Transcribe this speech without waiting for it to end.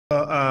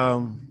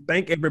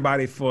Thank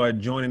everybody for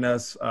joining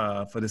us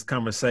for this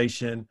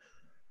conversation.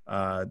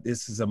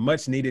 This is a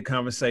much needed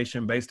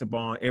conversation based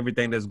upon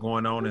everything that's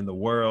going on in the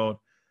world.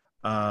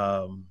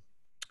 Um,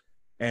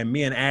 and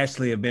me and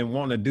Ashley have been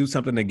wanting to do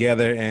something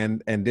together,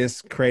 and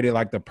this created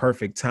like the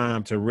perfect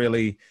time to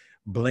really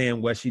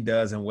blend what she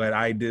does and what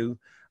I do.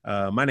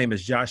 My name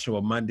is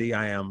Joshua Mundy.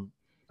 I am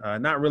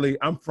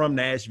I'm from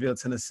Nashville,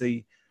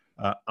 Tennessee,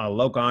 a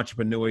local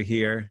entrepreneur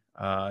here,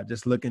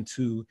 just looking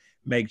to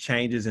make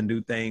changes and do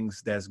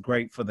things that's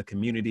great for the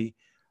community.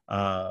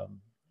 I'm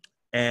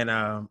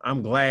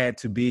glad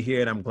to be here,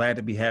 and I'm glad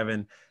to be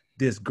having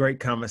this great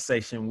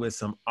conversation with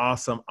some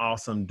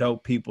awesome,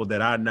 dope people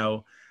that I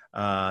know,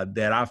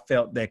 that I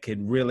felt that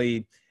could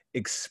really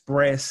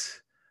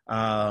express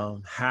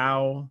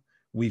how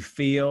we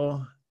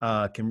feel,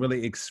 can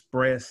really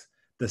express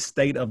the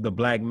state of the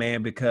Black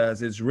man,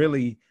 because it's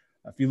really,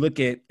 if you look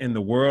at in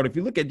the world, if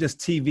you look at just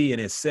TV in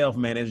itself,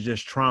 man, it's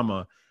just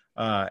trauma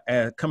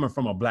coming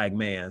from a Black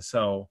man.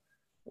 So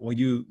when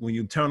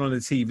you turn on the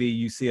TV,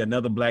 you see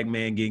another Black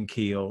man getting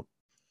killed.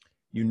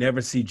 You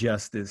never see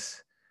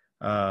justice.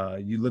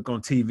 You look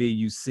on TV,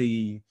 you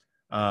see,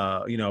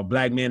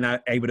 Black men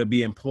not able to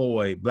be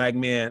employed, Black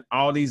men,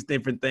 all these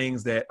different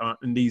things that are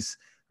in these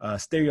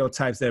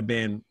stereotypes that have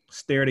been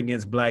stared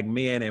against Black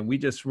men. And we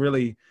just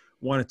really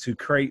wanted to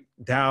create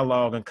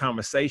dialogue and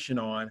conversation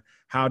on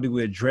how do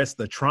we address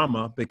the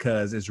trauma,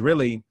 because it's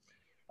really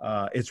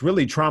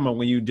trauma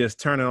when you just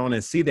turn it on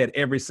and see that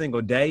every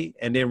single day,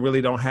 and then really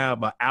don't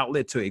have an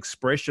outlet to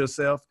express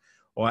yourself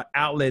or an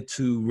outlet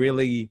to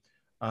really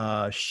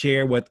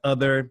share with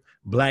other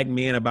Black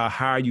men about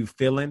how are you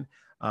feeling.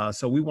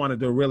 So we wanted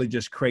to really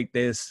just create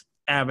this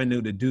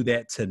avenue to do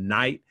that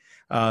tonight.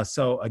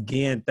 So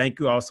again, thank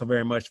you all so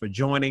very much for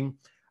joining.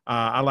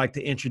 I'd like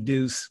to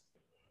introduce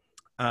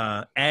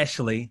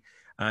Ashley.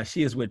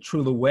 She is with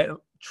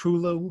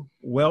Trulu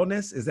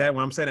Wellness. Is that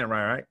what I'm saying that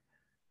right?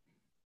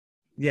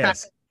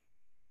 Yes.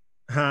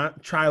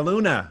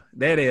 Triluna.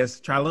 That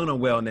is Triluna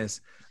Wellness.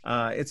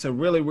 It's a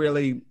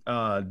really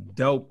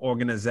dope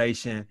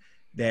organization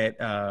that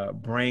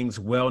brings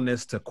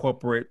wellness to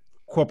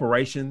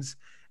corporations.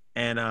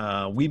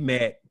 And we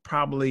met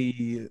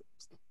probably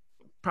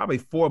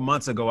 4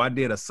 months ago. I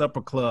did a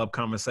supper club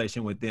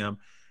conversation with them,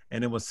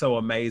 and it was so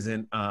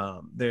amazing.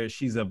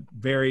 She's a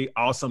very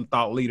awesome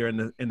thought leader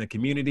in the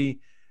community,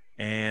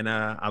 and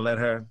I let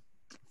her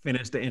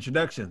finish the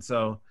introduction.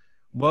 So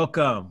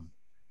welcome.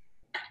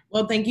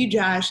 Well, thank you,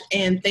 Josh,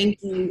 and thank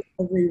you,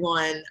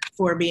 everyone,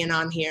 for being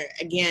on here.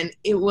 Again,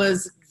 it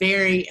was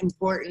very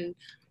important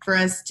for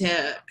us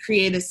to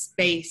create a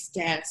space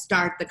to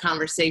start the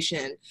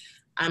conversation.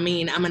 I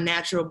mean, I'm a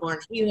natural born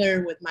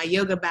healer with my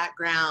yoga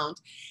background,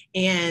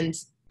 and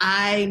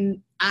I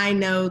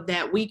know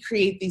that we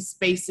create these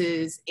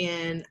spaces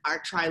in our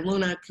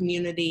Triluna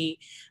community,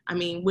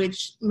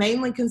 which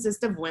mainly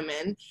consists of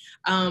women,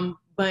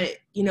 but,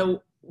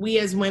 we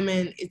as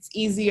women, it's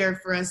easier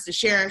for us to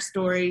share our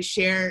stories,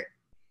 share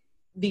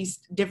these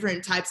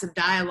different types of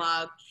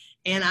dialogue.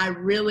 And I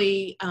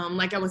really,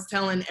 like I was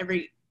telling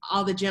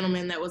all the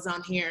gentlemen that was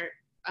on here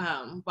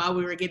while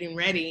we were getting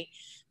ready,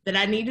 that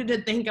I needed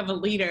to think of a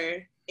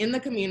leader in the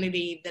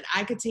community that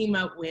I could team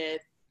up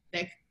with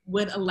that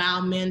would allow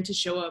men to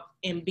show up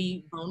and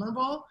be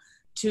vulnerable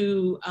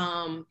to,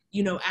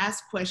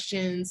 ask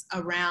questions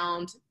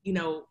around,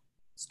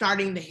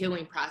 starting the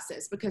healing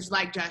process. Because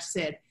like Josh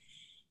said,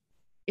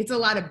 it's a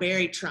lot of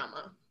buried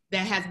trauma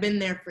that has been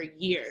there for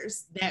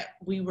years that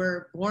we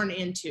were born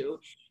into.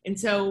 And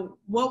so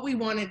what we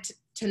wanted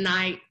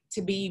tonight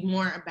to be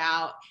more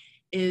about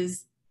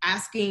is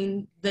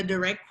asking the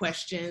direct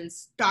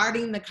questions,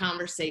 starting the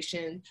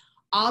conversation.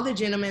 All the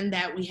gentlemen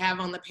that we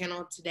have on the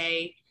panel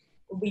today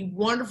will be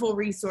wonderful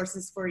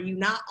resources for you,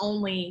 not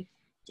only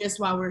just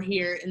while we're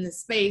here in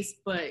this space,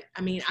 but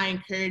I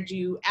encourage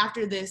you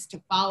after this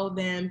to follow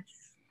them.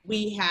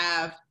 We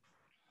have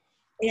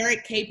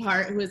Eric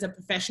Capehart, who is a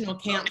professional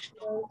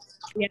counselor.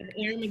 We have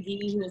Aaron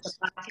McGee, who is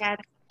a podcast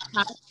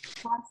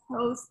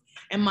host,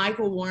 and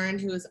Michael Warren,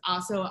 who is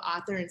also an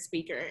author and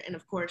speaker, and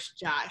of course,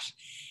 Josh.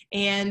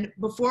 And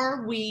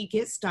before we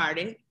get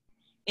started,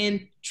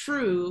 in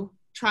true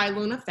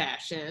Triluna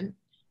fashion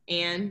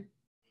and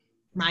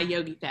my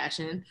yogi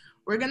fashion,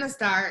 we're going to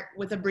start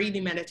with a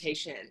breathing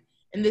meditation.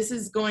 And this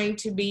is going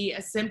to be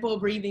a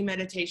simple breathing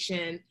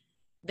meditation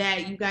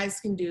that you guys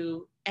can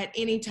do at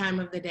any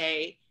time of the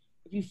day.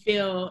 If you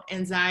feel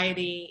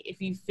anxiety,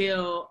 if you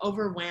feel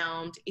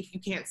overwhelmed, if you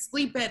can't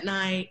sleep at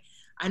night.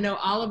 I know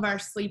all of our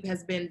sleep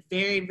has been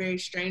very, very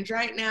strange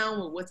right now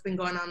with what's been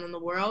going on in the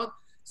world.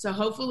 So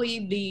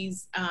hopefully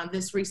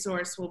this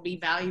resource will be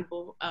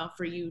valuable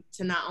for you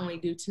to not only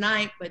do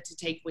tonight, but to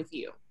take with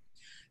you.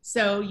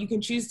 So you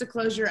can choose to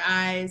close your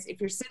eyes.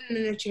 If you're sitting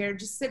in a chair,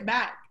 just sit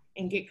back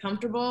and get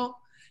comfortable.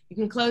 You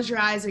can close your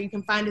eyes, or you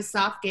can find a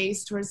soft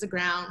gaze towards the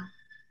ground.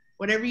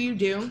 Whatever you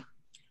do,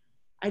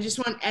 I just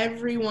want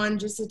everyone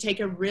just to take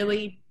a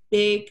really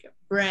big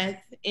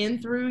breath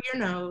in through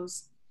your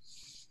nose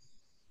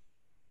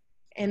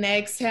and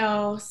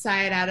exhale,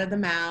 sigh it out of the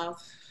mouth.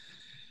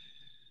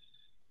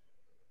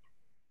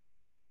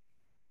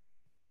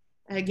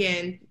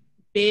 Again,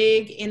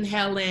 big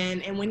inhale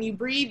in. And when you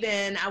breathe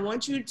in, I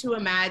want you to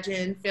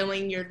imagine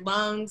filling your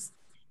lungs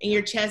and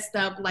your chest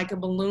up like a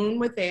balloon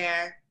with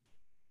air.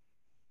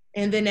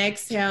 And then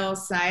exhale,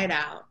 sigh it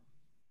out.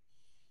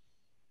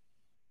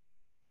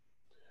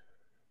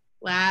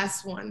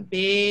 Last one,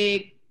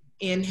 big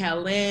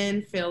inhale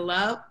in, fill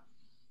up.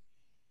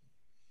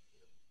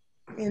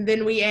 And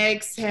then we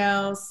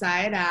exhale,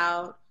 sigh it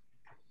out.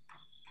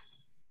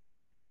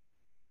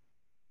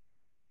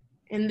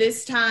 And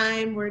this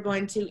time we're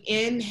going to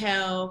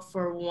inhale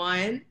for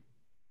 1,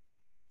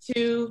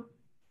 2,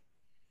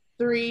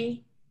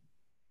 3,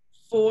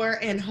 4,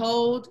 and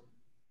hold.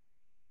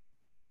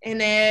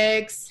 And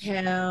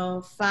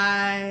exhale,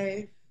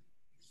 5,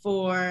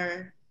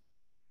 4,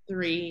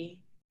 3,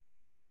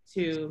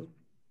 2,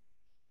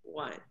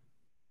 1.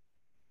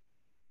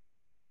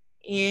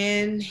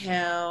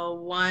 Inhale,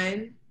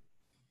 1,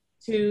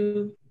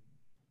 2,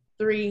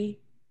 3,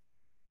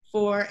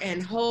 4,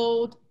 and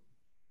hold.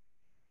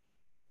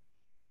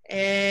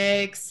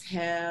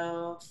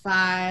 Exhale,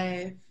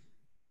 5,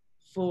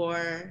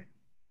 4,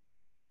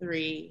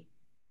 3,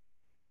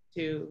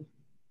 2,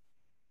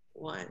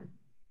 1.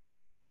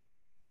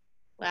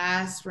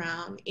 Last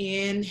round,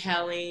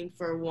 inhaling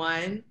for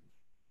 1,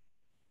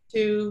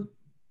 2,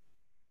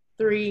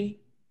 3,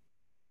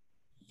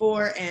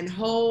 4, and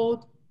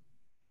hold.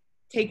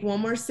 Take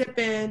one more sip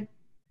in.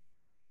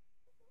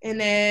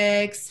 And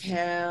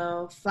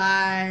exhale,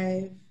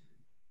 5,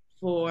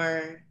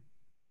 4,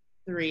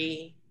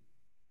 3,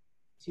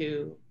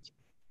 2,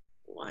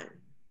 1.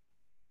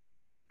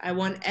 I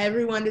want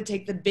everyone to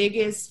take the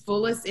biggest,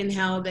 fullest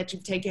inhale that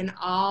you've taken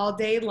all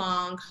day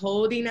long,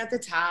 holding at the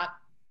top.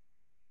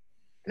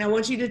 And I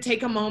want you to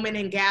take a moment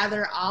and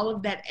gather all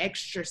of that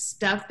extra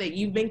stuff that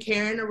you've been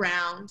carrying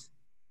around.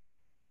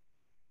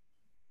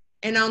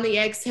 And on the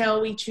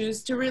exhale, we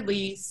choose to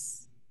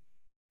release.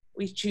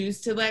 We choose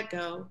to let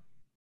go.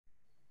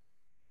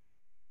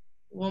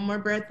 One more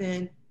breath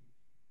in.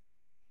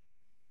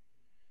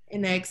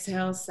 And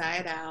exhale, sigh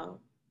it out.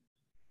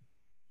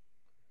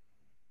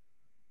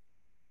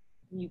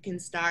 You can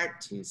start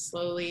to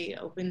slowly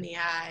open the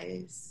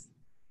eyes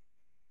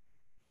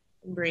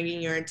and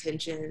bringing your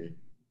attention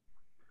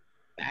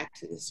back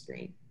to the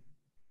screen.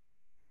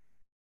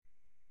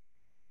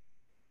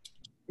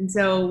 And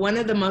so one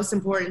of the most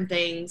important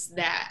things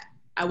that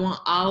I want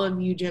all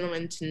of you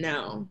gentlemen to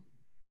know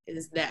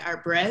is that our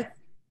breath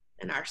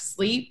and our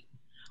sleep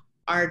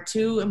are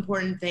two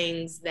important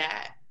things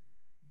that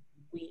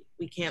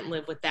we can't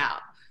live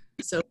without.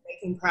 So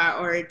making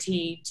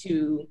priority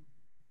to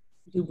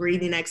do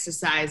breathing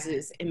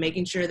exercises and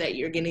making sure that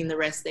you're getting the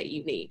rest that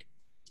you need.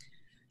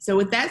 So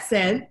with that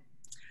said,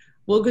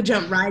 we'll go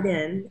jump right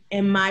in.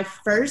 And my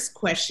first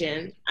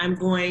question, I'm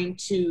going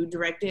to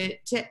direct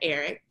it to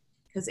Eric,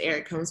 because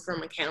Eric comes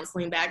from a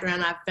counseling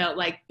background. I felt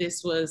like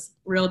this was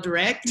real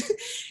direct.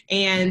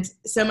 And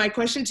so my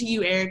question to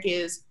you, Eric,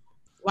 is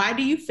why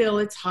do you feel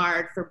it's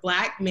hard for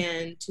Black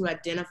men to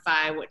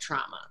identify with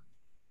trauma?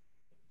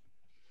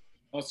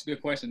 Well, it's a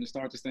good question to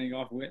start this thing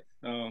off with.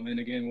 And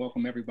again,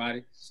 welcome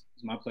everybody. It's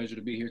my pleasure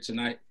to be here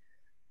tonight.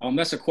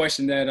 That's a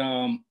question that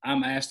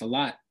I'm asked a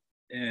lot.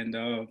 And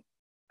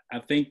I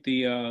think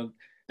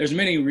there's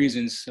many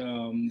reasons.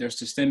 There's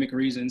systemic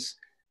reasons.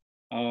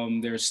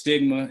 There's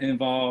stigma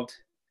involved,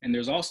 and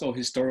there's also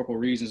historical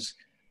reasons.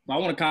 But I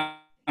want to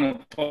kind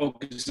of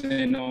focus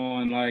in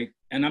on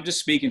and I'm just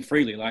speaking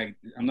freely. I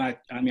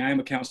am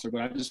a counselor,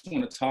 but I just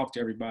want to talk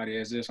to everybody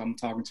as if I'm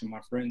talking to my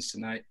friends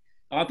tonight.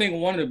 I think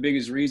one of the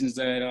biggest reasons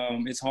that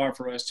it's hard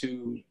for us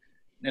to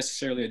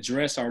necessarily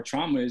address our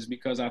trauma is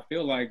because I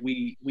feel like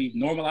we've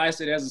normalized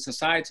it as a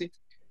society.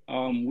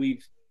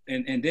 And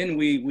then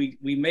we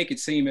make it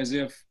seem as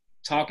if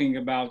talking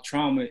about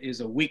trauma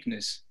is a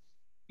weakness.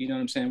 You know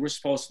what I'm saying? We're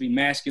supposed to be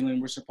masculine.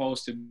 We're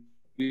supposed to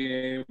be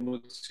able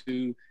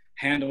to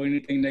handle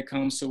anything that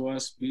comes to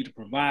us, be the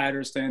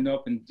provider, stand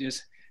up and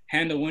just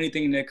handle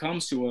anything that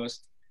comes to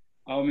us.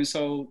 And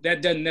so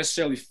that doesn't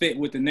necessarily fit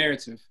with the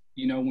narrative.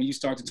 You know, when you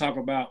start to talk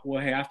about,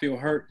 well, hey, I feel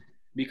hurt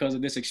because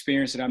of this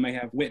experience that I may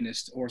have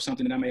witnessed, or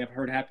something that I may have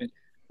heard happen,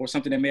 or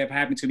something that may have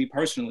happened to me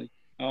personally.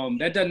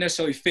 That doesn't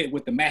necessarily fit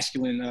with the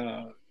masculine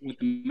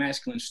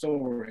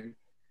story.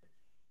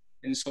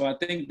 And so I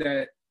think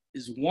that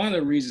is one of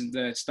the reasons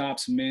that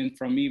stops men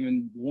from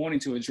even wanting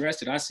to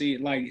address it. I see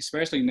it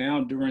especially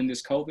now during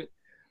this COVID,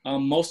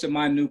 most of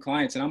my new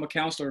clients, and I'm a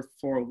counselor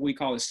for what we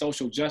call it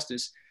social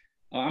justice.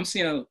 I'm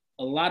seeing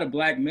a lot of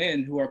Black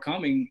men who are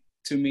coming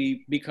to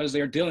me because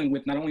they're dealing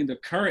with not only the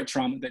current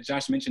trauma that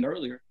Josh mentioned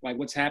earlier, like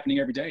what's happening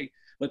every day,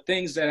 but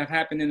things that have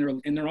happened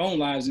in their own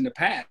lives in the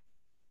past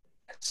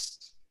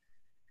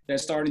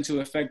that's starting to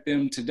affect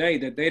them today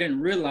that they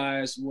didn't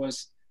realize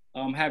was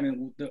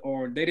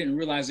they didn't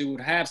realize it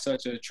would have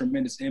such a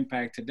tremendous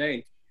impact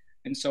today.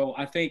 And so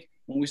I think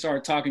when we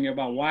start talking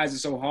about why is it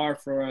so hard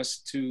for us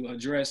to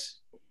address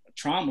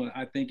trauma,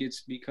 I think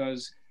it's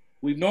because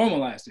we've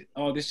normalized it.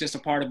 Oh, this is just a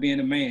part of being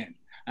a man.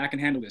 I can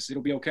handle this.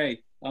 It'll be okay.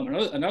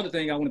 Another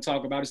thing I want to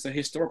talk about is the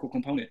historical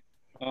component.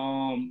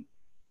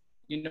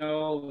 You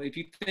know, if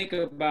you think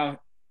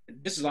about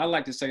I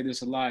like to say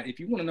this a lot. If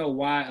you want to know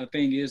why a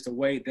thing is the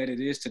way that it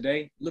is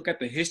today, look at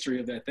the history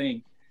of that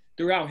thing.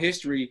 Throughout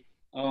history,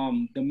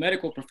 the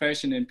medical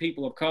profession and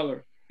people of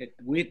color,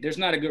 there's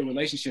not a good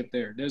relationship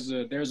there. There's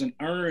an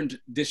earned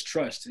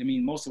distrust. I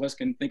mean, most of us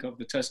can think of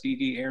the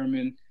Tuskegee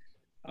Airmen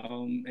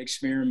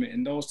experiment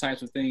and those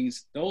types of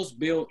things. Those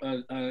built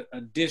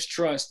a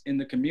distrust in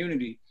the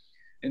community,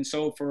 and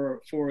so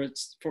for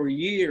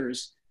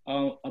years,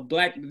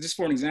 just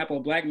for an example,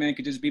 a black man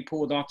could just be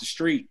pulled off the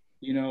street,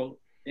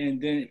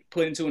 and then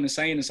put into an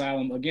insane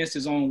asylum against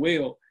his own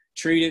will,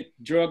 treated,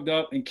 drugged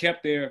up, and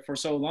kept there for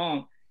so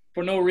long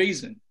for no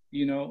reason,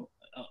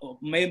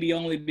 maybe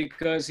only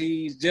because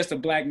he's just a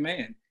black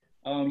man.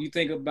 You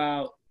think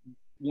about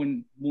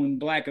when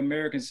Black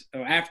Americans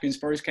or Africans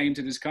first came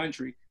to this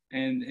country,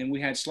 and we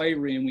had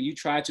slavery, and when you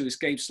tried to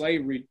escape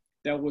slavery,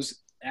 that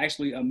was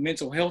actually a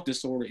mental health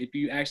disorder if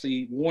you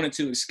actually wanted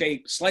to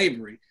escape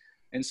slavery.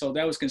 And so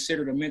that was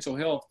considered a mental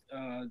health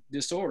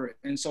disorder.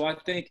 And so I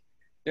think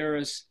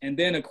and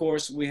then of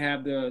course we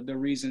have the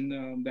reason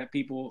that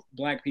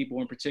Black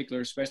people in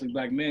particular, especially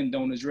Black men,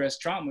 don't address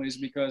trauma is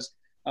because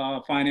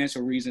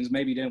financial reasons.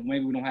 Maybe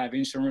we don't have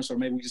insurance, or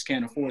maybe we just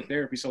can't afford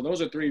therapy. So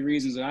those are three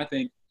reasons that I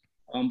think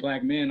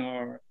Black men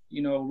are,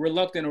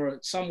 reluctant or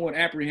somewhat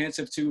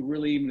apprehensive to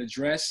really even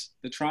address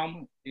the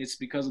trauma. It's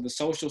because of the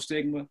social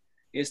stigma,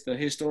 it's the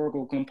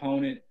historical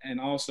component, and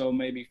also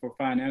maybe for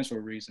financial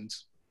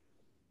reasons.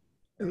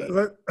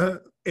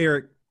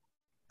 Eric,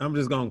 I'm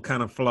just gonna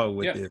kind of flow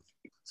with this.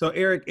 So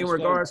Eric, in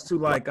regards to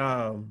like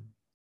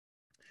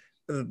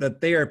the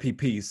therapy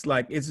piece,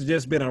 like it's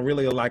just been a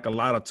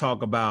lot of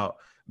talk about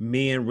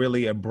men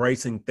really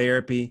embracing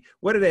therapy.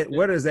 Where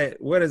is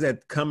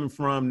that coming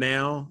from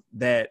now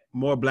that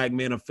more Black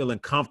men are feeling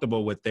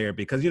comfortable with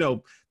therapy? Because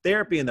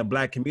therapy in the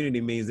Black community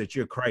means that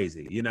you're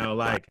crazy,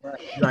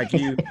 like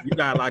you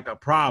got like a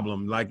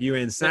problem, like you're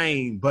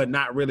insane, but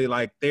not really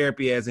like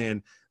therapy as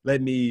in let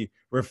me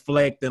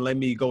reflect and let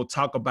me go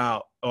talk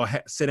about or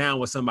sit down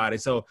with somebody.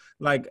 So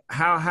like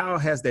how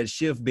has that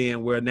shift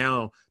been where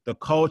now the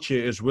culture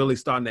is really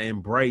starting to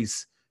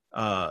embrace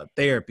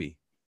therapy?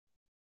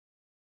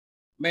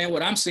 Man,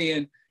 what I'm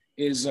seeing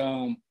is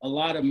a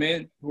lot of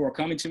men who are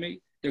coming to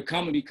me, they're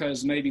coming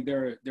because maybe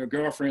their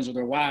girlfriends or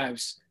their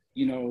wives,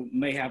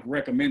 may have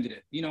recommended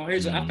it.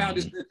 I found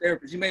this good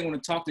therapist. You may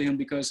want to talk to him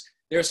because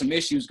there's some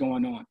issues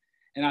going on.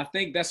 And I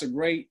think that's a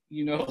great,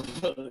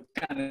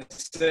 kind of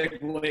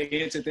segue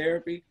into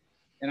therapy.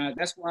 And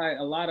that's why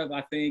a lot of,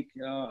 I think,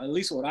 at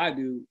least what I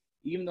do,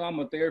 even though I'm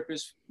a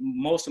therapist,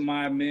 most of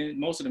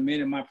the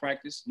men in my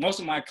practice, most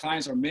of my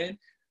clients are men.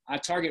 I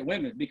target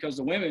women because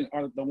the women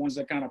are the ones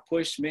that kind of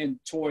push men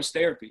towards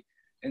therapy.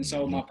 And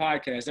so my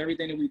podcast,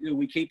 everything that we do,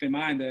 we keep in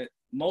mind that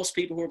most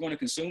people who are going to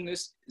consume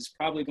this is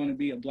probably going to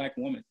be a Black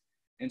woman.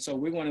 And so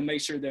we want to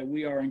make sure that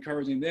we are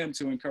encouraging them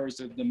to encourage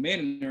the men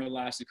in their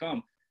lives to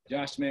come.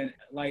 Josh, man,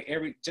 like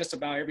just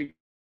about every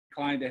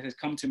client that has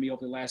come to me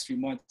over the last few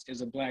months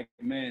is a Black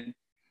man.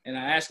 And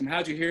I ask them,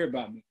 how'd you hear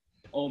about me?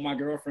 Oh, my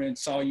girlfriend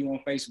saw you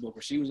on Facebook,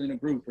 or she was in a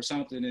group or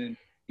something. And,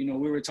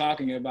 we were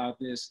talking about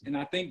this. And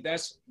I think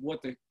that's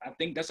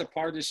a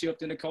part of the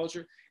shift in the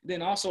culture.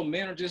 Then also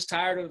men are just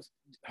tired of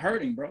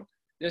hurting, bro.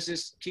 Let's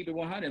just keep it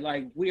 100.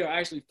 Like we are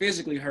actually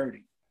physically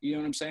hurting. You know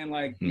what I'm saying?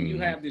 Like when you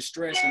have this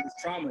stress and this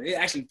trauma, it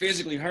actually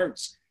physically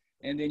hurts.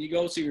 And then you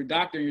go to your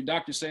doctor and your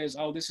doctor says,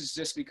 oh, this is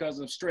just because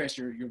of stress.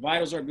 Your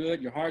vitals are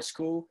good. Your heart's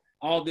cool.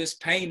 All this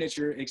pain that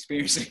you're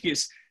experiencing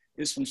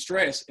is from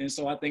stress. And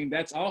so I think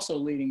that's also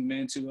leading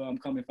men to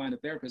come and find a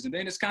therapist. And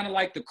then it's kind of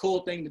like the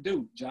cool thing to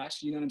do,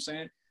 Josh. You know what I'm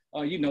saying?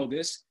 You know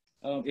this.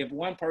 If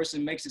one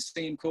person makes it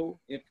seem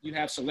cool, if you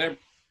have celebrities,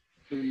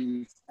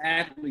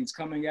 athletes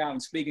coming out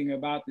and speaking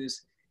about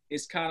this,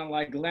 it's kind of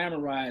like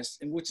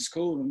glamorized, and which is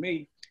cool to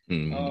me.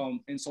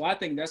 And so I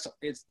think that's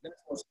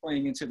what's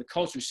playing into the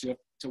culture shift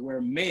to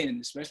where men,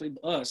 especially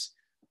us,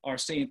 are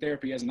seeing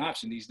therapy as an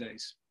option these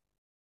days.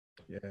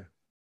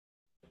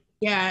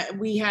 Yeah,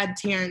 we had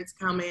Terrence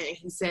comment, and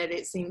he said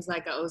it seems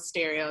like an old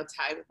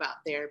stereotype about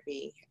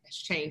therapy has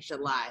changed a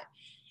lot.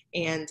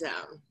 And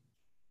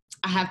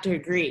I have to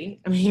agree.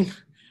 I mean,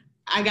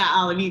 I got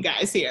all of you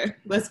guys here.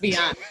 Let's be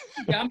honest.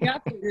 Yeah, I mean, I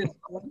think this,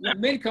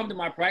 when men come to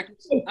my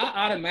practice,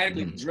 I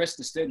automatically address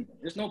the stigma.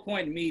 There's no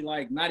point in me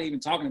like not even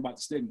talking about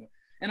the stigma.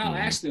 And I'll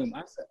ask them,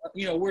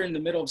 we're in the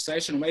middle of a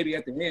session, or maybe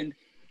at the end,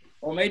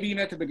 or maybe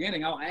even at the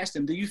beginning, I'll ask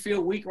them, do you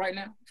feel weak right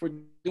now for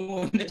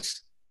doing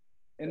this?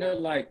 And they're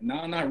like,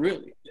 no, not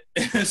really.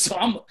 So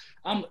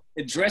I'm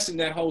addressing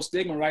that whole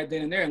stigma right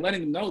then and there and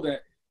letting them know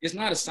that it's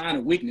not a sign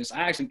of weakness.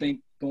 I actually think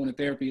going to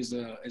therapy is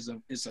an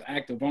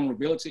act of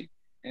vulnerability.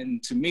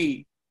 And to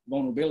me,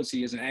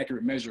 vulnerability is an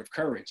accurate measure of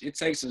courage. It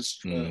takes a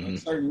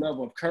certain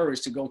level of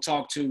courage to go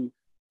talk to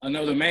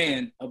another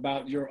man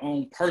about your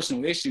own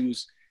personal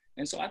issues.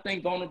 And so I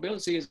think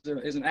vulnerability is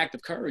an act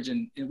of courage.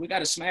 And we got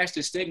to smash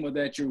the stigma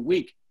that you're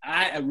weak.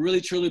 I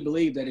really, truly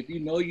believe that if you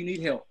know you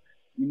need help,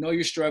 you know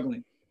you're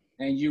struggling,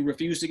 and you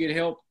refuse to get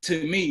help,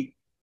 to me,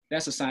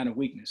 that's a sign of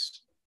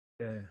weakness.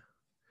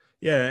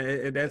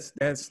 Yeah,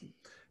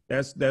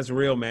 that's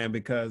real, man.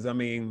 Because I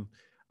mean,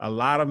 a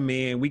lot of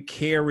men, we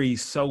carry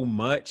so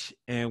much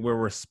and we're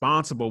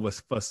responsible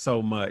for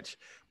so much,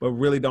 but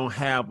really don't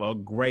have a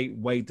great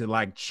way to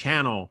like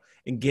channel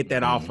and get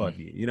that off of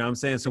you. You know what I'm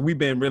saying? So we've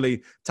been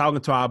really talking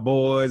to our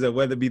boys, or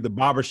whether it be the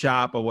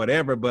barbershop or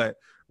whatever, but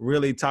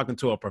really talking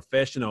to a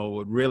professional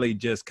would really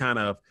just kind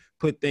of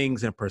put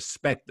things in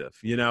perspective,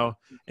 you know,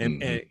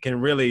 and can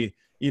really,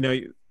 you know,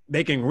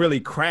 they can really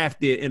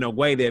craft it in a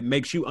way that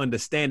makes you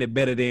understand it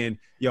better than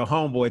your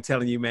homeboy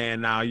telling you,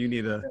 man, now you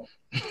need to,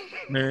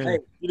 man, Hey,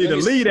 you need to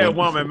lead that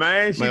woman,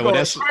 man. She going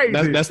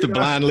crazy. That's the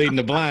blind leading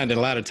the blind a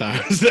lot of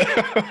times.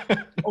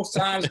 Most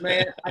times,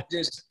 man,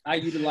 I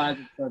utilize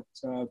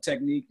a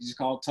technique just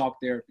called talk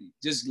therapy.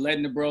 Just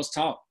letting the bros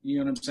talk. You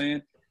know what I'm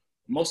saying?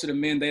 Most of the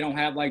men, they don't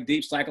have like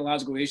deep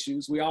psychological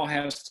issues. We all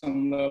have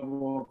some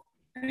level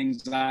of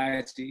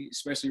anxiety,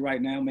 especially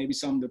right now, maybe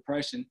some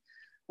depression.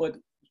 But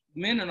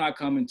men are not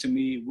coming to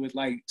me with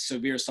like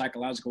severe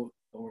psychological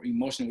or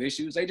emotional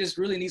issues. They just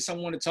really need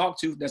someone to talk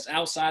to that's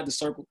outside the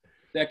circle,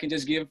 that can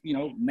just give, you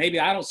know, maybe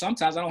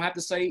sometimes I don't have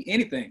to say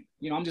anything.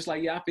 You know, I'm just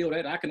like, yeah, I feel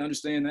that. I can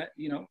understand that,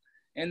 you know.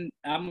 And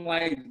I'm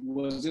like,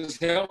 was this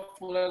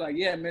helpful? They're like,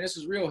 yeah, man, this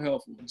is real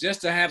helpful.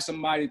 Just to have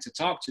somebody to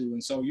talk to.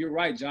 And so you're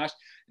right, Josh.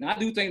 And I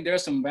do think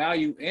there's some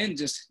value in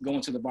just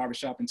going to the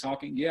barbershop and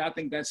talking. Yeah, I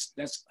think that's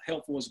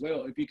helpful as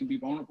well, if you can be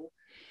vulnerable.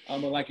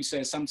 But like you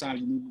said, sometimes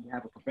you need to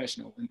have a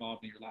professional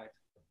involved in your life.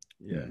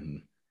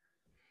 Yeah.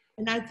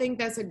 And I think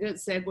that's a good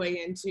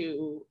segue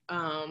into,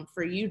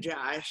 for you,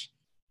 Josh.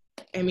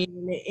 I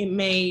mean, it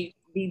may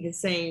be the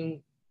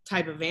same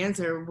type of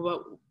answer,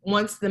 but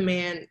once a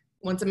man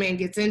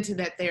gets into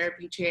that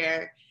therapy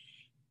chair,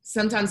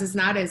 sometimes it's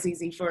not as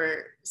easy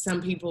for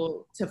some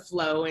people to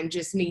flow and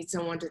just need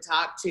someone to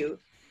talk to.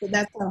 But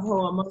that's the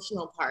whole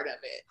emotional part of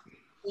it.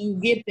 When you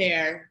get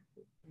there,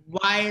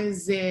 why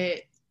is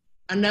it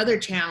another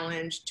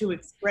challenge to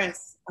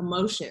express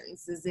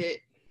emotions? Does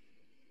it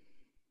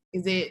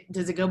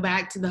go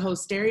back to the whole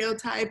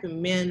stereotype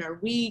and men are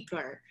weak,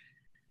 or?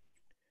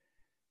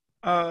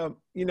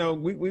 You know,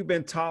 we've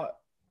been taught,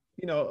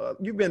 you know,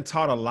 you've been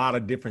taught a lot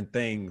of different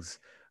things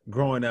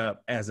growing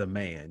up as a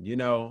man, you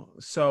know?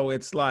 So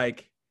it's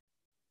like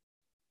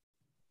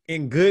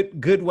in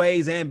good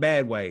ways and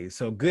bad ways.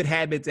 So good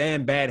habits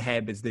and bad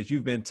habits that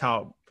you've been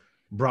taught,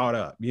 brought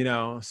up, you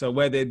know? So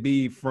whether it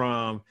be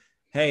from,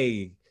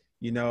 hey,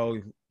 you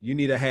know, you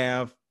need to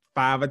have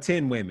 5 or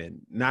 10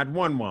 women, not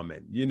one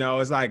woman, you know?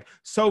 It's like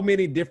so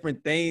many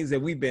different things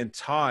that we've been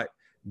taught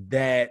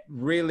that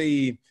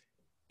really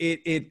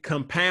it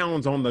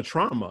compounds on the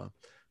trauma.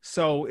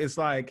 So it's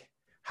like,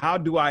 how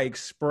do I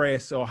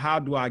express, or how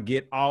do I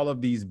get all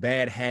of these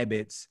bad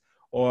habits,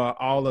 or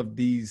all of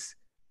these,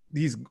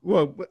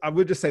 well, I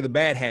would just say the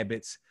bad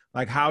habits,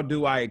 like how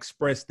do I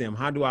express them?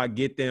 How do I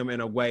get them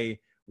in a way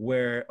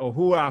where, or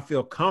who I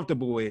feel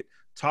comfortable with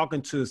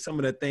talking to some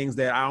of the things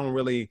that I don't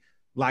really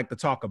like to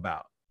talk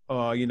about,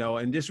 you know,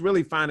 and just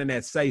really finding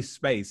that safe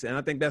space. And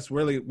I think that's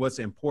really what's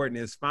important,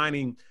 is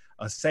finding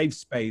a safe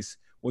space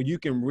where you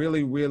can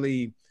really,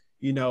 really,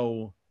 you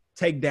know,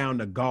 take down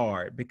the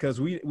guard, because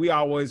we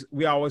always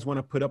want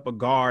to put up a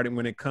guard. And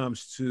when it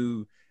comes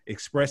to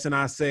expressing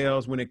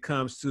ourselves, when it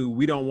comes to,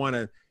 we don't want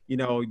to, you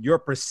know, your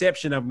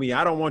perception of me,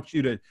 I don't want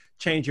you to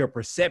change your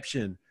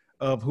perception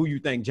of who you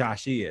think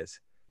Josh is.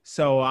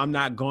 So I'm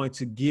not going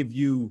to give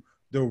you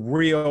the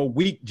real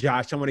weak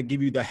Josh. I want to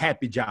give you the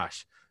happy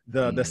Josh,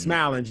 the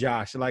smiling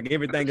Josh, like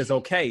everything is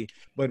okay,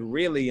 but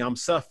really I'm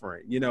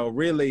suffering, you know,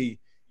 really,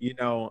 you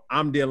know,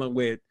 I'm dealing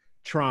with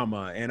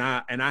trauma, and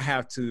I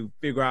have to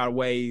figure out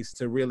ways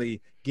to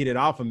really get it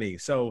off of me.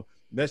 So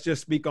let's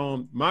just speak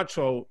on my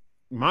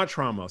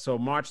trauma. So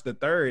March the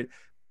 3rd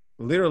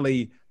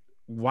literally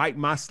wiped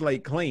my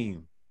slate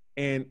clean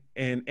in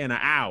an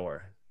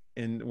hour,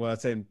 and well,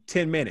 it's in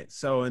 10 minutes.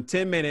 So in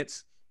 10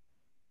 minutes,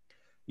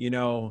 you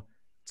know,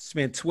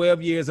 spent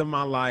 12 years of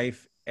my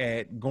life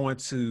at going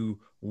to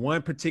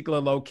one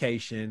particular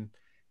location,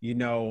 you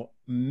know,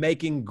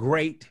 making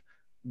great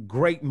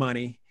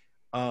money,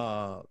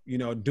 you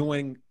know,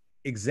 doing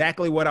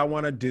exactly what I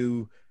want to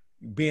do,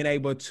 being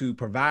able to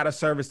provide a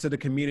service to the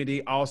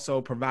community, also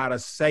provide a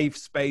safe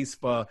space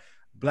for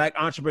Black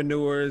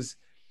entrepreneurs,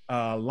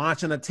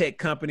 launching a tech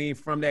company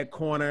from that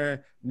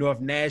corner.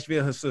 North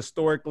Nashville has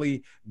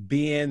historically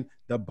been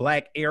the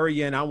Black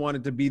area, and I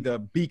wanted to be the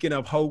beacon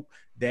of hope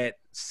that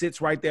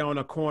sits right there on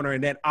the corner,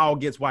 and that all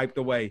gets wiped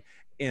away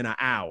in an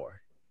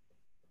hour.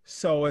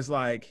 So it's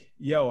like,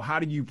 yo, how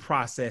do you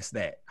process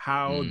that?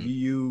 How do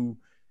you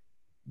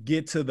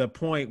get to the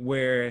point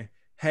where,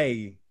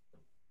 hey,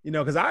 you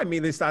know, because I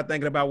immediately start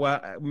thinking about,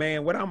 well,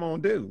 man, what I'm gonna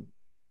do,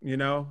 you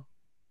know,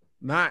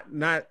 not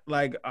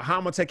like how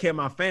I'm gonna take care of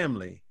my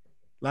family.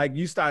 Like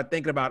you start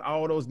thinking about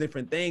all those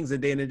different things,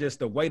 and then it just,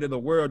 the weight of the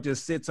world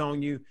just sits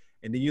on you,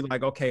 and then you're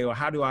like, okay, well,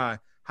 how do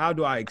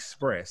I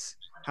express?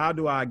 How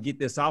do I get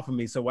this off of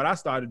me? So what I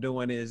started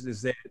doing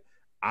is that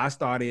I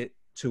started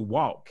to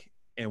walk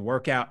and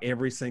work out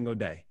every single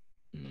day.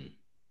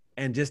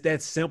 And just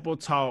that simple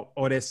talk,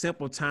 or that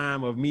simple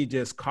time of me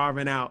just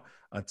carving out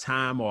a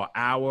time or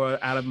hour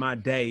out of my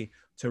day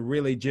to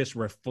really just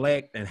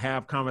reflect and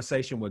have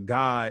conversation with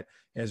God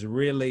has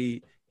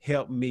really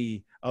helped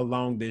me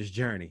along this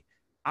journey.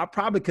 I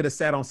probably could have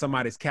sat on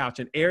somebody's couch,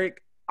 and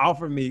Eric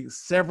offered me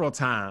several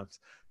times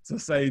to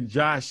say,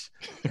 Josh,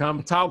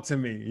 come talk to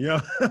me. You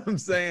know what I'm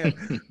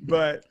saying?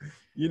 But,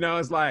 you know,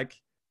 it's like,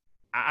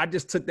 I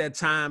just took that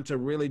time to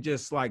really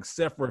just like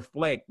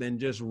self-reflect and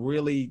just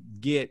really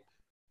get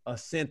a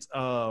sense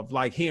of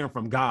like hearing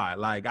from God.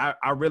 Like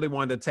I really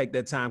wanted to take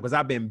that time because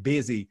I've been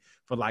busy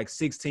for like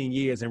 16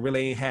 years and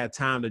really ain't had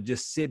time to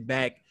just sit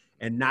back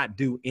and not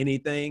do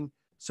anything.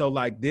 So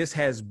like this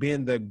has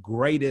been the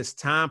greatest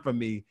time for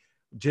me,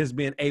 just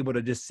being able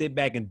to just sit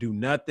back and do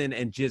nothing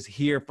and just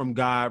hear from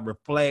God,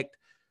 reflect,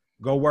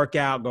 go work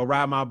out, go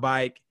ride my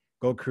bike,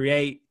 go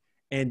create,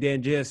 and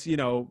then just, you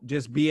know,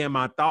 just be in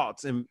my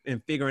thoughts and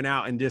figuring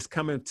out and just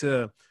coming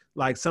to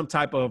like some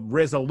type of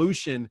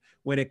resolution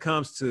when it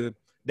comes to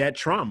that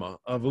trauma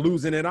of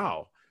losing it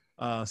all.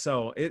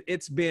 So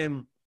it's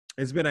been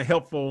a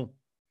helpful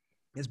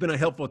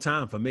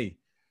time for me.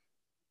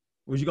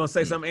 Was you gonna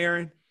say something,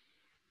 Aaron?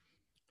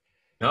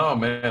 No,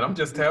 man, I'm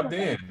just tapped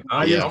in.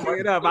 I'm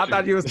teeing up. I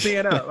thought you was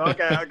teeing up.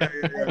 Okay.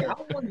 Hey, I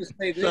wanted to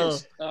say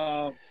this.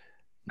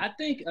 I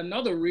think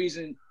another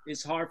reason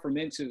it's hard for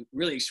men to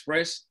really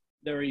express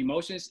their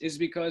emotions is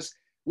because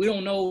we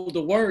don't know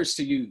the words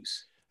to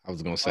use. I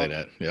was gonna say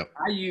that. Yep.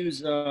 I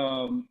use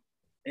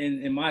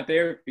in my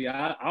therapy,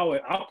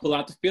 I'll pull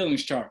out the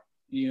feelings chart.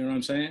 You know what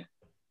I'm saying?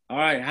 All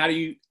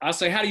right, I'll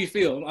say, how do you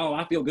feel? Oh,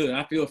 I feel good.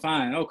 I feel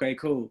fine. Okay,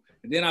 cool.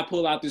 And then I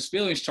pull out this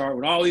feelings chart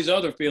with all these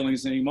other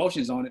feelings and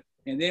emotions on it.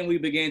 And then we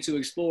begin to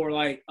explore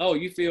like, oh,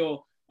 you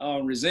feel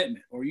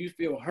resentment, or you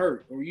feel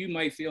hurt, or you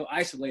might feel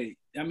isolated.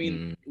 I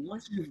mean,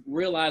 once you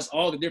realize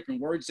all the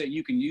different words that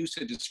you can use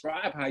to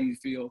describe how you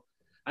feel,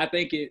 I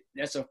think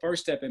that's a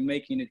first step in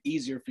making it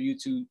easier for you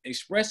to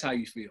express how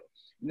you feel.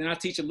 And then I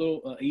teach a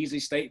little easy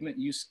statement.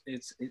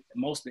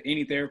 Most of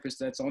any therapist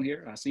that's on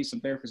here, I see some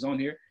therapists on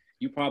here,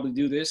 you probably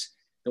do this.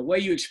 The way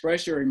you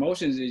express your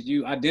emotions is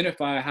you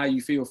identify how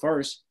you feel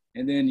first,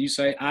 and then you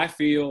say, I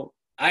feel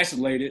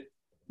isolated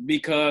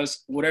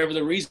because whatever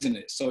the reason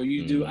is. So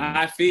you do,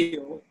 I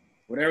feel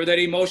whatever that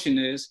emotion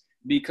is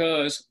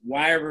because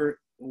whatever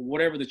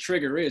the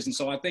trigger is. And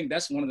so I think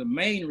that's one of the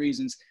main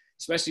reasons,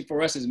 especially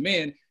for us as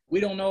men, we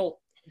don't know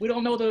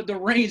the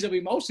range of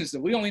emotions.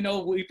 We only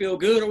know if we feel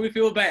good or we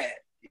feel bad,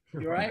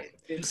 right?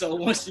 And so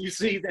once you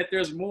see that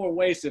there's more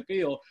ways to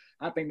feel,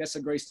 I think that's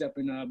a great step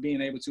in being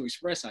able to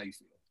express how you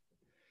feel.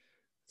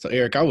 So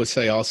Eric, I would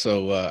say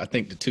also, I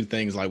think the two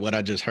things like what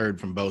I just heard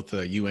from both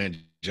you and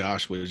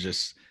Josh was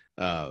just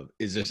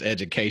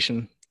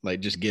education, like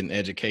just getting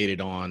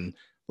educated on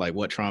like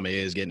what trauma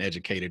is, getting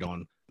educated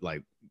on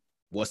like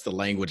what's the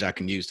language I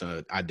can use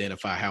to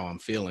identify how I'm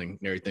feeling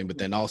and everything. But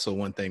then also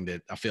one thing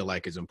that I feel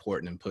like is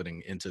important in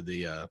putting into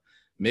the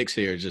mix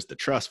here is just the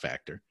trust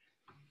factor.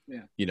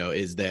 Yeah. You know,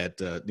 is that,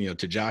 you know,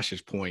 to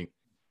Josh's point,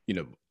 you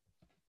know,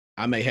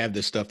 I may have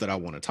this stuff that I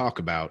want to talk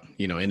about,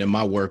 you know, and in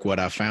my work, what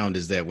I found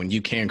is that when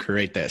you can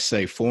create that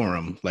safe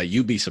forum, like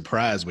you'd be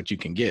surprised what you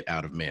can get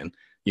out of men,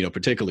 you know,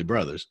 particularly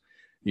brothers,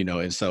 you know.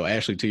 And so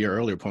Ashley, to your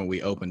earlier point,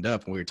 we opened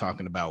up and we were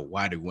talking about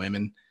why do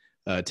women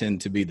tend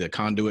to be the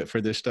conduit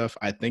for this stuff.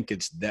 I think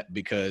it's that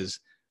because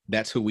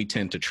that's who we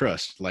tend to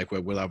trust, like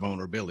with our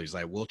vulnerabilities,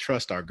 like we'll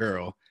trust our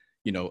girl,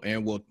 you know,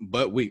 and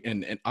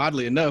and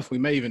oddly enough, we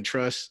may even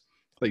trust,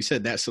 like you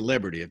said, that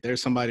celebrity. If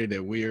there's somebody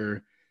that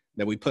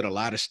we put a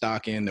lot of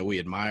stock in, that we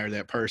admire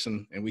that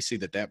person, and we see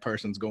that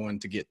person's going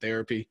to get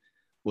therapy,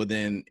 well,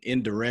 then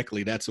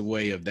indirectly, that's a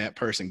way of that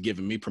person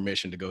giving me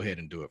permission to go ahead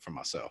and do it for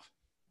myself.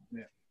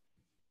 Yeah.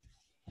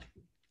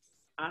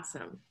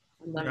 Awesome.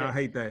 I love it. I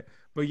hate that.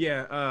 But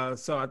yeah,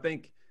 so I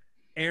think,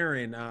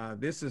 Aaron,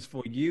 this is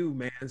for you,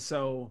 man.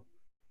 So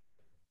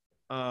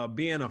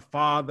being a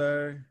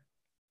father,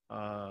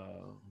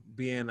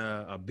 being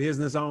a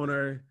business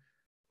owner,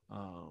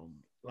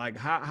 like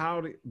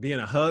being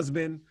a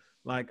husband,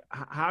 like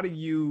how do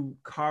you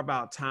carve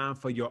out time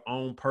for your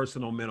own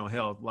personal mental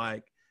health?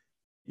 Like,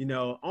 you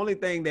know, only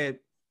thing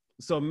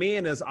so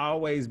men has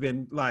always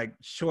been like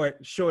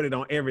shorted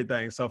on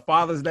everything. So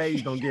Father's Day,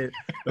 you're gonna get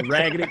the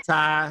raggedy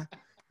tie.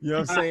 You know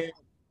what I'm saying?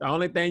 The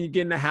only thing you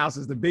get in the house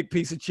is the big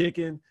piece of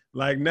chicken.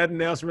 Like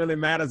nothing else really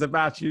matters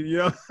about you. You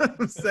know what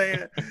I'm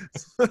saying?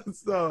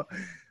 So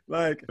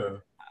like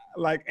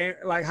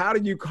how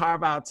do you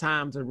carve out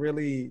time to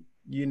really,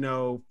 you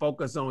know,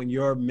 focus on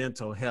your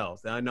mental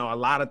health? I know a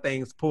lot of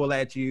things pull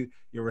at you.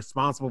 You're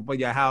responsible for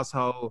your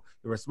household.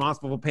 You're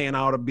responsible for paying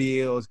all the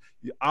bills,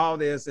 all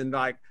this. And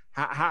like,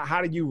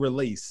 how do you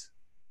release?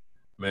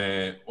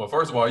 Man, well,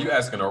 first of all, you're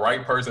asking the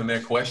right person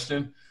that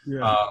question,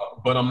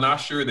 but I'm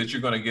not sure that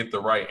you're going to get the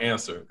right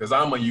answer because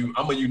I'm a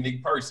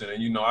unique person,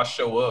 and you know I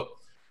show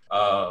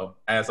up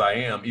as I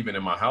am, even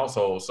in my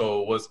household.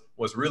 So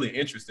what's really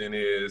interesting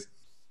is,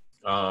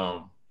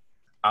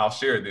 I'll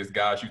share this,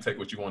 guys. You take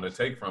what you want to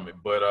take from it,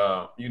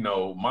 but you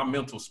know, my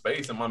mental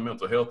space and my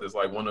mental health is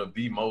like one of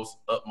the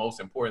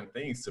utmost important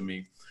things to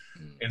me,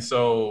 and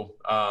so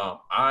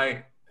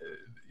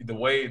the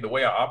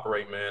way I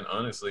operate, man,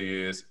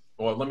 honestly is.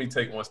 or let me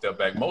take one step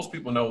back. Most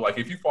people know, like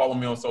if you follow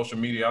me on social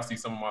media, I see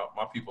some of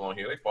my people on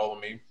here, they follow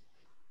me.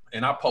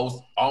 And I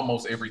post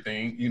almost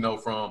everything, you know,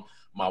 from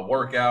my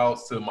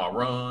workouts to my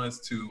runs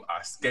to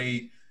I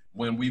skate.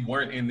 When we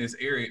weren't in this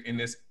area, in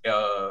this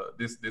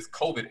this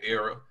COVID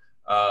era,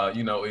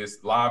 you know,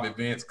 it's live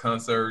events,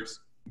 concerts,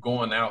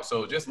 going out.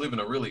 So just living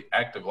a really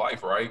active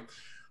life, right?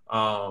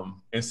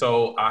 And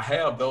so I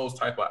have those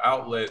type of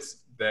outlets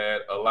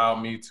that allow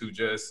me to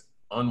just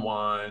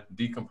unwind,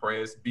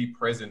 decompress, be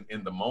present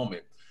in the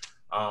moment.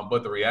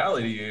 But the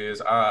reality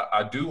is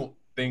I do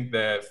think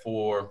that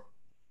for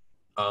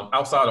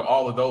outside of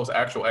all of those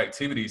actual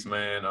activities,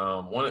 man,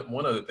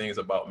 one of the things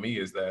about me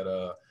is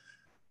that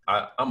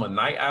I'm a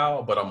night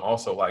owl, but I'm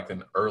also like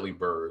an early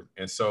bird.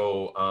 And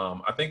so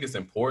I think it's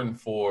important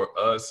for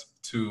us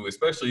to,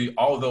 especially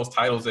all of those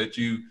titles that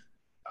you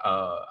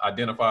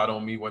identified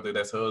on me, whether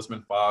that's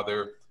husband,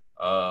 father,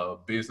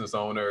 business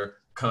owner,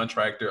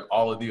 contractor,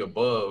 all of the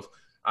above.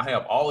 I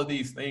have all of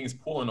these things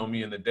pulling on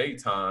me in the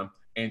daytime.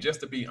 And just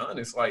to be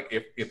honest, like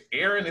if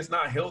Aaron is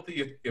not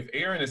healthy, if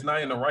Aaron is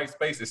not in the right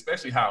space,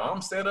 especially how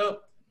I'm set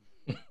up,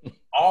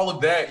 all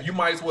of that, you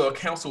might as well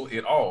cancel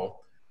it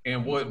all.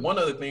 And one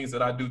of the things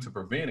that I do to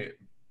prevent it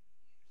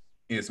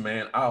is,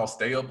 man, I'll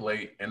stay up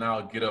late and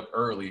I'll get up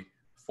early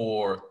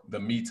for the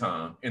me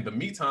time. And the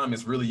me time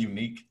is really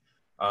unique.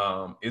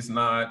 It's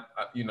not,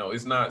 you know,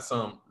 it's not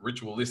some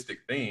ritualistic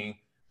thing.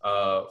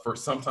 For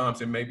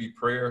sometimes it may be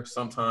prayer,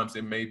 sometimes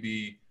it may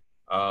be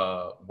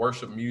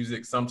worship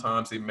music,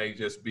 sometimes it may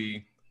just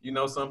be, you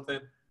know, something.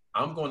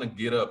 I'm going to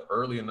get up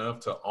early enough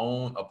to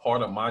own a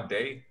part of my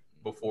day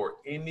before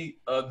any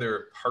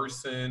other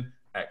person,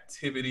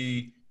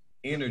 activity,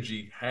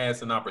 energy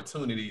has an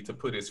opportunity to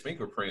put his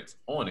fingerprints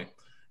on it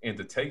and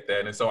to take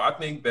that. And so I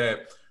think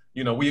that,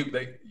 you know,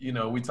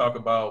 we talk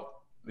about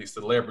these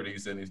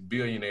celebrities and these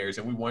billionaires,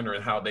 and we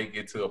wondering how they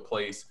get to a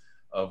place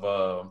of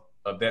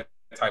that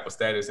type of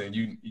status.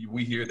 And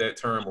we hear that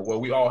term,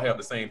 well, we all have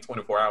the same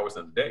 24 hours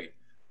in a day.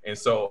 And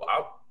so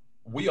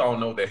we all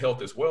know that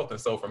health is wealth.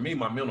 And so for me,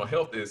 my mental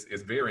health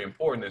is very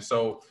important. And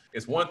so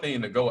it's one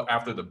thing to go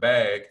after the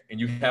bag, and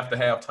you have to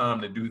have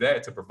time to do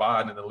that, to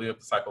provide and to live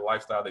the type of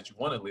lifestyle that you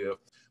want to live.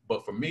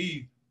 But for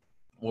me,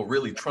 what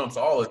really trumps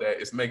all of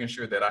that is making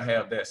sure that I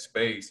have that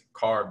space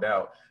carved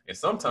out. And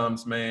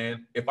sometimes,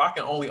 man, if I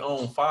can only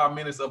own 5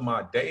 minutes of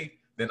my day,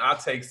 then I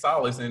take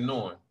solace in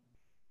knowing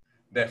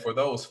that for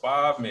those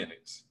 5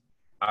 minutes,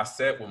 I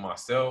sat with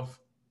myself,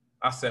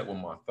 I sat with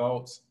my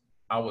thoughts,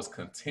 I was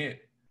content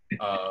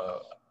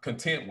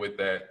with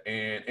that.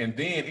 And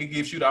then it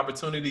gives you the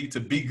opportunity to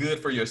be good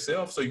for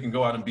yourself so you can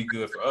go out and be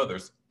good for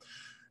others.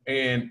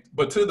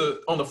 But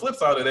on the flip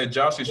side of that,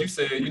 Josh, as you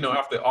said, you know,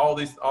 after all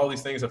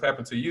these things have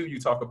happened to you,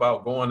 you talk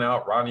about going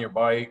out, riding your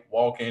bike,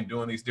 walking,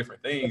 doing these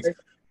different things.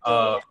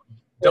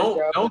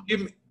 Don't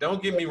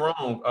get me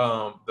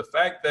wrong. The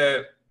fact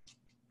that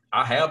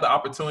I have the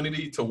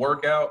opportunity to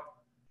work out,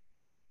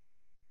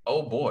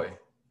 oh boy,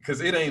 because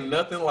it ain't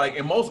nothing like,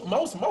 and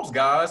most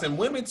guys and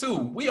women too,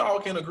 we all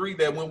can agree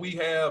that when we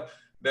have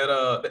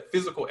that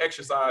physical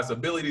exercise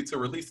ability to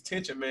release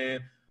tension,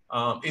 man,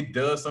 it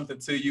does something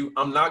to you.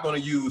 I'm not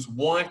going to use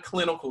one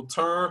clinical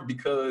term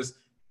because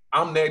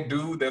I'm that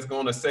dude that's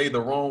going to say the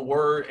wrong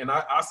word. And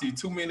I see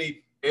too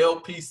many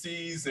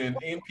LPCs and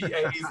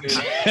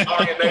NPAs and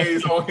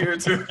RNAs on here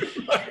too.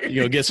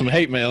 You'll get some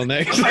hate mail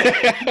next.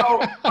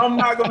 No, I'm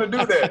not going to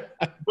do that.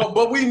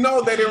 But we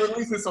know that it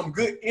releases some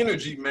good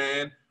energy,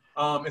 man.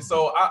 And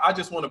so I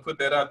just want to put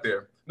that out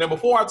there. Now,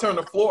 before I turn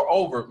the floor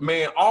over,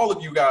 man, all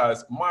of you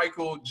guys,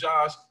 Michael,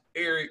 Josh,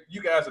 Eric,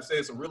 you guys have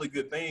said some really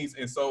good things.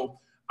 And so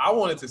I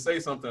wanted to say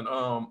something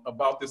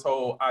about this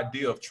whole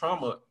idea of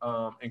trauma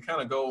and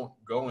kind of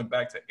going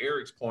back to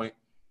Eric's point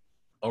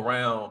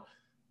around,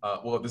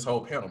 this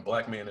whole panel,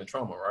 Black Men in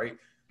Trauma, right?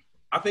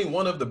 I think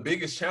one of the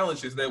biggest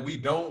challenges that we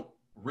don't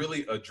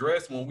really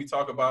address when we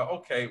talk about,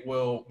 okay,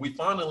 well, we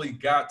finally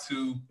got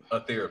to a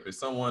therapist,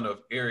 someone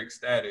of Eric's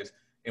status,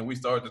 and we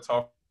started to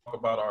talk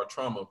about our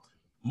trauma.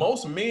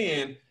 Most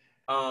men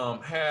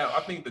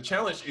I think the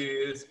challenge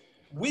is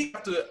we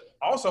have to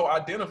also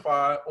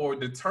identify or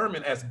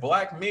determine as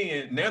Black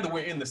men, now that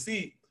we're in the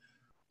seat,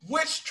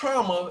 which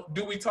trauma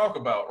do we talk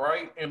about,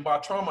 right? And by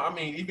trauma, I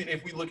mean, even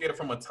if we look at it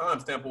from a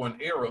time stamp or an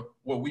era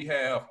where we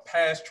have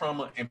past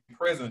trauma and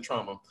present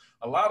trauma,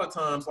 a lot of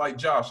times, like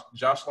Josh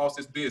lost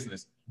his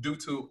business due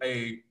to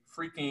a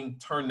freaking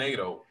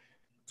tornado,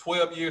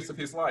 12 years of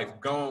his life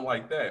gone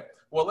like that.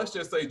 Well, let's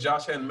just say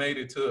Josh hadn't made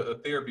it to a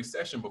therapy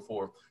session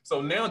before. So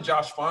now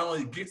Josh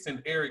finally gets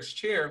in Eric's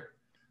chair.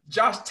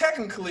 Josh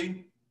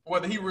technically,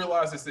 whether he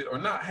realizes it or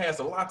not, has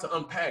a lot to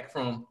unpack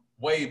from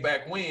way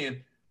back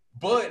when,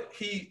 but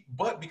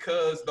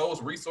because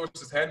those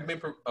resources hadn't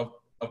been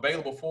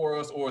available for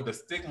us, or the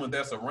stigma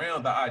that's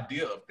around the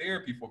idea of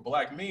therapy for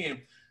Black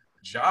men,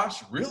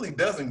 Josh really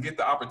doesn't get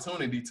the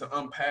opportunity to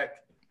unpack,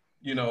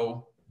 you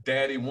know,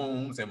 daddy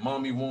wounds and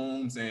mommy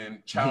wounds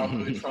and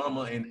childhood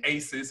trauma and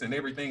ACEs and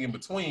everything in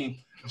between.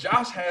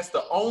 Josh has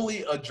to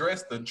only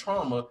address the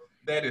trauma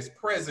that is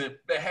present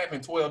that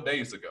happened 12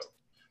 days ago.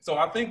 So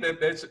I think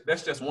that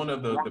that's just one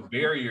of the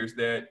barriers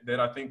that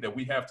I think that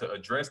we have to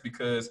address,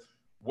 because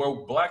where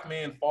Black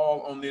men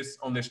fall on this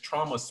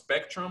trauma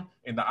spectrum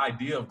and the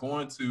idea of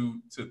going to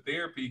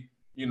therapy,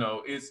 you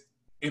know,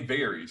 it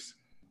varies.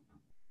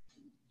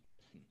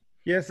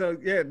 Yeah, so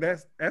yeah,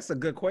 that's a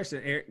good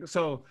question, Eric.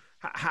 So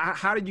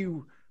how do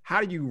you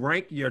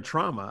rank your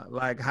trauma?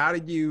 Like, how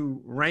do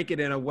you rank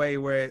it in a way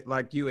where,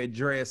 like, you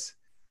address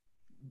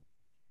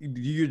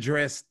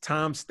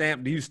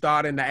timestamp? Do you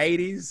start in the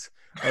 80s?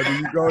 Or do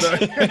you go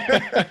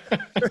to,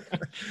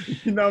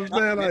 you know what I'm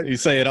saying? Like, you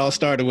say it all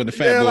started when the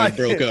Fat Boys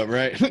broke up,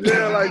 right?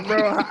 Yeah, like,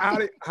 bro,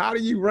 how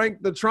do you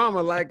rank the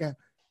trauma? Like,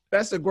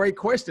 that's a great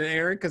question,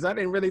 Aaron, because I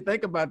didn't really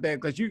think about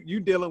that, because you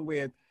dealing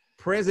with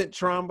present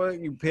trauma,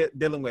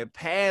 dealing with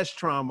past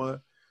trauma.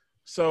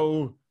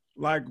 So,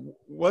 like,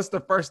 what's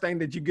the first thing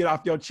that you get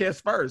off your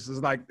chest first?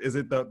 Is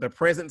it the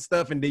present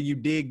stuff, and then you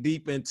dig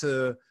deep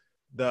into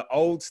the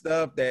old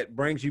stuff that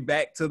brings you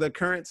back to the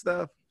current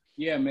stuff?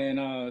 Yeah,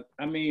 man.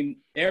 I mean,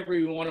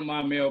 every one of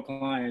my male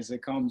clients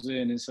that comes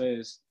in and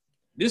says,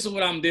 "This is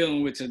what I'm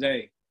dealing with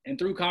today," and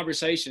through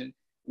conversation,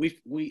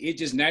 it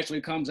just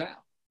naturally comes out.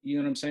 You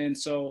know what I'm saying?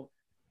 So,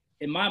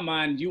 in my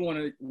mind,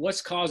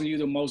 what's causing you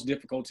the most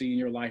difficulty in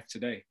your life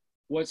today?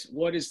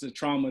 What is the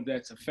trauma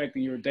that's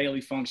affecting your daily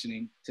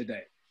functioning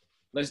today?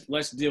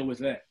 Let's deal with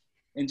that.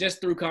 And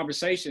just through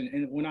conversation,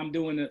 and when I'm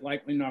doing it,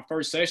 like in our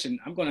first session,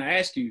 I'm going to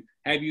ask you,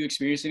 have you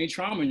experienced any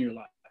trauma in your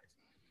life?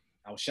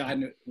 I was shot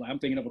I'm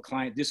thinking of a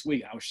client this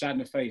week. I was shot in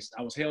the face.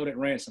 I was held at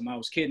ransom. I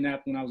was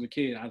kidnapped when I was a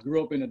kid. I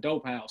grew up in a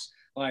dope house.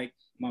 Like,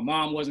 my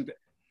mom wasn't.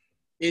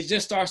 It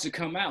just starts to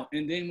come out.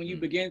 And then when you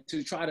begin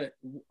to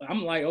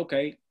I'm like,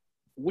 okay,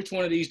 which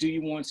one of these do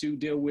you want to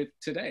deal with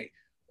today?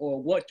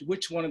 Or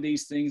which one of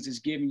these things is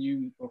giving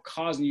you or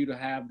causing you to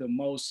have the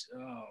most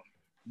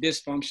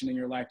dysfunction in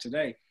your life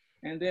today?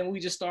 And then we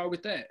just start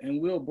with that,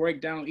 and we'll break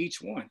down each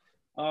one.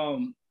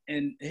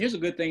 And here's a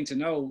good thing to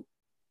know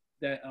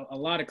that a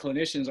lot of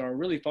clinicians are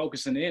really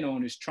focusing in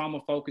on is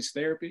trauma-focused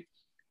therapy.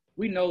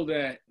 We know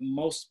that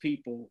most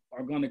people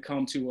are going to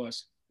come to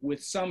us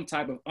with some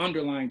type of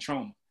underlying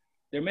trauma.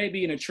 There may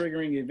be a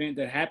triggering event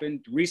that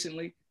happened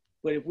recently,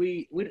 but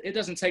it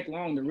doesn't take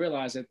long to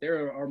realize that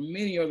there are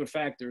many other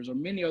factors or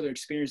many other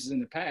experiences in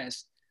the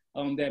past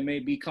that may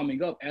be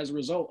coming up as a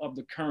result of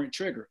the current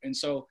trigger. And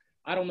so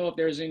I don't know if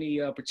there's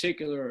any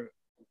particular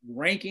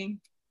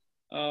ranking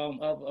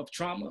of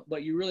trauma,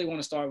 but you really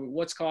want to start with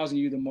what's causing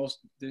you the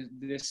most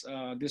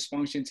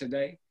dysfunction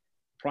today,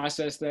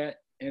 process that,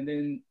 and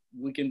then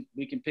we can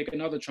pick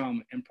another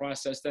trauma and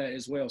process that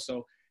as well.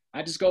 So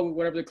I just go with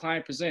whatever the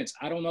client presents.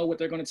 I don't know what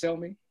they're going to tell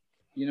me.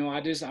 You know,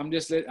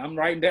 I'm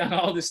writing down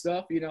all this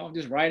stuff, you know, I'm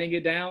just writing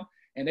it down,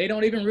 and they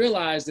don't even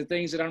realize the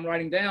things that I'm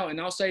writing down. And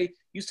I'll say,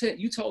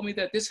 you told me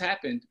that this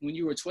happened when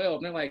you were 12.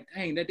 And they're like,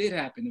 dang, that did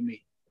happen to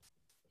me.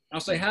 I'll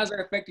say, how's that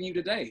affecting you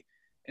today?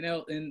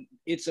 And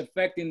it's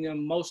affecting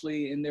them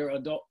mostly in their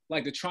adult,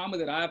 like the trauma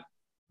that I've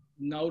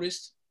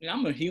noticed. You know,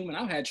 I'm a human.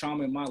 I've had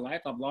trauma in my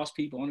life. I've lost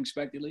people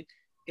unexpectedly.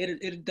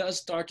 It does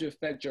start to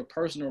affect your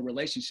personal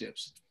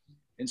relationships.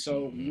 And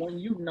so when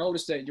you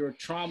notice that your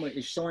trauma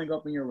is showing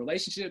up in your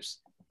relationships,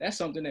 that's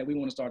something that we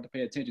want to start to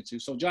pay attention to.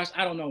 So Josh,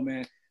 I don't know,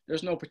 man.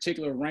 There's no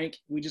particular rank.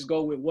 We just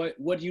go with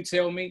what do you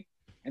tell me?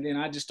 And then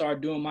I just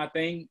start doing my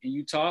thing, and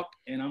you talk,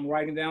 and I'm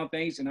writing down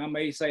things, and I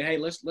may say, hey,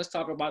 let's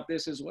talk about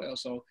this as well.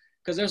 So,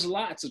 because there's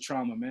lots of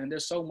trauma, man.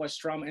 There's so much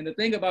trauma. And the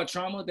thing about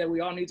trauma that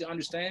we all need to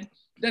understand,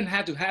 it doesn't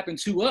have to happen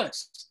to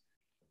us.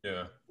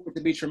 Yeah. For it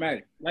to be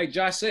traumatic. Like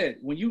Josh said,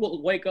 when you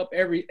wake up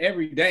every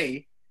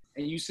day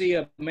and you see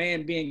a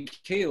man being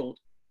killed,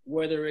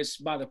 whether it's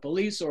by the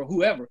police or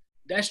whoever,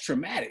 that's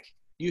traumatic.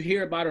 You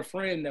hear about a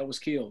friend that was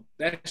killed,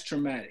 that's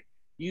traumatic.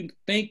 You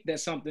think that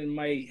something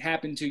may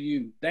happen to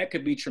you, that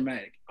could be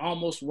traumatic.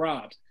 Almost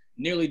robbed,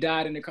 nearly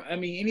died in the car. I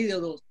mean, any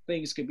of those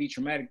things could be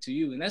traumatic to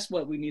you. And that's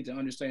what we need to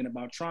understand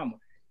about trauma.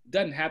 It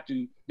doesn't have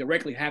to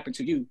directly happen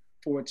to you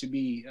for it to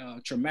be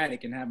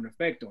traumatic and have an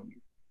effect on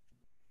you.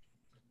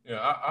 Yeah,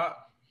 I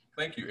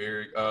thank you,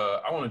 Eric.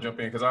 I want to jump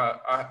in because I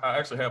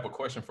actually have a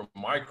question from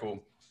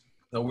Michael.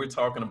 So we're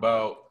talking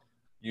about,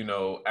 you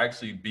know,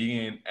 actually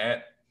being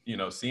at, you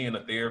know, seeing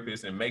a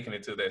therapist and making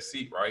it to that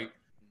seat, right?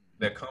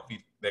 That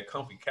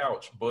comfy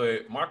couch.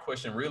 But my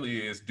question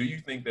really is, do you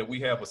think that we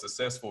have a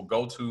successful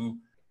go-to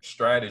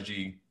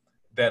strategy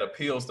that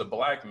appeals to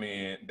Black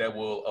men that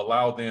will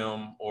allow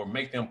them or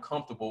make them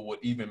comfortable with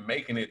even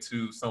making it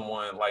to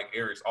someone like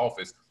Eric's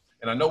office?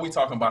 And I know we're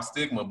talking about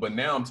stigma, but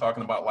now I'm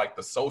talking about like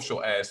the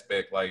social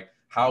aspect, like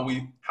how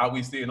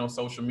we see it on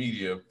social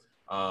media.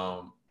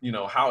 You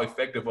know, how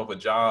effective of a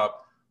job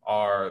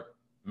are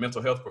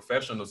mental health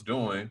professionals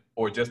doing,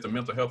 or just the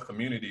mental health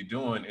community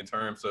doing in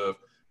terms of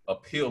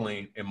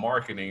appealing and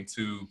marketing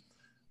to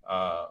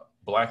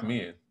Black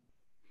men?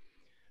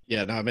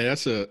 Yeah, no, I mean,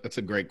 that's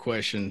a great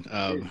question.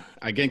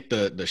 I think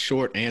the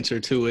short answer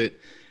to it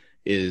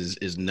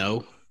is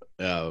no.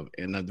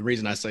 And the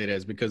reason I say that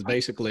is because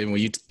basically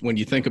when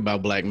you think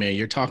about Black men,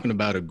 you're talking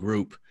about a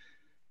group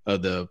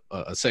of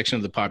a section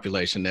of the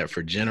population that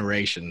for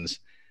generations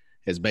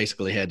has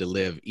basically had to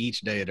live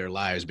each day of their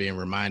lives being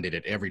reminded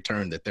at every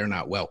turn that they're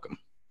not welcome.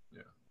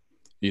 Yeah.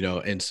 You know,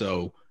 and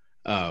so,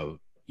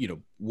 you know,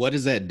 what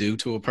does that do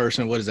to a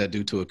person? What does that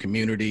do to a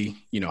community?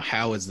 You know,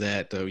 how is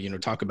that, you know,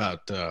 talk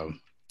about, I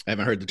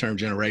haven't heard the term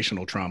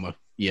generational trauma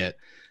yet,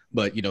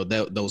 but, you know,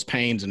 those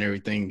pains and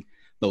everything,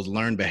 those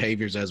learned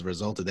behaviors as a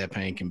result of that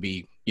pain can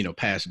be, you know,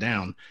 passed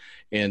down.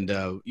 And,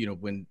 you know,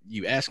 when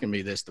you asking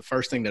me this, the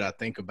first thing that I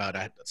think about,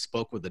 I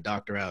spoke with a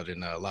doctor out in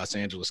Los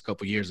Angeles a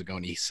couple of years ago,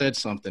 and he said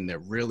something that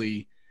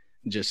really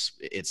just,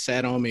 it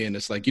sat on me. And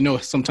it's like, you know,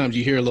 sometimes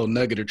you hear a little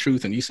nugget of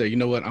truth and you say, you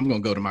know what, I'm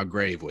going to go to my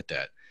grave with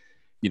that.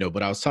 You know,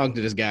 but I was talking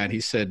to this guy and he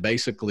said,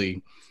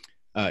 basically,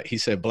 he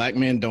said, Black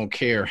men don't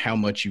care how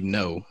much you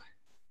know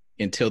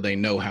until they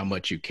know how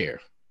much you care.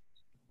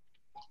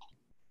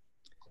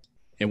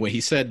 And when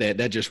he said that,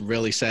 that just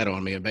really sat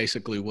on me. And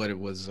basically what it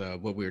was,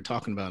 what we were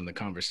talking about in the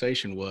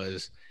conversation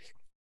was,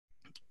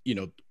 you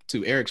know,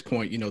 to Eric's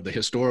point, you know, the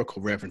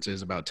historical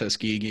references about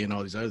Tuskegee and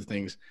all these other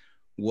things,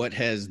 what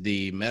has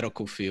the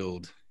medical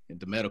field,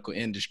 the medical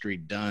industry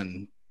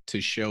done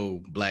to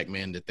show Black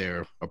men that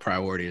they're a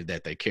priority,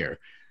 that they care?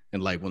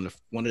 And like one of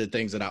the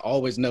things that I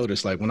always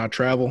notice, like when I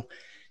travel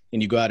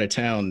and you go out of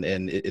town,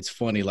 and it's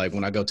funny, like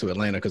when I go to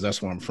Atlanta, because that's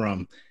where I'm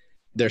from,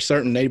 there's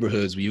certain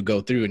neighborhoods where you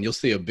go through and you'll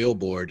see a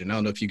billboard. And I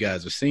don't know if you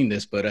guys have seen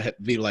this, but it'll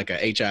be like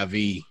a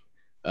HIV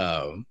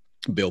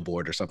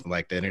billboard or something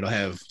like that. And it'll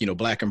have, you know,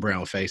 Black and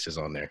brown faces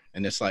on there.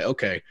 And it's like,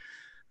 okay,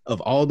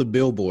 of all the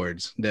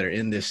billboards that are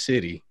in this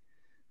city,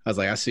 I was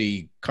like, I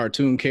see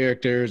cartoon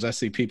characters, I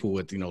see people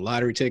with, you know,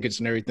 lottery tickets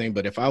and everything.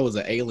 But if I was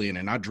an alien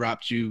and I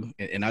dropped you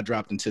and I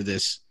dropped into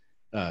this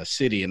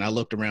city and I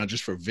looked around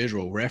just for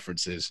visual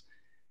references,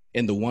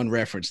 and the one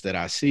reference that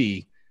I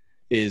see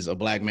is a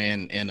Black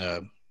man and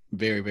a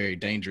very, very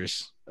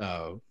dangerous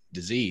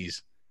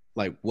disease,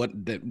 like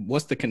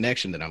what's the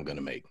connection that I'm going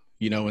to make,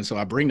 you know? And so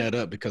I bring that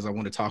up because I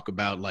want to talk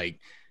about like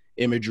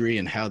imagery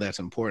and how that's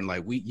important.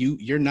 Like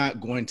you're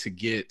not going to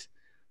get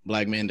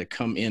Black men to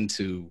come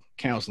into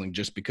counseling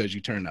just because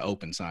you turn the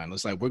open sign.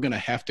 It's like, we're going to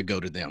have to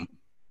go to them.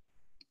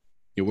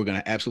 Yeah, we're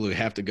going to absolutely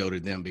have to go to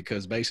them,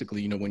 because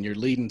basically, you know, when you're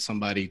leading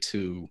somebody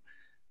to,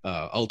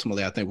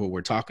 ultimately, I think what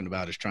we're talking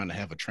about is trying to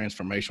have a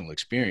transformational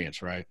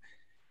experience, right?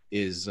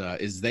 Is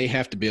they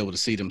have to be able to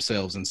see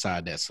themselves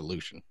inside that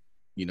solution,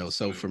 you know?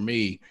 So for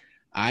me,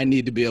 I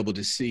need to be able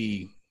to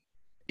see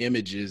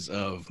images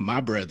of my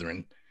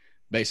brethren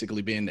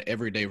basically being the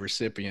everyday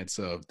recipients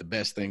of the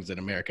best things that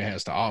America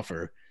has to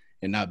offer,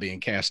 and not being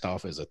cast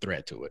off as a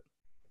threat to it,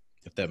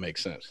 if that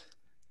makes sense.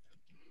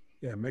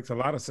 Yeah, it makes a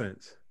lot of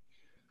sense.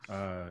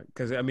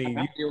 Because I mean,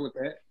 I deal with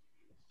that.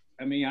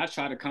 I mean, I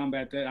try to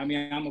combat that. I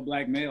mean, I'm a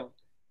Black male.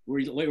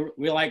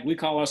 We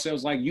call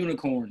ourselves like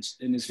unicorns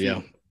in this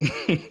field. Yeah.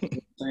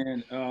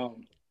 And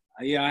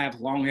yeah, I have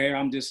long hair.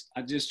 I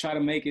just try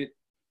to make it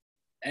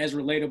as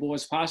relatable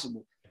as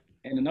possible.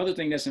 And another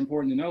thing that's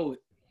important to know,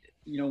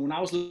 you know, when I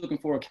was looking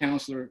for a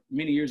counselor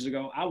many years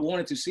ago, I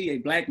wanted to see a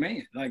Black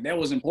man. Like, that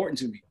was important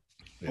to me.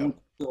 Yeah. I went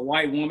to a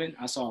white woman,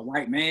 I saw a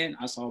white man,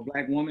 I saw a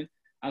Black woman,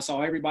 I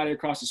saw everybody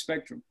across the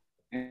spectrum.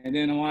 And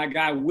then when I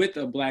got with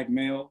a Black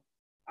male,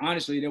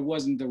 honestly, that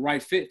wasn't the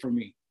right fit for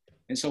me.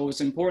 And so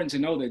it's important to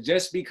know that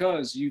just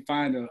because you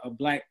find a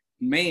Black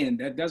man,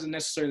 that doesn't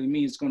necessarily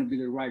mean it's going to be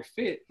the right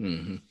fit.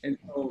 Mm-hmm. And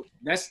so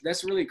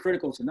that's really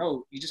critical to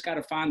know. You just got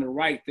to find the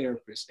right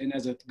therapist. And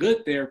as a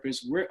good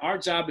therapist, our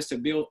job is to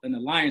build an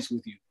alliance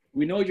with you.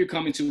 We know you're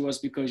coming to us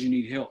because you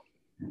need help.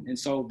 And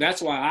so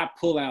that's why I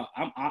pull out.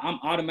 I'm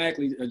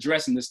automatically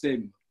addressing the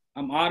stigma.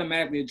 I'm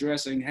automatically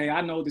addressing, hey,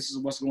 I know this is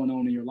what's going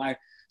on in your life,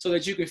 so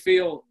that you can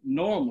feel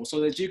normal, so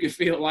that you can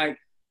feel like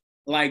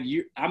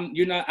I'm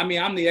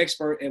the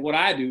expert at what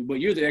I do, but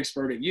you're the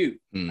expert at you.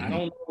 Mm-hmm. I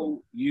don't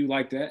know you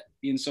like that.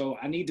 And so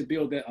I need to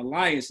build that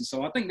alliance. And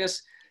so I think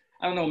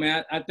I don't know,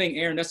 man. I think,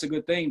 Aaron, that's a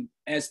good thing.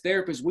 As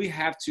therapists, we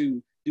have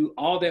to do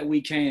all that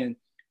we can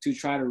to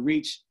try to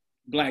reach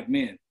Black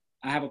men.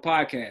 I have a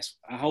podcast.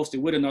 I host it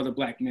with another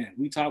Black man.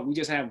 We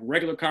just have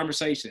regular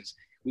conversations.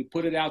 We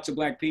put it out to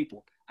Black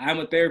people. I'm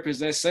a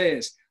therapist that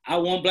says, I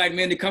want Black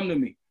men to come to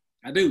me.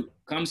 I do.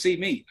 Come see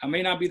me. I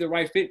may not be the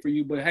right fit for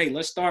you, but hey,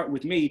 let's start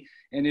with me.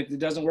 And if it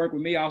doesn't work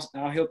with me, I'll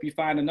help you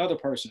find another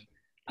person.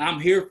 I'm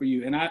here for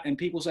you. And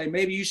people say,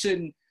 maybe you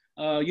shouldn't,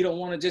 you don't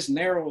want to just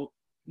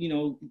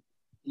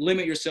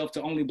limit yourself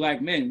to only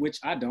Black men, which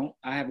I don't.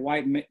 I have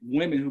white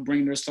women who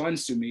bring their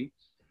sons to me.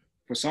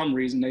 For some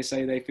reason, they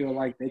say they feel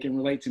like they can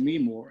relate to me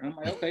more. And I'm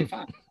like, okay,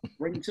 fine,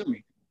 bring them to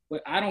me.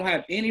 But I don't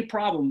have any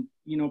problem,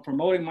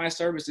 promoting my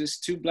services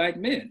to Black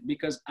men,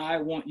 because I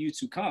want you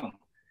to come.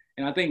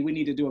 And I think we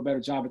need to do a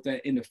better job at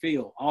that in the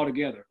field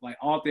altogether. Like,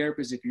 all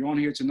therapists, if you're on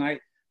here tonight,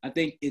 I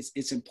think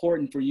it's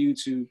important for you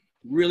to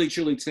really,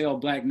 truly tell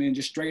Black men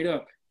just straight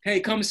up, hey,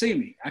 come see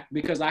me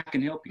because I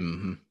can help you.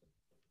 Mm-hmm.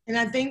 And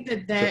I think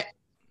that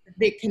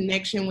big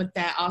connection with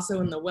that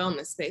also in the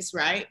wellness space,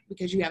 right?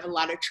 Because you have a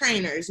lot of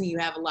trainers and you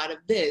have a lot of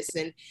this,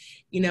 and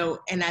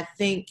and I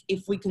think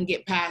if we can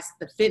get past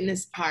the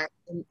fitness part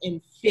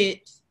and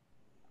fit,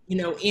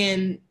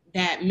 in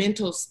that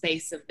mental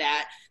space of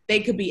that they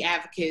could be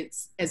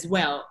advocates as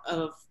well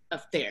of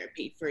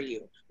therapy for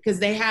you, because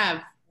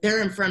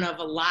they're in front of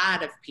a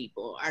lot of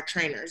people, our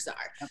trainers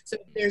are. So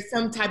if there's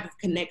some type of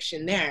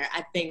connection there,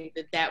 I think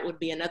that would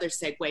be another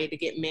segue to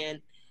get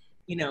men,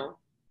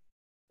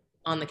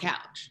 on the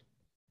couch.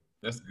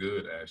 That's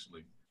good,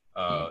 Ashley.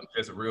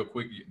 Just real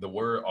quick, the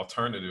word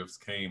alternatives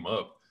came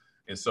up.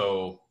 And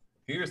so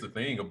here's the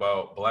thing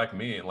about Black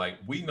men. Like,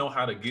 we know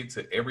how to get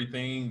to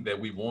everything that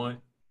we want,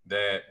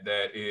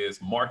 that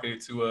is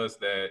marketed to us,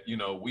 that,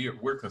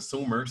 we're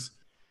consumers.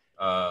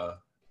 I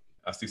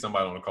see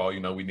somebody on the call,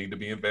 we need to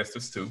be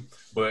investors too,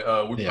 but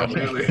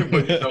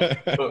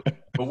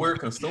but we're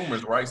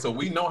consumers, right? So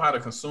we know how to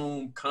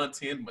consume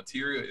content,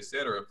 material,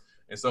 etc.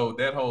 And so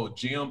that whole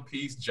gym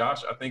piece,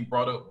 Josh, I think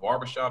brought up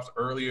barbershops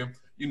earlier.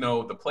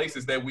 The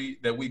places that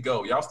we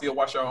go. Y'all still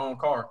wash your own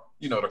car?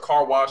 The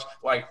car wash,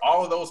 like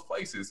all of those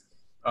places.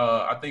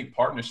 I think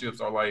partnerships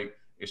are like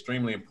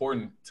extremely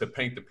important to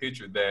paint the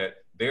picture that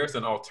there's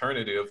an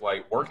alternative.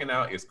 Like, working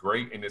out is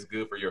great and it's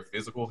good for your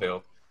physical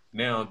health.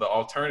 Now, the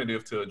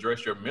alternative to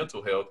address your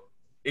mental health,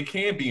 it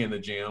can be in the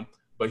gym,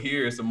 but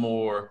here is a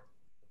more,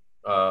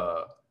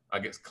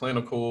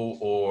 clinical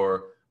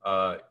or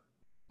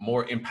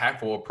more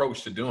impactful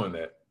approach to doing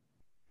that.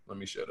 Let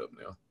me shut up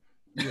now.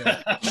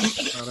 Yeah.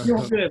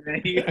 You're good,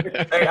 man.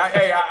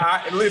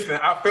 Hey, listen,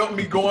 I felt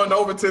me going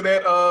over to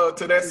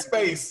that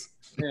space.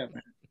 Yeah,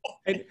 man.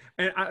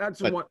 And I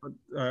just want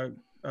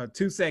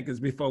 2 seconds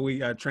before we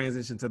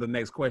transition to the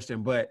next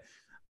question, but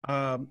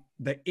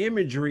the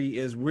imagery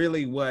is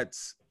really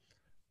what's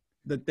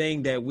the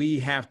thing that we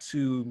have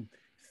to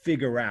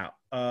figure out,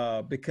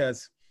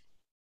 because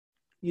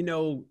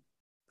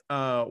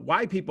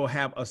white people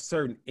have a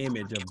certain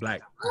image of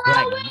black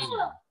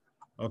men,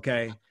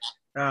 okay,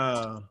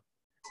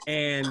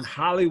 and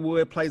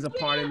Hollywood plays a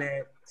part in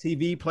that,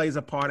 TV plays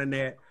a part in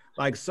that,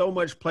 like so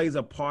much plays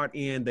a part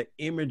in the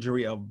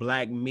imagery of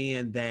Black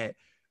men that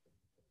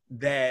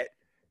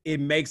it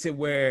makes it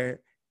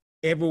where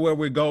everywhere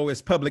we go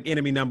is public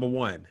enemy number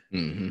one.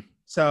 Mm-hmm.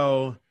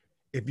 So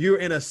if you're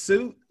in a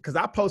suit, because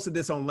I posted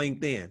this on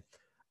LinkedIn,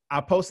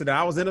 I posted that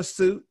I was in a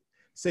suit.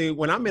 See,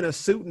 when I'm in a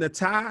suit and a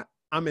tie,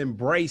 I'm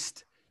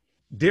embraced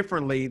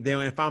differently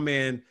than if I'm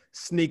in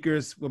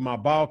sneakers with my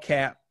ball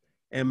cap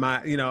and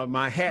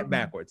my hat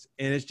backwards.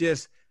 And it's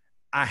just,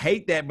 I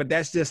hate that, but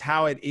that's just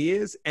how it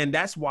is. And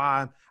that's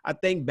why I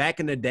think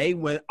back in the day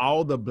when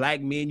all the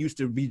Black men used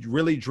to be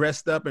really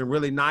dressed up and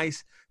really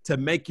nice to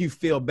make you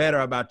feel better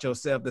about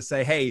yourself, to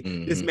say, hey,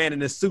 this man in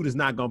this suit is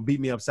not going to beat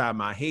me upside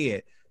my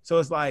head. So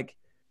it's like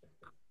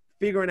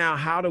figuring out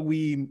how do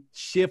we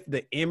shift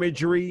the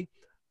imagery.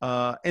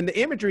 And the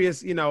imagery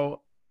is,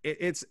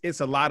 it's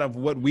a lot of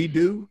what we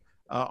do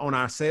on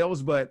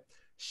ourselves, but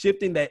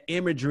shifting that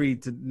imagery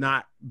to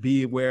not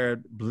be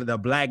where the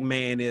Black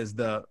man is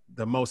the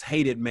most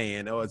hated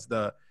man, or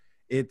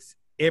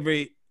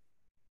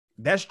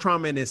that's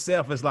trauma in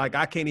itself. It's like,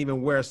 I can't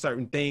even wear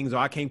certain things, or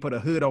I can't put a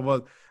hood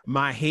over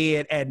my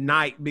head at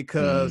night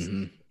because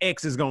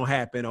X is going to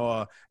happen.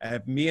 Or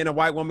if me and a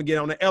white woman get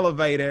on the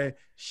elevator,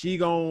 she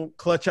going to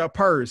clutch her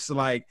purse.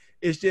 Like,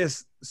 it's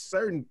just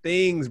certain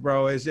things,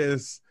 bro. It's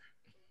just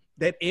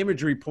that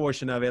imagery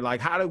portion of it.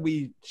 Like, how do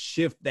we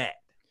shift that?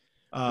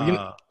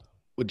 Well,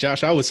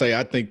 Josh, I would say,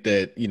 I think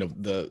that,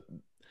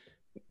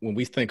 when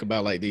we think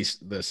about like the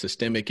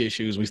systemic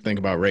issues, we think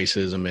about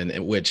racism,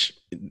 and which,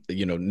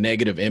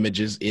 negative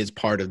images is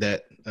part of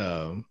that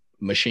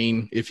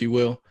machine, if you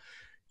will.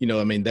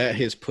 That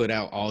has put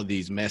out all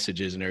these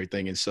messages and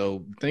everything. And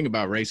so the thing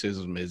about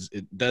racism is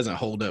it doesn't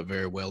hold up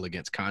very well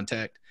against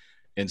contact.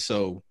 And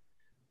so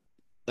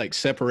like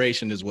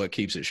separation is what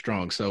keeps it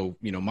strong. So,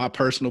 my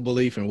personal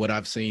belief and what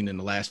I've seen in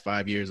the last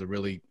 5 years of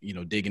really,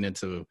 digging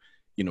into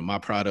my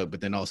product,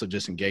 but then also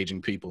just engaging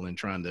people and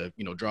trying to,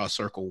 draw a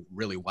circle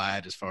really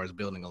wide as far as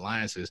building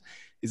alliances,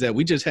 is that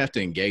we just have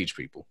to engage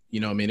people.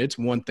 It's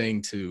one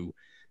thing to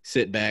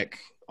sit back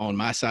on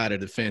my side of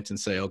the fence and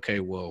say,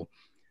 okay, well,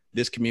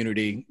 this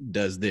community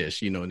does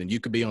this, and then you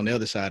could be on the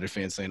other side of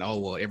the fence saying, oh,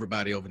 well,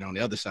 everybody over there on the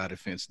other side of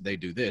the fence, they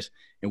do this.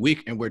 And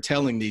we're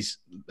telling these,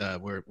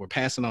 we're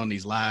passing on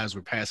these lies,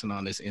 we're passing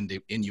on this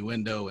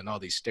innuendo and all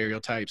these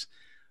stereotypes,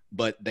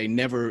 but they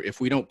never, if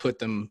we don't put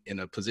them in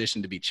a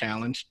position to be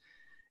challenged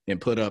and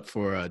put up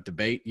for a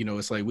debate,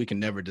 it's like we can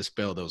never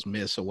dispel those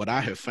myths. So what I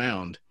have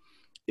found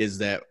is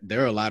that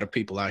there are a lot of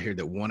people out here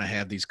that want to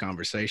have these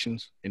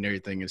conversations and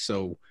everything. And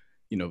so,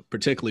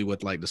 particularly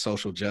with like the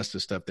social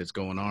justice stuff that's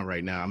going on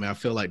right now, I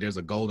feel like there's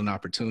a golden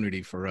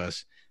opportunity for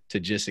us to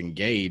just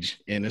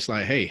engage. And it's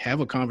like, hey, have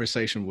a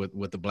conversation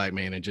with the Black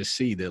man and just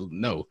see that,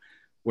 no,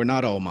 we're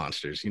not all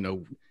monsters.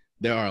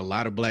 There are a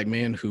lot of Black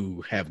men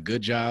who have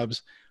good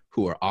jobs,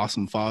 who are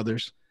awesome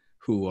fathers,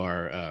 who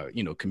are,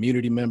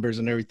 community members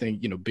and everything,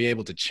 be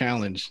able to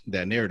challenge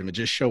that narrative and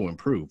just show and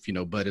prove,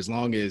 but as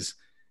long as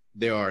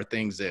there are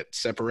things that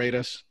separate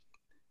us,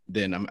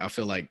 then I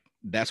feel like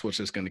that's what's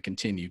just going to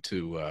continue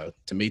to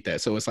meet that.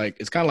 So it's like,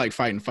 it's kind of like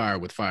fighting fire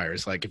with fire.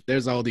 It's like, if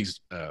there's all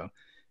these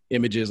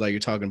images, like you're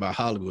talking about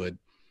Hollywood,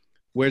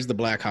 where's the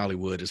Black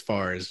Hollywood as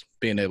far as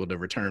being able to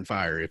return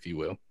fire, if you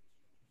will?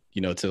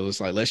 you know, till it's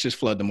like, let's just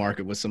flood the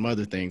market with some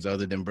other things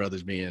other than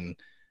brothers being,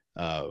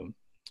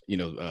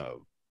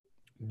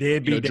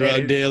 Deadbeat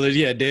drug daddies.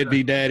 dealers,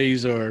 deadbeat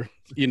daddies, or,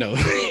 you know,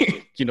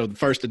 the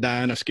first to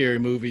die in a scary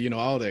movie, you know,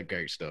 all that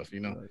great stuff, you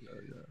know.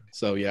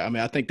 So, I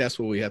mean, I think that's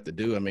what we have to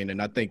do. I mean,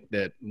 and I think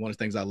that one of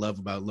the things I love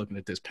about looking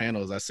at this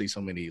panel is I see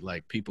so many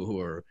like people who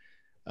are,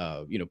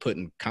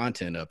 putting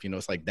content up, you know,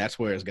 it's like, that's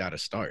where it's got to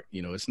start.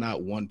 You know, it's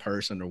not one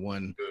person or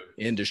one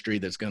industry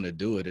that's going to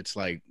do it. It's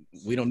like,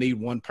 we don't need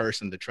one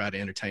person to try to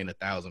entertain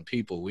 1,000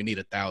 people. We need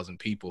 1,000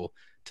 people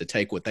to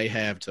take what they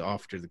have to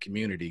offer to the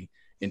community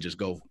and just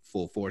go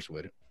full force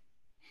with it.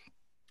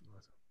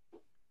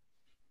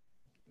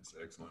 That's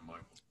excellent,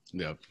 Michael.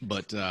 Yeah,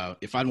 but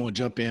if I want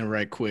to jump in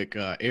right quick,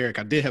 Eric,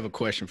 I did have a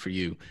question for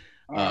you.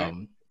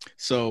 Right.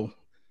 So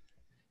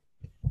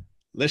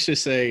let's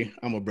just say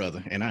I'm a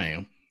brother, and I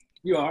am.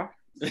 You are.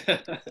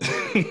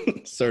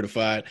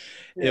 Certified.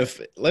 Yeah.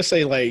 If, let's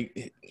say,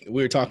 like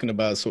we were talking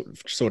about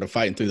sort of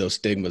fighting through those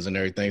stigmas and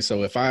everything.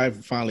 So if I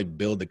finally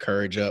build the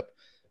courage up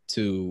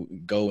to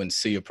go and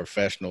see a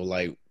professional,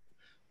 like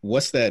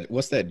what's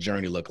that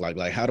journey look like?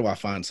 Like, how do I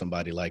find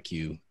somebody like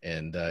you?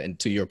 And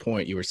to your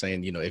point, you were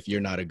saying, you know, if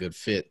you're not a good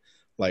fit,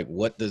 like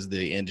what does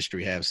the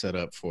industry have set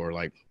up for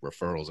like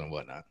referrals and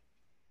whatnot?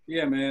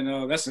 Yeah,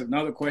 man, that's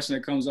another question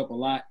that comes up a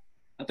lot.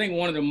 I think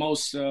one of the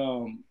most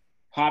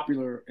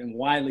popular and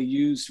widely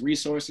used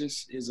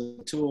resources is a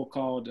tool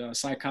called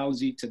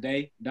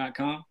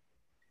psychologytoday.com.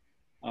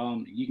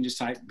 You can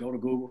just go to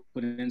Google,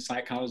 put in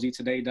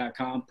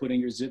psychologytoday.com, put in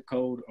your zip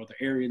code or the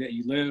area that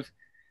you live,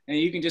 and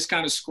you can just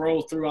kind of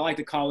scroll through. I like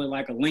to call it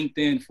like a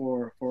LinkedIn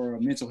for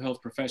mental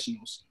health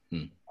professionals.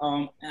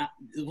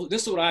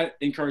 This is what I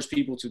encourage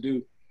people to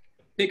do.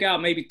 Pick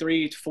out maybe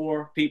 3 to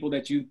 4 people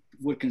that you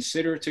would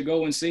consider to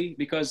go and see,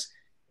 because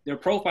their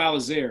profile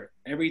is there.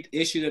 Every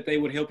issue that they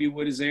would help you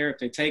with is there. If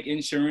they take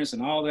insurance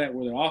and all that,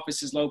 where their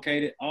office is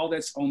located, all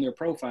that's on their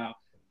profile.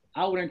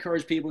 I would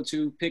encourage people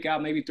to pick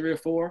out maybe 3 or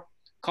 4,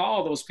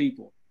 call those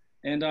people,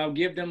 and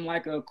give them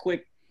like a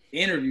quick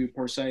interview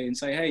per se, and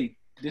say, hey,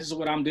 this is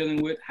what I'm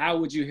dealing with. How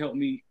would you help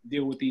me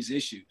deal with these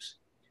issues?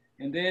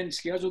 And then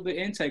schedule the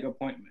intake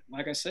appointment.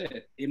 Like I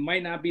said, it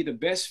might not be the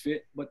best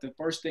fit, but the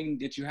first thing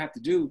that you have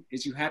to do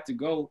is you have to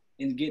go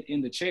and get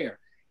in the chair.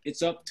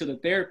 It's up to the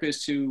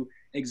therapist to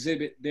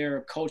exhibit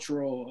their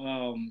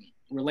cultural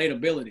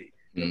relatability,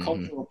 their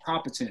cultural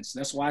competence.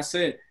 That's why I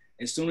said,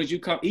 as soon as you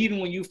come, even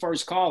when you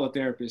first call a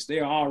therapist,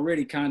 they're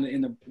already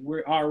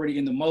we're already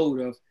in the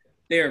mode of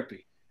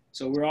therapy.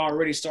 So we're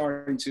already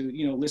starting to,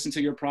 you know, listen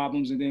to your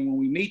problems. And then when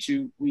we meet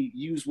you, we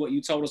use what you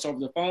told us over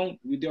the phone.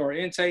 We do our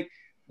intake.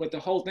 But the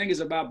whole thing is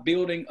about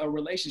building a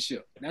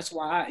relationship. That's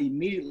why I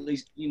immediately,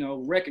 you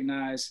know,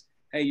 recognize,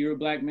 hey, you're a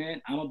Black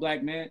man. I'm a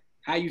Black man.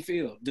 How you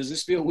feel? Does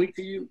this feel weak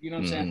to you? You know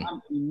what I'm saying?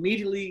 I'm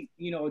immediately,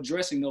 you know,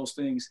 addressing those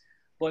things.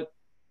 But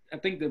I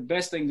think the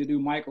best thing to do,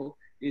 Michael,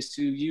 is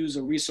to use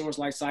a resource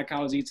like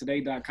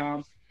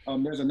psychologytoday.com.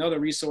 There's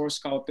another resource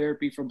called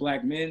Therapy for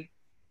Black Men.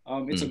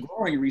 It's a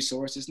growing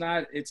resource. It's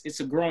not as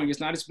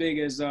big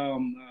as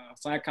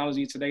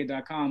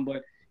psychologytoday.com,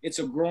 but it's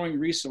a growing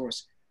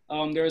resource.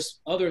 There's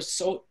others.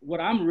 So what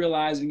I'm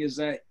realizing is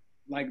that,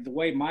 like, the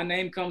way my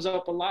name comes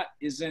up a lot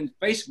is in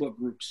Facebook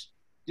groups.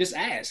 Just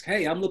ask,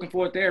 hey, I'm looking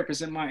for a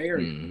therapist in my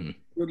area.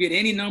 You'll get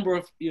any number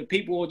of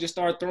people will just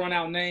start throwing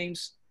out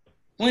names,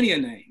 plenty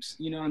of names.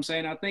 You know what I'm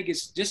saying? I think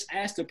it's just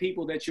ask the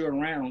people that you're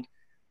around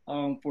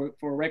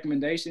for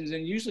recommendations,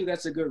 and usually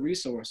that's a good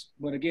resource.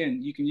 But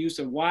again, you can use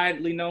the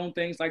widely known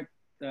things like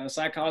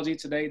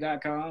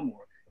psychologytoday.com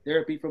or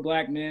Therapy for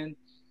Black Men,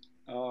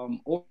 or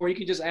you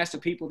can just ask the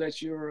people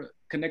that you're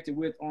connected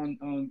with on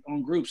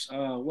groups.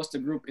 What's the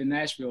group in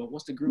Nashville?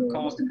 What's the group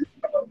called?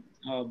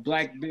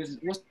 Black business.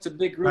 What's the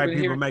big group Black in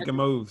people here? making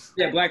moves.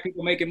 Yeah, Black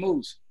people making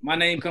moves. My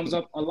name comes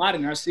up a lot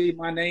in there. I see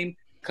my name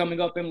coming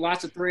up in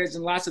lots of threads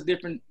and lots of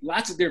different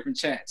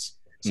chats.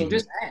 So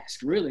just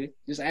ask, really.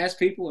 Just ask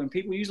people, and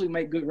people usually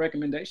make good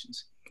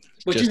recommendations.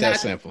 But just that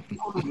simple.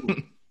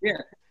 Yeah.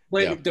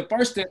 But the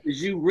first step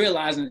is you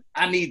realizing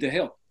I need the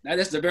help.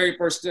 That's the very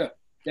first step.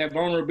 That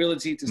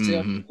vulnerability to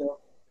tell yourself,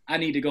 I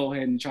need to go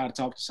ahead and try to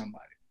talk to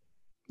somebody.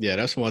 Yeah,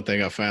 that's one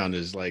thing I found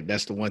is like,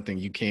 that's the one thing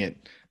you can't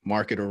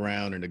market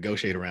around or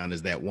negotiate around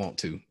is that want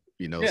to,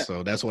 you know? Yeah.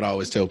 So that's what I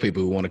always tell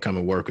people who want to come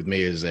and work with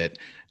me is that,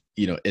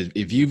 you know,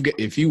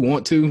 if you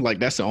want to, like,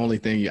 that's the only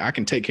thing I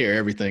can take care of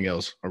everything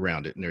else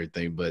around it and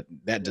everything. But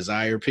that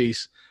desire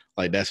piece,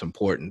 like, that's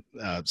important.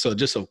 So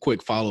just a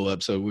quick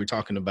follow-up. So we're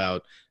talking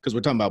about, because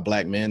we're talking about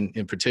Black men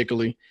in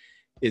particularly,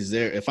 is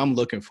there, if I'm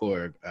looking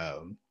for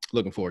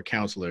a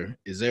counselor,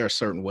 is there a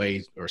certain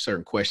way or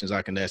certain questions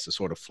I can ask to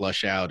sort of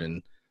flush out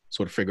and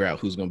sort of figure out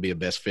who's going to be a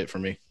best fit for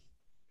me?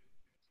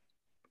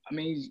 I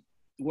mean,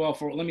 well,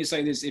 let me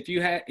say this: if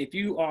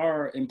you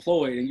are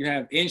employed and you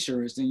have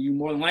insurance, then you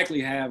more than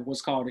likely have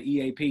what's called an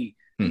EAP,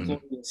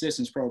 Employee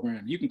Assistance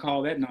Program. You can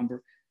call that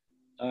number,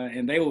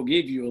 and they will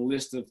give you a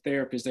list of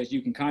therapists that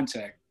you can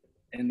contact.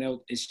 And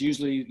it's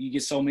usually you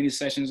get so many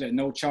sessions at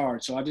no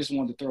charge. So I just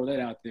wanted to throw that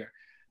out there.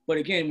 But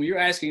again, when you're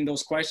asking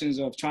those questions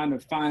of trying to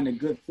find a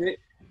good fit,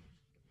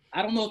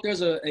 I don't know if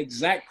there's an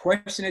exact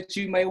question that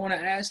you may want to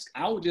ask.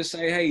 I would just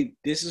say, hey,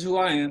 this is who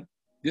I am.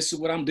 This is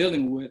what I'm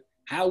dealing with.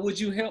 How would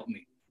you help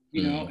me?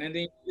 You know, and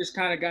then you just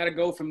kind of got to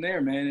go from there,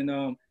 man.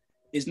 And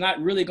it's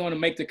not really going to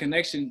make the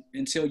connection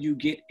until you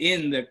get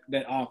in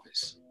that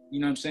office. You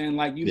know what I'm saying?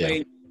 Like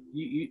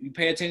you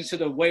pay attention to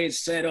the way it's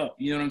set up.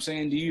 You know what I'm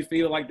saying? Do you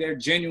feel like they're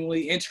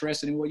genuinely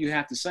interested in what you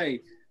have to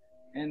say?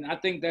 And I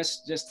think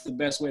that's just the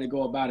best way to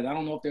go about it. I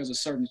don't know if there's a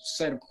certain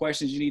set of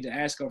questions you need to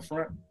ask up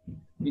front,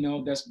 you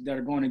know, that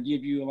are going to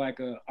give you like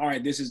all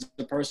right, this is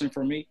the person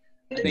for me.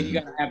 I think you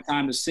got to have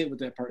time to sit with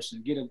that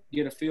person,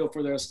 get a feel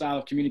for their style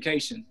of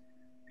communication,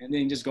 and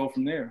then just go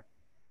from there.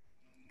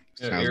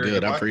 Yeah, Sounds Eric,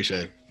 good. I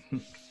appreciate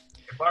it.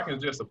 If I can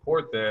just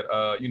support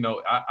that, you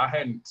know, I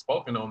hadn't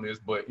spoken on this,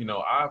 but, you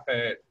know, I've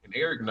had, and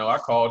Eric, I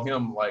called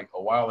him like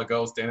a while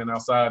ago, standing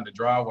outside in the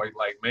driveway,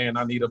 like, man,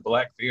 I need a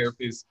Black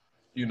therapist,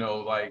 you know,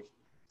 like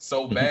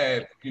so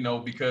bad, you know,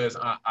 because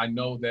I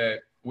know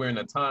that we're in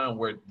a time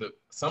where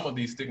some of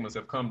these stigmas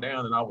have come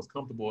down, and I was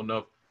comfortable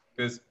enough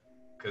because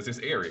it's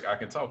Eric. I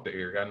can talk to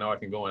Eric. I know I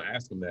can go and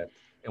ask him that.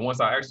 And once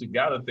I actually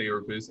got a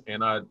therapist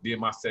and I did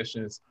my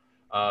sessions,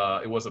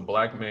 it was a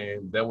Black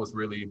man. That was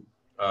really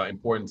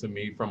important to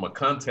me from a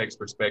context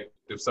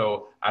perspective.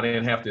 So I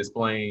didn't have to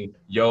explain,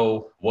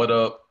 yo, what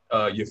up?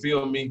 You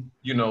feel me?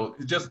 You know,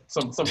 just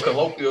some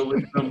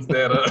colloquialisms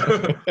that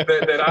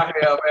I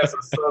have as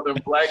a Southern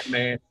Black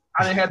man.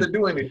 I didn't have to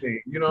do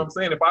anything. You know what I'm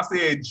saying? If I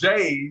said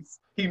Jays,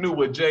 he knew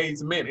what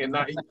Jays meant, and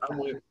I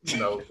went, you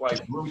know, like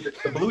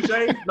the Blue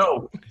Jays?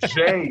 No,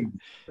 Jays.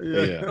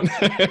 Yeah.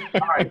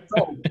 All right.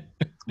 So,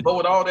 but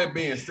with all that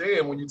being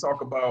said, when you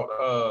talk about,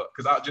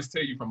 because I'll just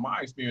tell you from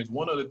my experience,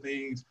 one of the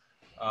things,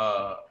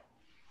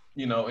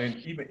 you know, and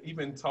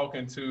even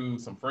talking to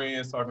some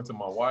friends, talking to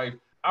my wife,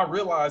 I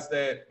realized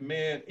that,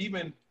 man,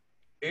 even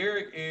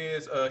Eric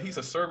he's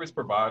a service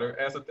provider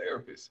as a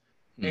therapist.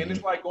 And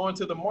it's like going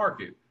to the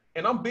market.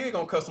 And I'm big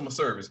on customer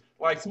service.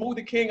 Like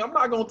Smoothie King, I'm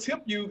not gonna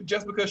tip you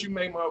just because you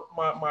made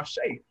my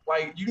shake.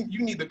 Like you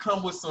need to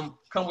come with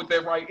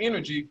that right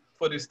energy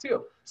for this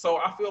tip. So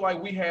I feel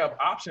like we have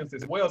options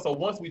as well. So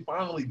once we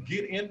finally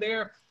get in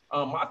there,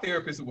 my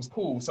therapist was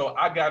cool. So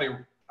I got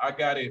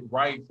it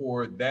right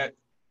for that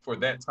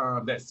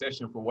time, that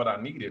session, for what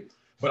I needed.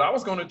 But I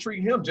was gonna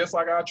treat him just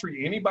like I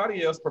treat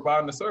anybody else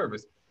providing the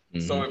service.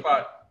 So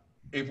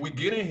if we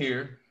get in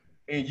here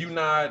and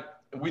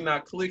we're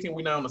not clicking,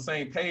 we're not on the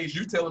same page,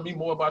 you telling me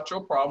more about your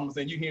problems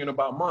than you hearing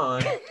about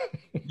mine.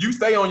 You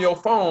stay on your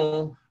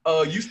phone,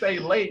 you stay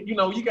late, you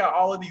know, you got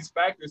all of these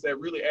factors that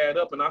really add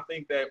up. And I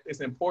think that it's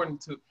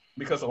important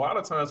because a lot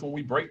of times when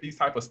we break these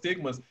type of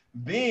stigmas,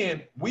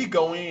 then we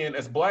go in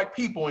as Black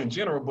people in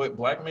general, but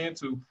Black men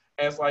too,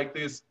 as like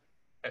this,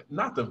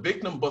 not the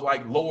victim, but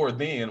like lower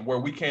than, where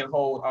we can't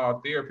hold our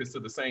therapists to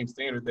the same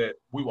standard that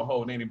we will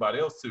hold anybody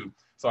else to.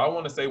 So I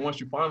want to say, once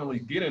you finally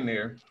get in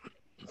there,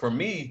 for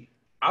me,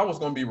 I was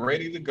going to be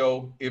ready to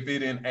go if it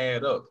didn't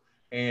add up.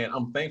 And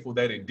I'm thankful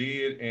that it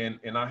did.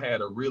 And I had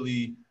a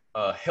really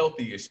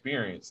healthy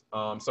experience.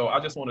 So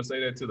I just want to say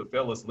that to the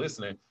fellas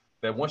listening,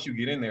 that once you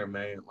get in there,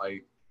 man,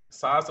 like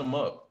size them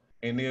up.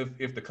 And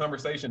if the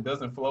conversation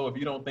doesn't flow, if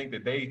you don't think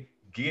that they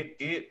get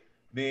it,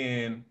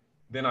 then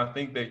I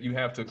think that you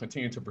have to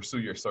continue to pursue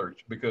your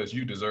search, because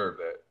you deserve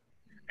that.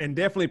 And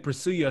definitely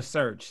pursue your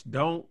search.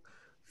 Don't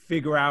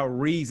figure out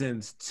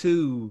reasons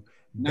to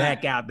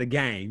back out the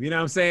game. You know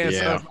what I'm saying?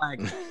 Yeah. So it's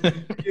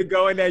like you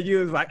go in there, you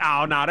was like,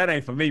 oh no, that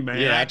ain't for me, man.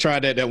 Yeah, I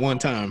tried that one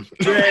time.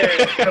 Yeah,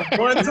 that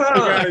one time.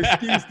 You got an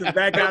excuse to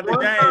back out the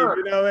game. Time.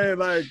 You know what I mean?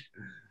 Like,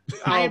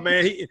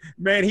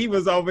 oh he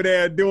was over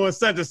there doing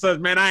such and such.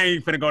 Man, I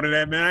ain't finna go to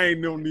that, man. I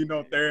ain't don't need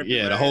no therapy.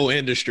 Yeah, man. the whole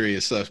industry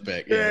is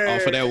suspect. Yeah,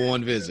 off of that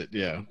one visit.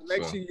 Yeah.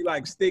 Make sure you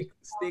like stick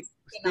with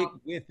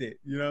it.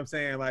 You know what I'm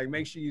saying? Like,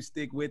 make sure you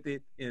stick with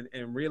it and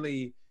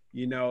really,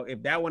 you know,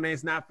 if that one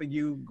is not for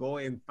you, go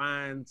and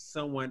find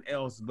someone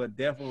else. But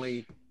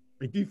definitely,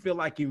 if you feel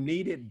like you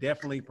need it,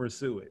 definitely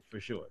pursue it for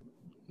sure.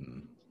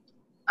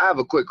 I have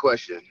a quick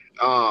question.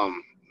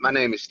 My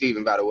name is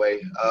Steven, by the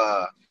way.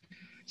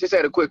 Just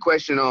had a quick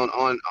question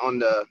on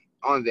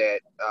that.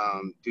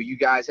 Do you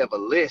guys have a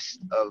list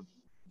of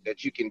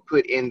that you can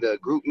put in the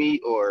group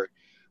meet or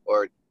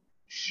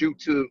shoot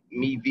to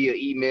me via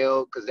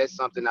email? Because that's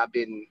something I've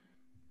been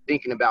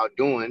thinking about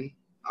doing.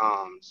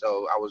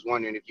 So I was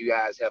wondering if you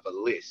guys have a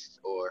list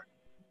or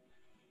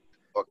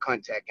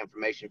contact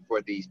information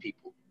for these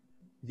people.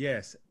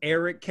 Yes,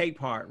 Eric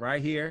Capehart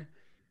right here.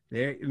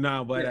 There,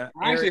 no, but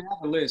I actually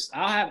have a list.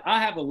 I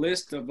have a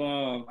list of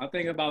I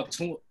think about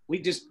two. We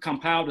just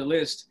compiled a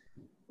list.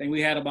 I think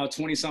we had about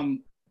 20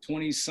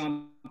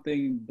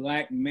 something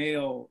Black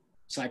male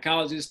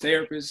psychologists,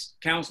 therapists,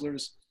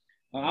 counselors.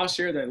 I'll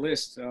share that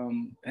list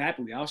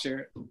happily. I'll share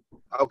it.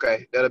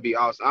 Okay, that'll be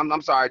awesome.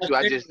 I'm sorry too.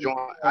 I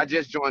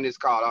just joined this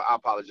call. I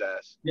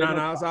apologize.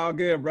 No, it's all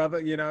good, brother.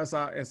 You know,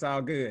 it's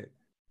all good.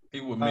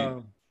 He with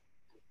me.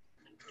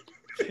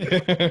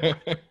 Eric,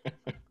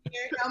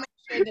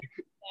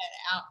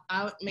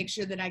 I'll make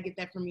sure that I get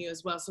that from you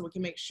as well, so we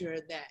can make sure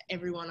that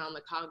everyone on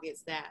the call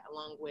gets that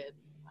along with.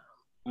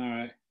 All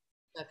right.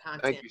 the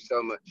content. Thank you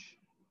so much.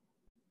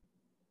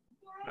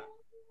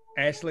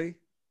 Ashley,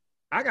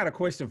 I got a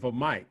question for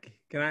Mike.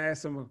 Can I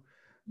ask him?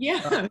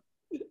 Yeah.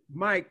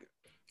 Mike.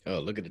 Oh,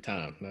 look at the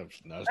time. No,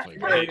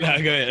 go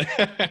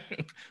ahead.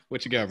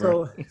 What you got,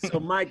 bro? So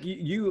Mike,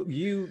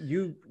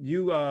 you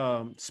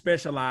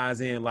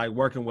specialize in like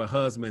working with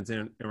husbands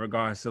in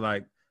regards to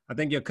like, I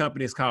think your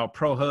company is called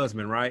Pro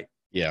Husband, right?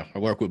 Yeah, I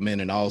work with men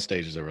in all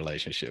stages of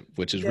relationship,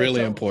 which is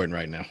really important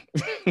right now.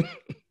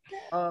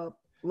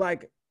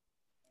 Like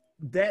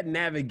that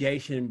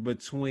navigation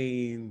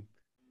between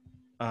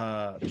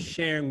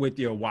sharing with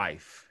your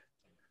wife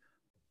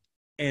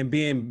and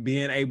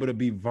being able to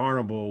be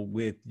vulnerable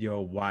with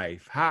your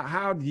wife.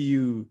 How do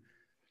you,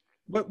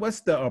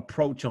 what's the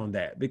approach on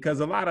that? Because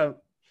a lot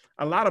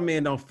of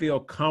men don't feel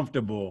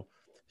comfortable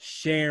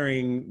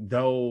sharing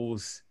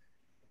those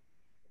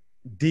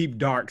deep,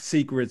 dark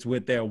secrets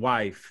with their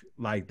wife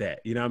like that.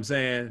 You know what I'm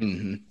saying?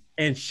 Mm-hmm.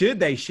 And should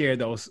they share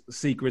those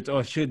secrets,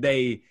 or should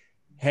they,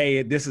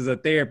 hey, this is a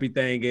therapy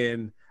thing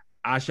and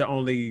I should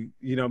only,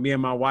 me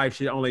and my wife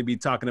should only be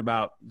talking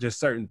about just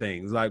certain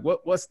things? Like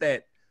what's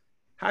that?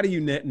 How do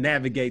you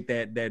navigate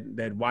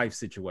that wife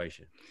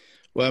situation?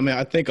 Well, I mean,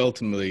 I think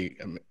ultimately,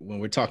 when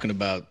we're talking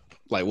about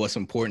like what's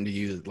important to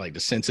you, like the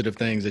sensitive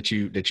things that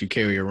you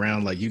carry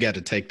around, like you got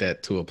to take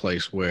that to a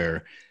place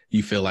where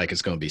you feel like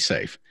it's going to be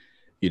safe,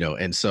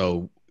 and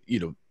so,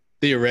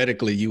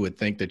 theoretically you would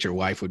think that your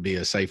wife would be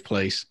a safe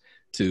place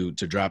to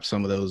drop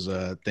some of those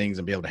things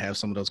and be able to have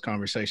some of those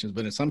conversations.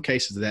 But in some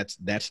cases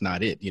that's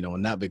not it,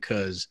 and not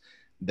because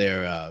they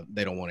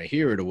don't want to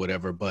hear it or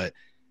whatever, but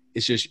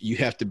it's just, you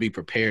have to be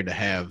prepared to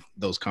have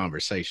those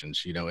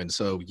conversations, and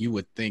so you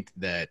would think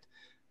that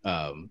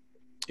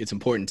it's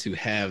important to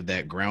have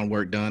that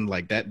groundwork done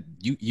like that.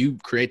 You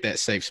create that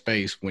safe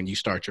space when you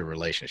start your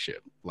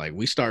relationship. Like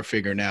we start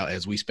figuring out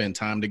as we spend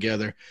time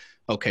together,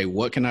 okay,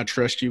 what can I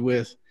trust you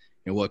with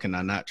and what can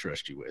I not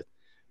trust you with?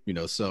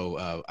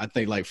 So I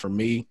think like for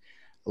me,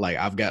 like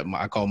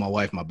I call my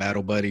wife my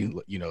battle buddy,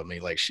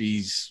 like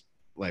she's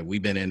like,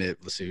 we've been in it,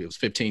 let's see, it was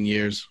 15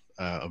 years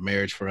of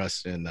marriage for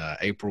us in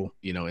April,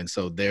 and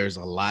so there's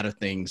a lot of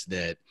things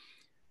that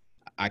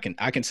I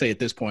can say at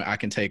this point, I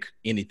can take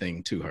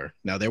anything to her.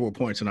 Now, there were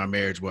points in our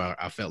marriage where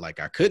I felt like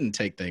I couldn't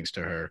take things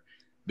to her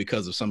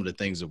because of some of the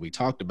things that we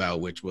talked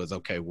about, which was,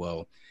 okay,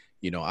 well,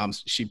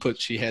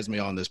 she has me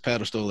on this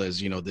pedestal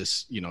as,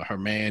 this, her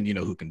man,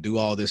 who can do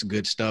all this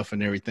good stuff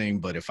and everything.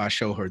 But if I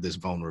show her this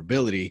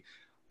vulnerability,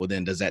 well,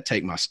 then does that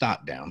take my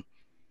stock down?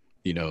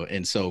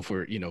 And so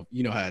for,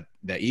 how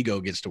that ego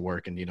gets to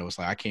work, and, it's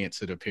like, I can't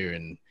sit up here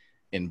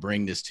and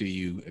bring this to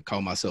you and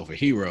call myself a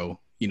hero,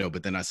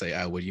 but then I say,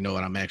 oh, well, you know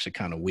what, I'm actually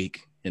kind of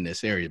weak in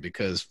this area.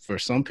 Because for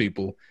some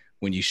people,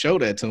 when you show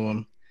that to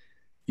them,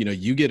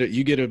 you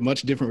get a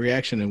much different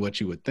reaction than what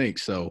you would think.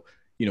 So,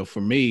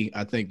 for me,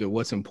 I think that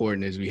what's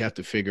important is we have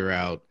to figure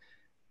out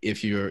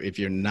if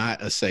you're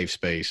not a safe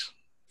space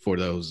for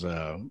those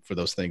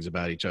things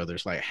about each other.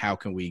 It's like, how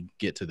can we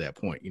get to that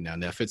point? Now,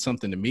 if it's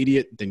something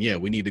immediate, then yeah,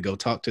 we need to go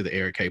talk to the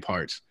Eric K.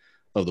 Parts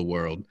of the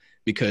world,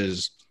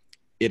 because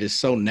it is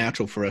so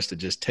natural for us to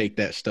just take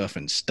that stuff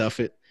and stuff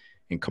it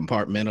and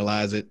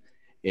compartmentalize it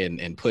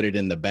and put it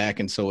in the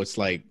back. And so it's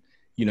like,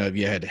 if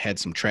you had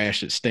some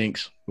trash that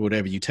stinks or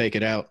whatever, you take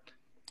it out.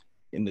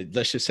 And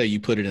let's just say you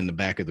put it in the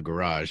back of the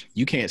garage.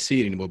 You can't see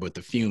it anymore, but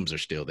the fumes are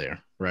still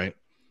there, right?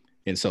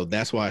 And so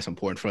that's why it's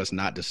important for us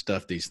not to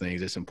stuff these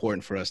things. It's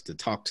important for us to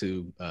talk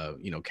to,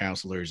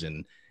 counselors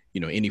and,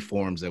 any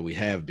forums that we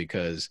have,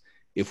 because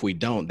if we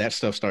don't, that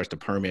stuff starts to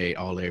permeate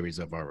all areas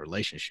of our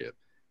relationship.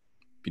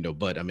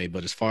 But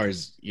as far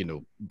as,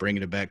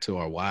 bringing it back to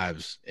our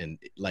wives, and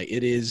like,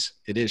 it is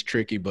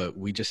tricky, but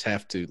we just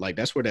have to, like,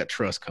 that's where that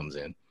trust comes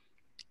in.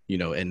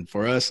 And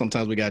for us,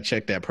 sometimes we got to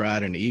check that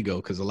pride and the ego,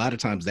 because a lot of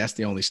times that's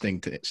the only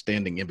thing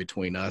standing in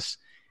between us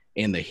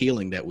and the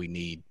healing that we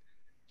need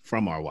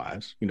from our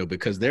wives,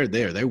 because they're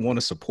there. They want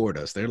to support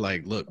us. They're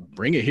like, look,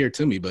 bring it here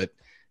to me. But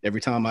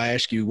every time I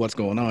ask you what's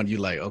going on, you're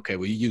like, okay,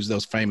 well, you use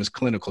those famous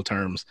clinical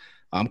terms.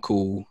 I'm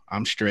cool.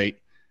 I'm straight.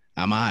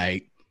 I'm all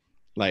right.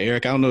 Like,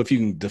 Eric, I don't know if you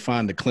can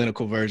define the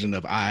clinical version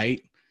of all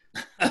right,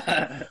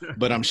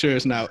 but I'm sure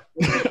it's not.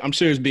 I'm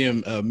sure it's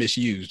being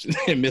misused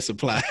and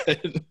misapplied.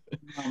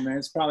 Oh, man,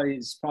 it's probably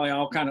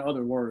all kind of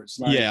other words.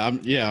 Like,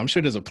 I'm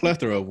sure there's a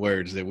plethora of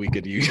words that we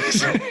could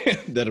use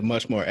that are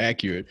much more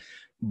accurate.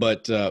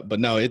 But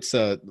no, it's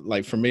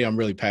like, for me, I'm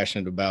really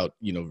passionate about,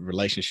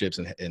 relationships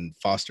and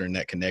fostering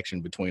that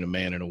connection between a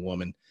man and a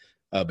woman,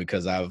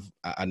 because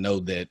I know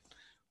that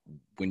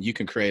when you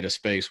can create a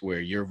space where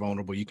you're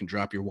vulnerable, you can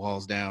drop your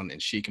walls down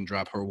and she can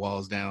drop her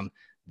walls down.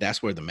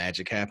 That's where the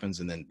magic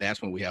happens. And then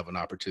that's when we have an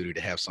opportunity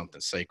to have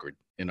something sacred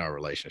in our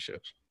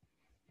relationships.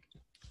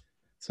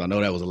 So I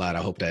know that was a lot.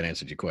 I hope that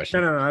answered your question.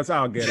 No, that's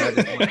all good.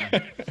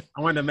 I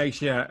wanted to make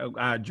sure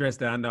I addressed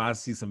that. I know I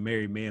see some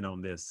married men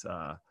on this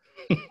on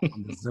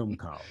the Zoom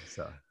call.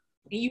 So.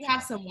 And you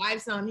have some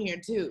wives on here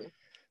too.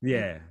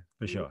 Yeah,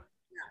 for sure.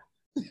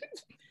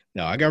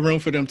 No, I got room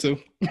for them too.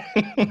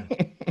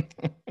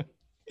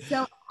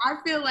 So I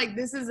feel like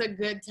this is a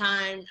good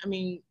time. I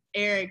mean,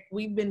 Eric,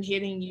 we've been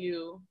hitting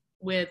you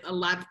with a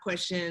lot of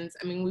questions.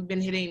 I mean, we've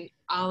been hitting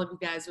all of you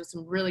guys with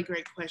some really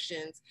great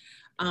questions.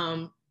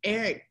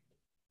 Eric,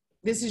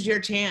 this is your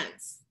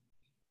chance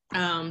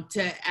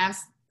to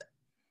ask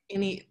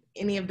any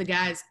of the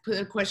guys, put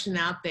a question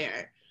out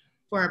there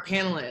for our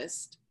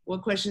panelists.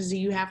 What questions do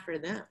you have for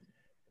them?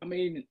 I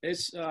mean,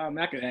 it's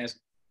I could ask,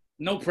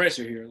 no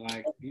pressure here.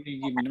 Like, you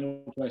didn't give me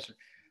no pressure.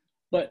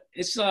 But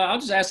it's I'll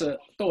just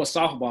throw a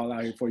softball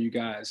out here for you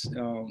guys.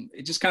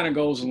 It just kind of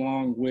goes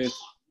along with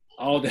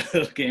all that.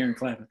 Look, Aaron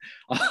clapping.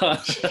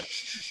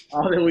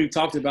 All that we've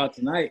talked about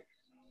tonight.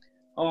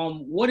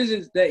 What is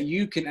it that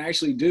you can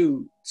actually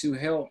do to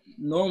help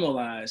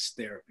normalize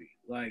therapy?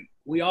 Like,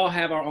 we all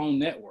have our own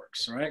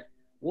networks, right?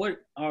 What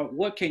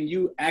can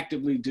you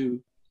actively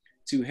do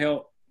to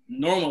help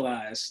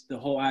normalize the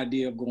whole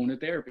idea of going to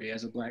therapy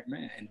as a Black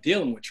man and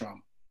dealing with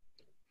trauma?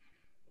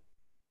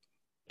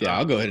 Yeah,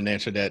 I'll go ahead and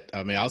answer that.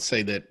 I mean, I'll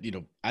say that,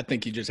 I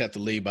think you just have to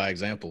lead by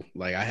example.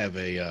 Like, I have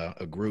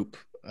a group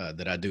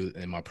that I do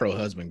in my Pro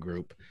Husband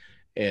group.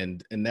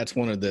 And that's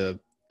one of the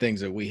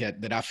things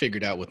that I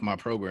figured out with my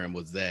program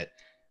was that,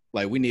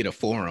 like, we need a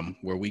forum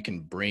where we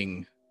can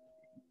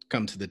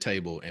come to the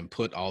table and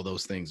put all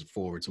those things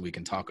forward so we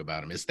can talk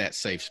about them. It's that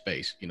safe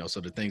space,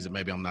 so the things that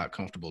maybe I'm not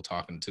comfortable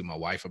talking to my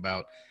wife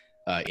about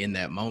in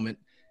that moment,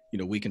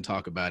 we can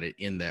talk about it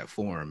in that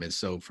forum. And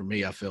so for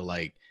me, I feel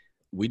like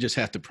we just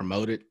have to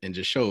promote it and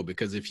just show it,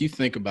 because if you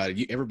think about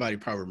it, everybody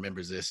probably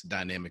remembers this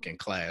dynamic in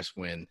class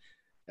when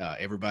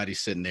everybody's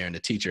sitting there and the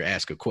teacher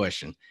asks a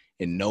question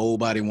and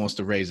nobody wants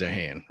to raise their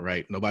hand,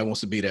 right? Nobody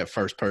wants to be that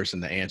first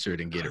person to answer it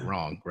and get it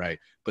wrong, right?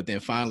 But then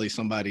finally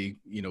somebody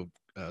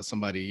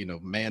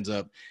mans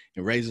up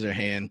and raises their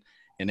hand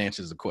and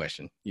answers the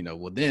question.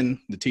 Well, then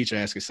the teacher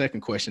asks a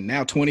second question.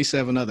 Now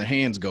 27 other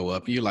hands go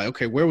up. And you're like,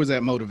 okay, where was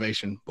that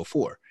motivation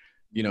before?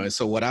 And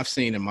so what I've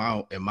seen in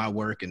my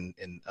work and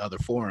in other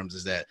forums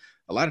is that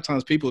a lot of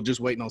times people are just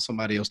waiting on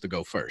somebody else to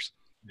go first.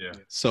 Yeah.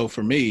 So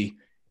for me,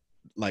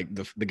 like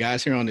the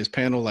guys here on this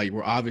panel, like,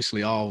 we're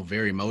obviously all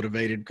very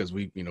motivated because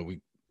we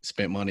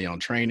spent money on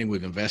training.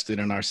 We've invested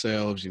in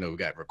ourselves. We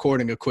got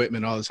recording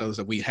equipment, all this other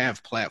stuff. We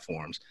have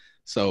platforms.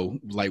 So,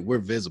 like, we're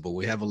visible.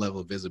 We have a level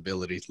of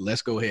visibility.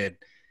 Let's go ahead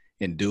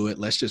and do it.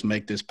 Let's just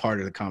make this part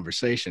of the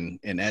conversation.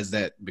 And as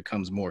that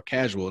becomes more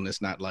casual, and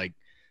it's not like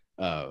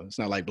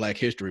Black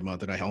History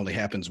Month that only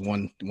happens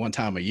one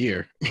time a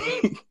year,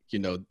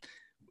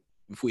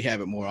 if we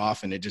have it more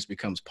often, it just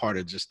becomes part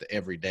of just the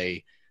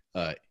everyday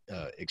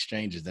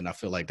exchanges. Then I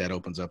feel like that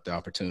opens up the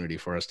opportunity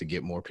for us to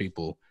get more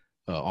people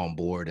on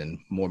board and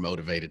more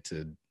motivated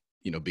to,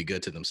 be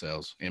good to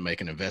themselves and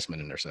make an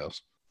investment in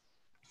themselves.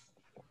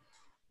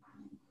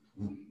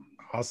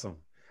 Awesome.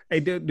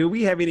 Hey, do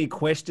we have any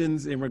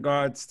questions in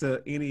regards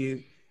to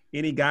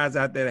any guys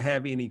out there that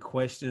have any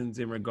questions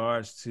in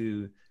regards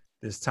to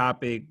this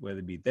topic, whether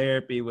it be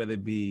therapy, whether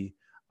it be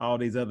all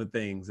these other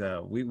things?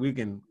 We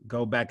can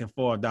go back and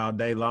forth all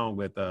day long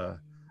with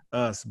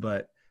us,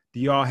 but do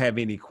you all have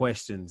any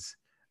questions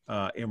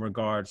in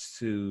regards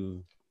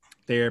to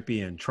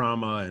therapy and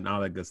trauma and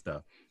all that good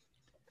stuff?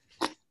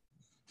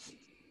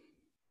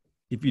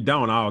 If you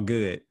don't, all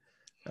good.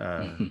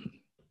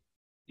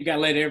 You got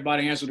to let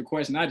everybody answer the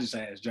question I just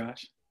asked,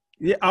 Josh.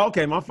 Yeah,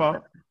 okay, my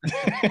fault.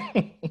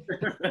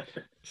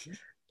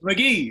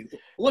 McGee,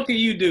 what can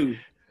you do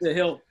to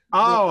help?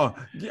 Oh,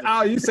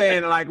 you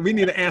saying like we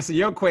need to answer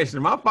your question?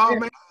 My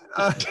fault, man.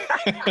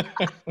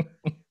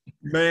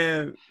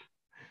 Man,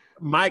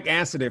 Mike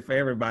answered it for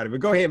everybody,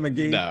 but go ahead,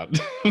 McGee.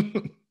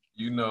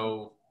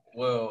 No.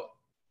 Well,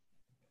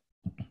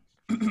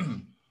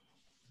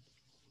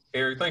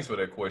 Eric, thanks for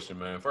that question,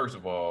 man. First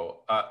of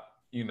all,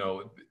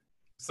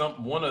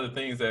 one of the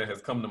things that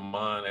has come to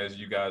mind as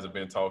you guys have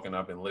been talking,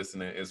 I've been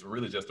listening, is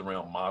really just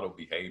around model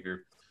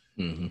behavior.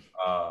 Mm-hmm.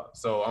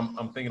 So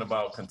I'm thinking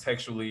about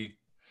contextually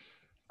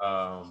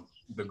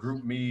the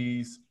group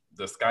me's,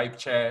 the Skype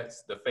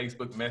chats, the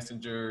Facebook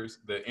messengers,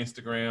 the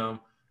Instagram,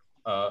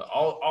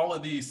 all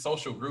of these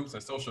social groups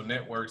and social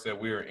networks that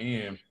we're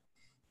in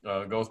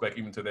goes back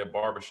even to that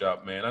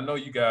barbershop, man. I know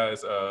you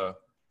guys,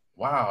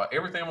 wow,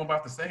 everything I'm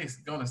about to say is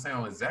going to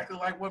sound exactly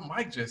like what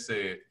Mike just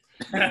said.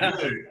 Well,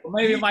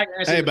 maybe Mike.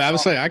 Hey, but I would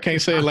say I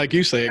can't say it like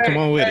you say it. Come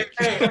on with it.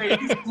 Hey,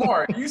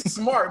 you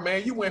smart,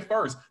 man. You went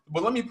first.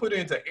 But let me put it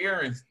into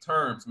Aaron's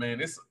terms, man.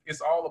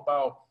 It's all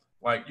about,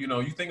 like,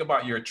 you think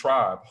about your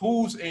tribe.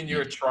 Who's in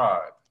your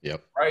tribe?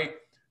 Yep. Right?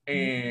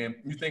 And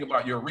you think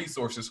about your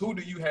resources. Who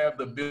do you have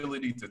the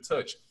ability to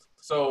touch?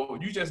 So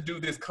you just do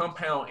this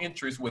compound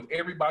interest with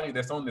everybody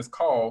that's on this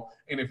call.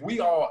 And if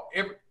we all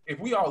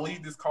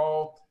leave this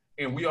call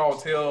and we all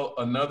tell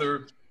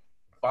another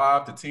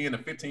 5 to 10 to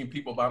 15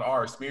 people about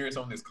our experience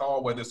on this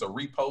call, whether it's a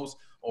repost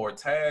or a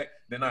tag,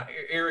 then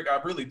Eric, I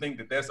really think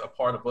that that's a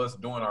part of us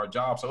doing our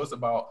job. So it's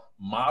about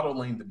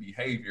modeling the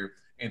behavior,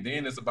 and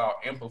then it's about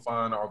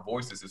amplifying our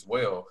voices as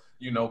well,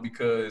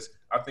 because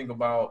I think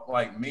about,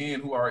 like,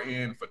 men who are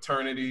in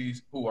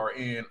fraternities, who are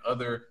in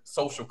other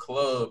social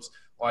clubs,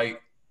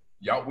 like,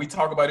 y'all, we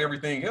talk about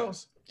everything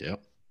else.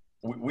 Yep.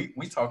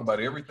 We talk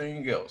about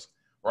everything else.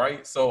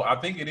 right? So I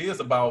think it is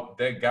about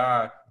that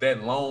guy,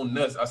 that lone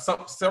nut.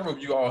 Several of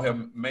you all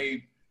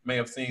may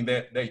have seen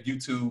that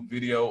YouTube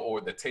video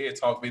or the TED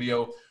Talk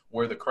video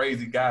where the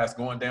crazy guy is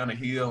going down a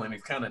hill and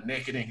he's kind of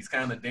naked and he's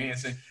kind of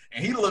dancing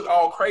and he looked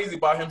all crazy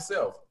by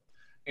himself.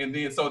 And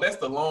then, so that's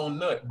the lone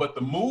nut. But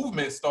the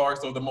movement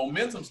starts, or the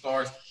momentum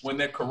starts, when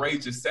that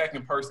courageous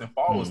second person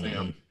follows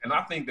them. And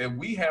I think that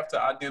we have to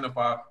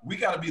identify, we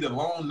got to be the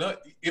lone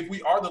nut. If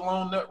we are the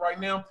lone nut right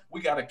now,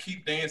 we got to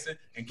keep dancing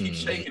and keep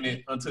shaking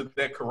it until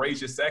that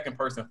courageous second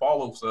person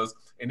follows us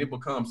and it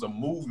becomes a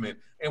movement.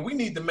 And we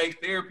need to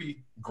make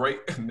therapy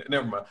great.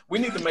 Never mind. We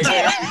need to make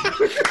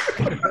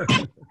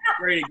therapy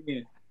great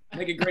again.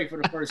 Make it great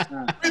for the first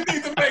time. We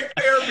need to make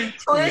therapy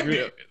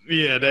trendy.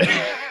 Yeah,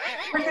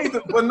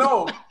 but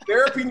no,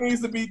 therapy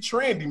needs to be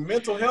trendy.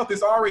 Mental health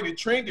is already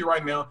trendy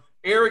right now.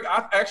 Eric,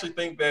 I actually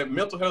think that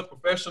mental health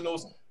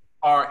professionals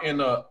are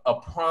in a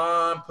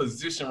prime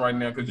position right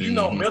now because you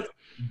know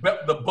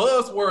the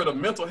buzzword of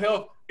mental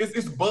health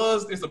is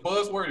buzzed. It's a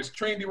buzzword. It's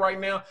trendy right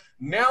now.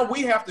 Now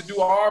we have to do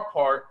our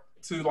part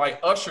to like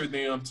usher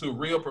them to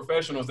real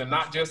professionals and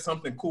not just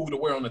something cool to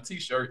wear on a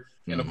t-shirt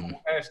and a cool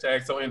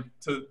hashtag. So, and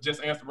to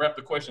just wrap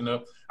the question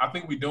up, I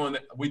think we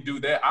do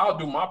that. I'll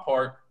do my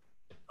part.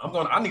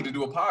 I need to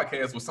do a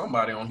podcast with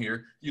somebody on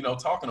here, you know,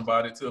 talking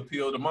about it to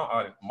appeal to my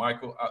audience.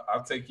 Michael,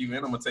 I'll take you and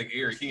I'm gonna take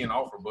Eric. He an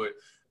offer, but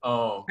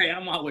hey,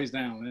 I'm always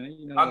down, man.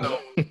 You know. I know.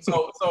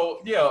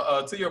 So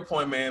yeah, to your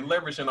point, man,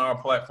 leveraging our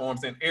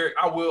platforms. And Eric,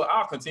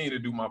 I'll continue to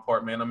do my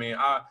part, man. I mean,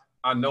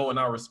 I know and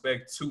I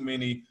respect too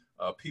many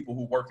people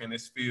who work in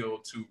this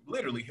field to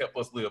literally help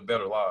us live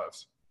better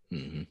lives.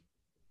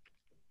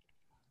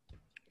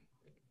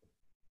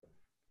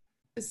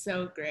 It's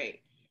so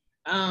great.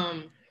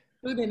 Who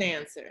didn't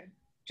answer?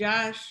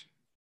 Josh,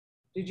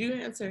 did you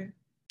answer?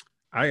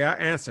 I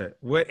answered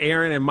what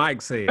Aaron and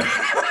Mike said.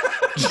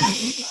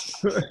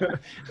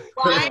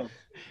 Why?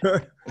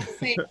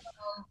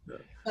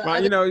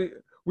 Well, you know,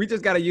 we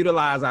just got to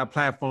utilize our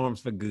platforms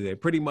for good.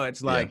 Pretty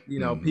much like, you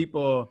know,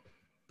 people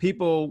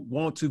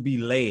want to be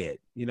led.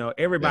 You know,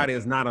 everybody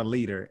is not a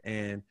leader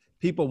and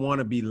people want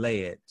to be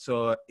led.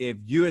 So if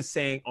you're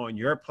saying on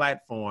your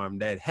platform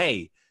that,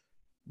 hey,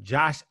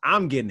 Josh,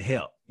 I'm getting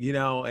help, you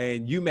know,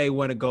 and you may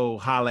want to go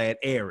holler at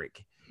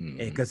Eric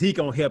because he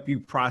gonna help you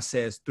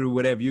process through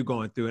whatever you're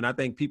going through. And I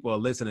think people are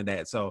listening to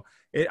that. So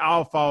it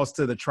all falls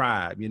to the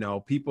tribe. You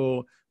know,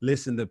 people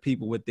listen to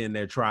people within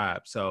their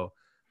tribe. So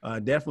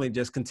definitely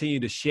just continue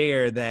to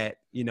share that,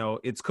 you know,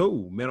 it's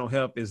cool. Mental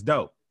health is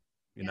dope,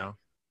 you know.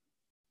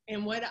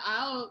 And what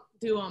I'll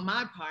do on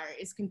my part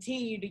is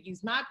continue to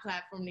use my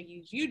platform to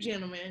use you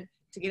gentlemen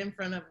to get in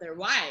front of their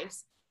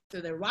wives.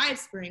 So their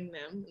wives bring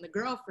them, and the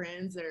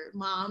girlfriends or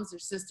moms or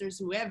sisters,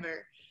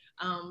 whoever,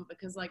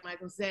 because like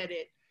Michael said,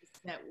 it's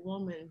that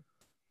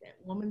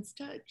woman's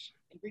touch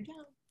every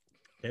time.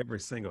 Every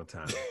single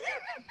time.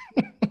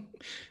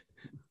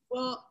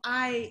 Well,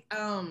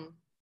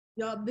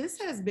 y'all, this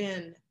has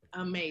been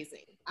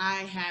amazing. I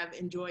have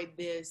enjoyed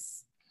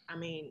this. I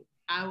mean,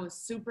 I was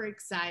super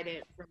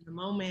excited from the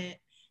moment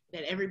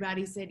that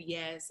everybody said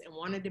yes and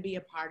wanted to be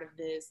a part of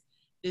this.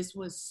 This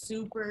was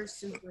super,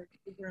 super,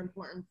 super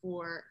important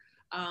for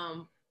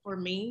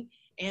me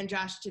and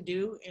Josh to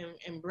do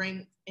and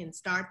bring and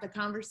start the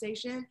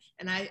conversation.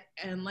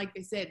 And like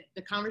they said,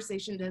 the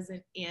conversation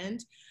doesn't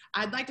end.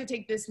 I'd like to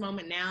take this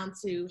moment now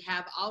to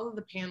have all of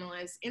the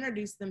panelists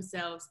introduce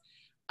themselves,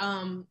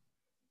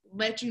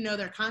 let you know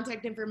their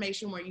contact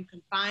information, where you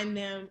can find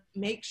them.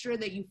 Make sure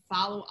that you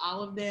follow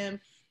all of them,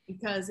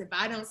 because if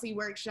I don't see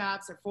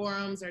workshops or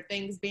forums or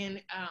things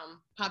being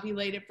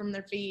populated from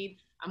their feed,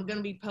 I'm going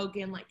to be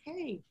poking like,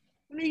 hey,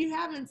 when are you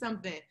having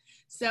something?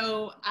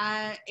 So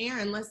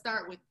Aaron, let's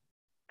start with,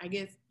 I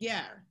guess,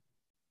 yeah,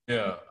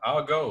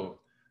 I'll go.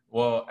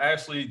 Well,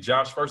 actually,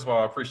 Josh, first of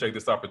all, I appreciate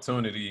this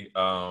opportunity.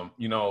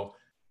 You know,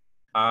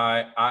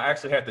 I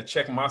actually had to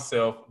check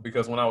myself,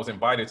 because when I was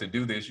invited to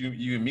do this,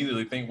 you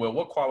immediately think, well,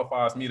 what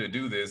qualifies me to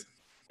do this?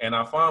 And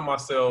I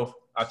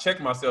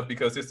checked myself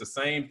because it's the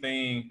same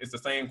thing. It's the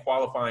same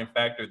qualifying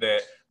factor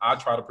that I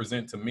try to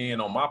present to men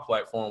on my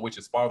platform, which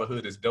is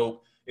Fatherhood is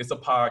Dope. It's a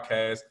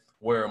podcast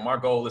where my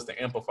goal is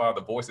to amplify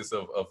the voices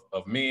of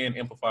men,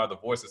 amplify the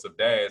voices of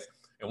dads.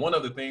 And one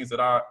of the things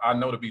that I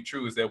know to be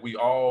true is that we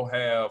all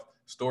have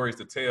stories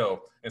to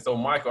tell. And so,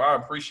 Michael, I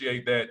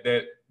appreciate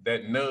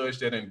that nudge,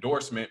 that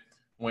endorsement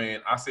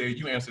when I said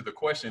you answered the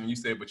question and you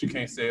said, but you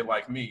can't say it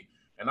like me.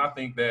 And I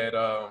think that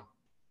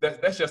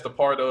that's just a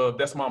part of,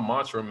 that's my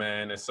mantra,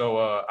 man. And so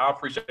I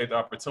appreciate the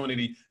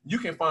opportunity. You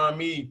can find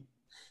me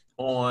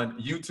on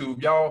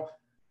YouTube. Y'all,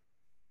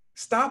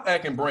 stop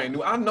acting brand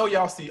new. I know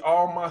y'all see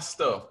all my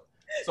stuff.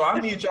 So I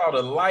need y'all to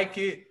like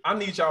it. I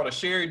need y'all to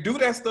share it. Do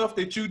that stuff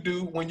that you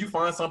do when you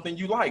find something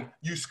you like.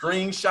 You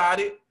screenshot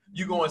it.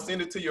 You go and send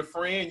it to your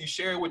friend. You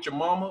share it with your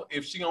mama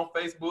if she on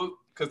Facebook,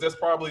 because that's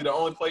probably the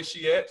only place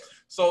she at.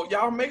 So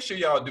y'all make sure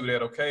y'all do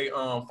that, okay?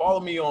 Follow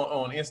me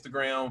on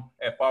Instagram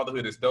at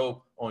Fatherhood is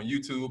Dope, on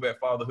YouTube at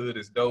Fatherhood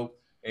is Dope,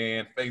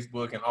 and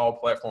Facebook and all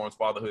platforms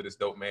Fatherhood is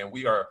Dope, man.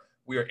 We are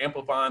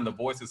amplifying the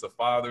voices of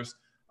fathers.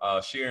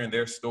 sharing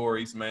their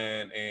stories,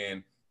 man.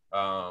 And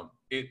I'm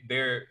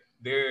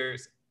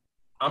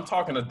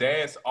talking to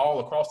dads all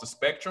across the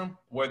spectrum,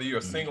 whether you're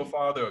a single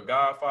father, a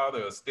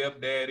godfather, a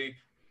stepdaddy,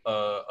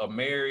 a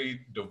married,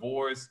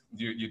 divorced,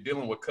 you're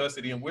dealing with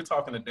custody. And we're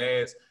talking to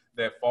dads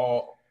that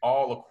fall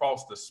all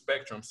across the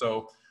spectrum.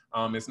 So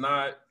it's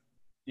not,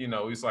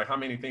 it's like, how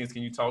many things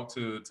can you talk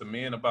to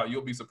men about?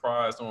 You'll be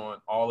surprised on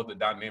all of the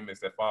dynamics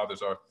that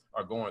fathers are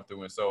going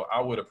through. And so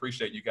I would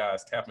appreciate you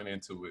guys tapping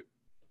into it.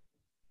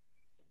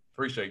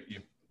 Appreciate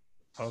you.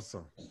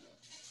 Awesome.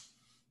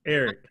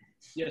 Eric.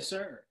 Yes,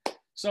 sir.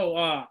 So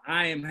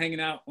I am hanging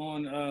out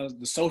on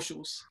the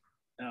socials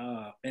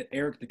at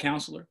Eric the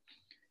Counselor.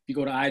 If you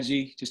go to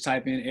IG, just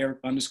type in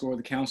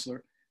Eric_the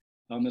Counselor.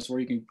 That's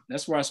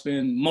where I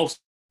spend most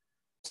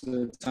of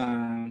the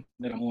time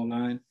that I'm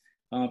online.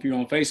 If you're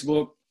on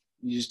Facebook,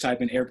 you just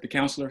type in Eric the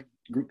Counselor,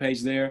 group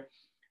page there.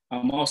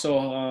 I'm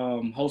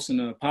also hosting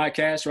a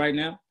podcast right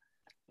now.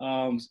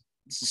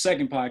 It's the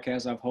second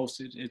podcast I've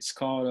hosted. It's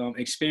called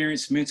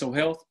Experience Mental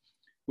Health,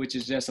 which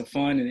is just a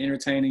fun and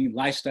entertaining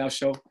lifestyle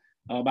show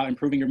about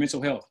improving your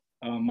mental health.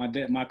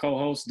 My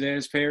co-host,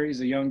 Des Perry,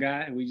 is a young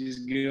guy. We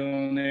just get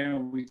on there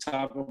and we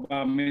talk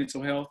about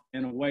mental health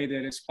in a way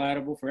that is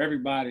palatable for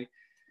everybody.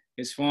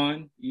 It's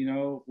fun.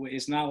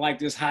 It's not like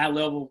this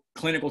high-level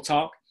clinical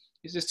talk.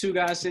 It's just two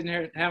guys sitting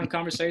here having a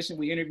conversation.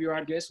 We interview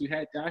our guests. We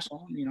had Josh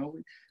on.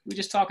 We're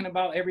just talking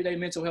about everyday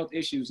mental health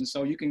issues. And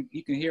so you can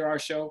hear our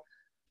show.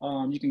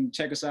 You can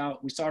check us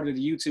out. We started a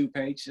YouTube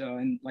page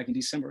in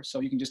December. So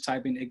you can just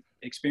type in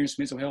Experience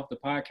Mental Health, the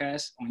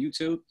podcast, on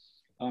YouTube.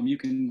 You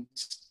can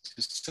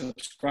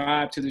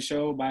subscribe to the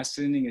show by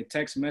sending a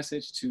text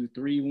message to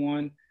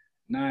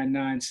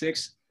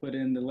 31996. Put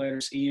in the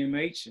letters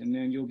EMH, and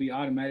then you'll be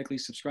automatically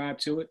subscribed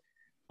to it.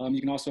 You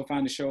can also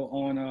find the show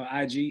on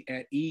IG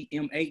at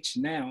EMH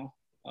Now.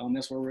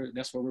 That's where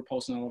we're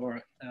posting all of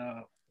our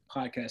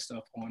podcast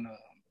stuff on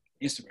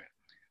Instagram.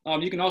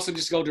 You can also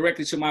just go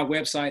directly to my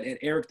website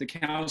at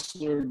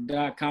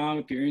ericthecounselor.com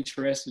if you're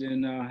interested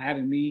in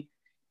having me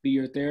be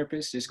your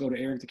therapist. Just go to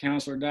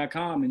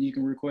ericthecounselor.com and you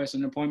can request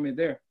an appointment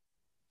there.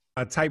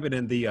 Type it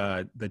in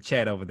the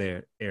chat over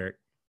there, Eric.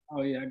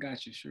 Oh yeah, I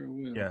got you. Sure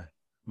will. Yeah,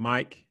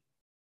 Mike.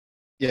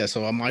 Yeah,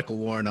 so I'm Michael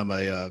Warren. I'm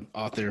a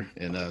author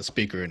and a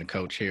speaker and a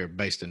coach here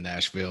based in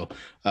Nashville.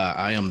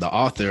 I am the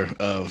author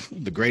of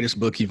the greatest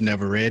book you've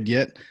never read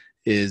yet,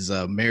 is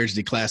Marriage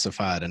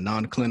Declassified, a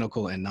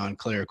non-clinical and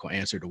non-clerical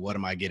answer to what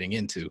am I getting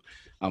into.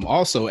 I'm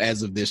also,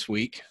 as of this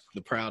week,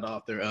 the proud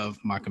author of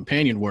my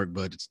companion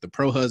workbook. It's the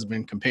Pro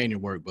Husband Companion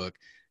Workbook.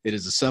 It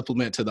is a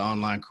supplement to the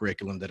online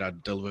curriculum that I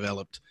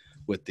developed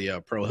with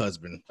the Pro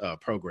Husband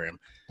program.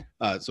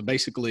 So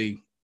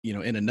basically,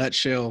 in a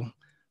nutshell,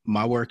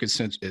 my work is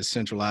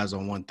centralized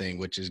on one thing,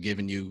 which is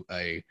giving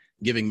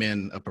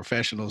men a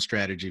professional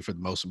strategy for the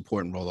most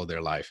important role of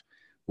their life,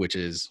 which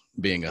is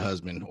being a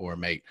husband or a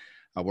mate.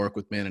 I work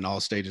with men in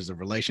all stages of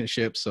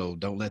relationships, so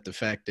don't let the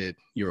fact that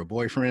you're a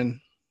boyfriend,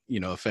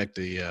 affect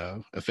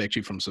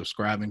you from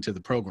subscribing to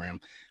the program.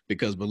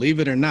 Because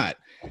believe it or not,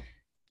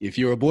 if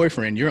you're a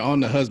boyfriend, you're on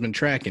the husband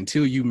track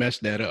until you mess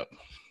that up.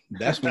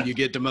 That's when you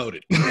get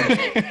demoted.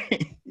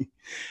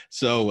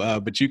 So,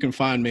 but you can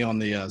find me on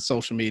the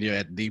social media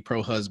at The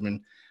Pro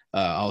Husband.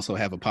 I also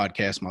have a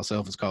podcast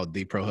myself. It's called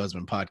The Pro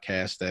Husband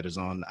Podcast that is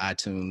on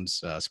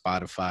iTunes,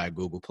 Spotify,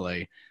 Google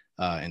Play,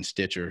 and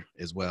Stitcher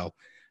as well.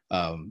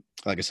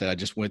 Like I said, I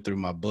just went through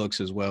my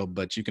books as well,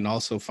 but you can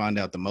also find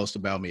out the most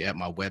about me at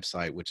my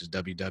website, which is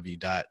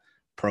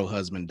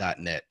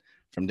www.prohusband.net.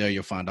 From there,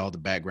 you'll find all the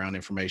background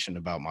information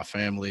about my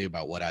family,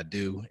 about what I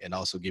do, and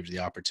also gives you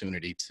the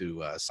opportunity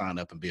to sign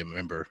up and be a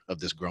member of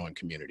this growing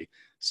community.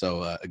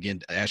 So again,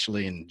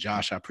 Ashley and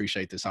Josh, I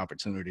appreciate this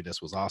opportunity.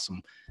 This was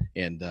awesome.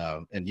 And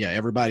yeah,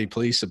 everybody,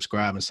 please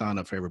subscribe and sign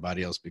up for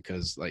everybody else,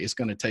 because it's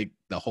going to take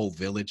the whole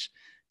village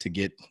to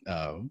get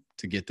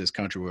this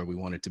country where we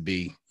want it to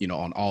be,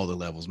 on all the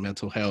levels: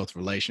 mental health,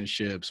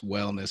 relationships,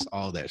 wellness,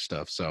 all that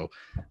stuff. So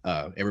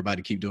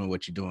everybody keep doing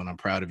what you're doing. I'm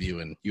proud of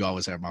you, and you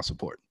always have my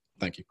support.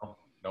 Thank you.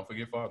 Don't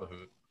forget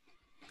fatherhood.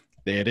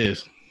 There it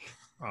is.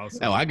 Awesome.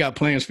 Oh, I got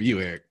plans for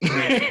you, Eric.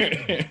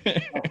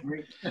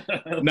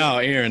 No,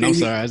 Aaron, I'm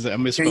sorry. I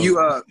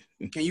misspoke.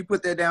 Can you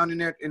put that down in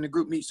there in the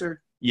group meet, sir?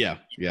 Yeah,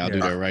 I'll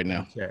do that right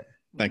now. Yeah.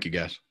 Thank you,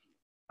 guys.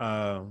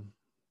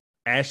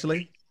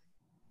 Ashley,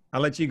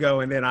 I'll let you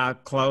go, and then I'll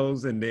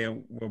close, and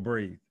then we'll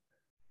breathe.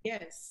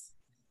 Yes.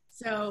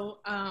 So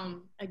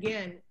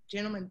again,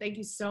 gentlemen, thank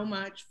you so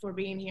much for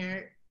being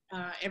here.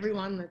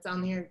 Everyone that's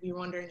on here, if you're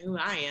wondering who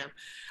I am,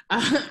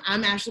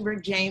 I'm Ashley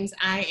Burke James.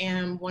 I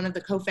am one of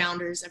the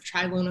co-founders of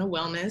Triluna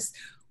Wellness.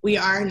 We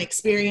are an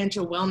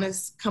experiential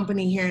wellness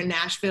company here in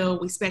Nashville.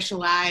 We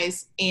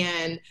specialize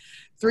in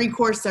 3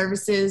 core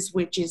services,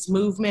 which is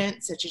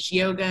movement, such as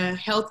yoga,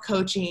 health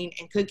coaching,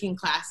 and cooking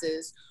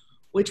classes,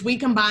 which we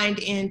combined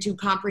into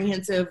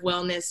comprehensive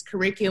wellness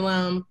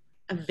curriculum,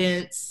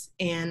 events,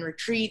 and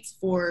retreats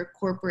for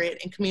corporate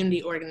and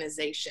community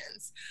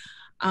organizations.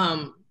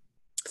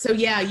 So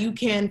yeah, you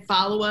can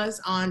follow us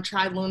on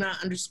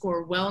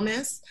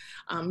Triluna_wellness.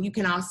 You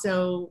can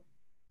also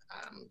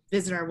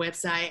visit our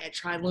website at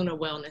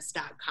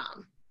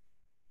trilunawellness.com.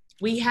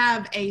 We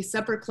have a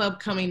supper club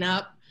coming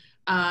up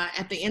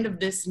at the end of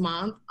this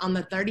month on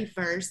the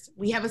 31st.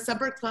 We have a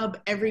supper club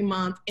every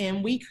month,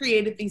 and we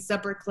created these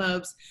supper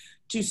clubs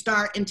to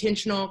start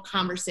intentional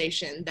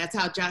conversation. That's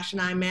how Josh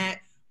and I met.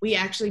 We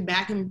actually,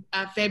 back in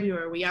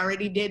February, we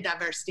already did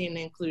diversity and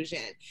inclusion.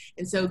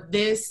 And so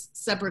this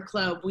supper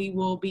club, we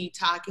will be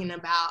talking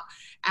about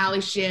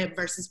allyship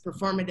versus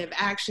performative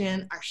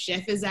action. Our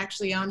chef is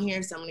actually on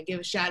here, so I'm gonna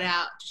give a shout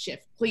out to Chef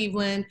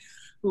Cleveland,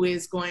 who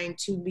is going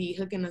to be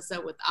hooking us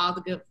up with all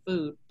the good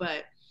food.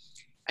 But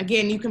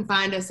again, you can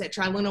find us at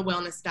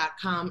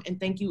trilunawellness.com, and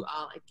thank you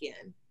all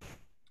again.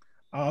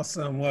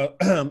 Awesome. Well,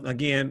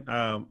 again,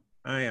 I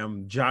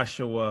am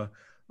Joshua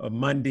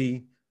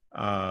Mundy.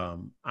 I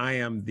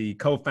am the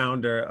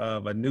co-founder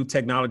of a new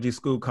technology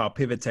school called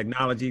Pivot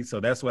Technology. So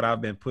that's what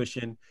I've been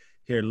pushing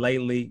here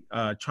lately,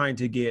 trying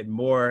to get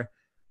more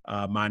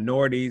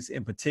minorities,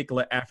 in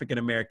particular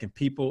African-American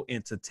people,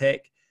 into tech.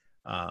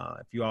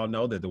 If you all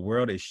know that the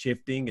world is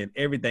shifting and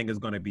everything is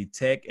going to be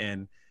tech,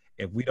 and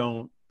if we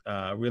don't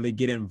really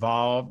get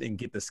involved and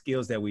get the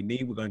skills that we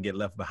need, we're going to get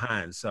left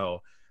behind.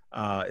 So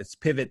it's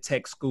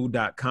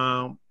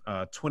pivottechschool.com,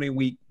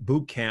 20-week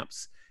boot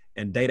camps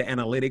and data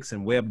analytics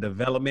and web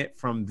development.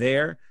 From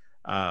there,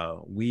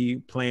 we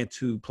plan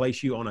to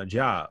place you on a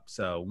job.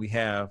 So we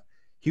have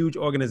huge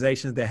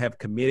organizations that have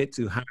committed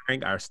to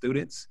hiring our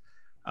students.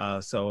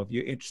 So if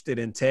you're interested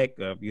in tech,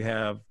 if you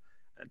have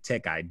a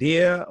tech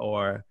idea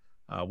or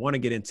want to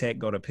get in tech,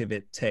 go to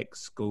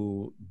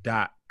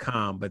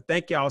pivottechschool.com. But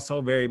thank y'all so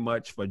very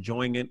much for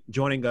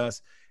joining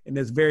us in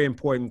this very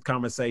important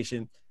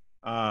conversation.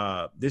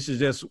 I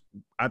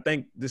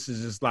think this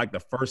is just like the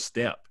first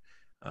step.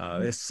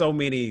 There's so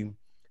many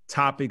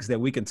topics that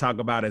we can talk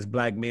about as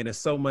Black men. There's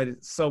so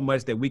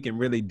much that we can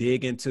really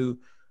dig into,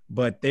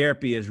 but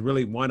therapy is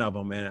really one of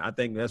them. And I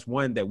think that's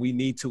one that we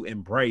need to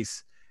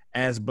embrace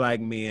as Black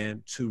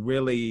men to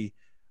really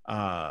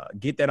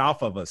get that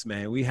off of us,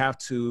 man. We have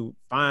to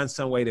find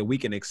some way that we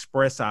can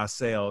express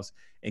ourselves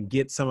and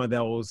get some of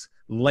those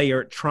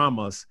layered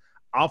traumas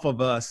off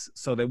of us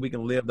so that we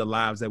can live the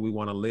lives that we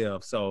want to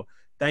live. So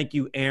thank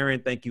you,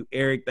 Aaron. Thank you,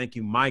 Eric. Thank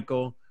you,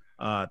 Michael.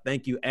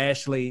 Thank you,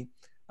 Ashley.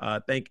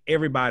 Thank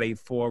everybody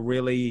for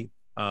really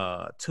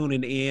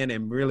tuning in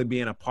and really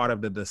being a part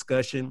of the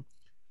discussion.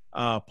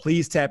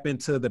 Please tap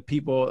into the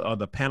people or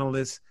the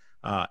panelists.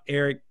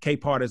 Eric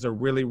Capehart is a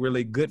really,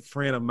 really good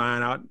friend of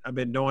mine. I've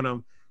been knowing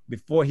him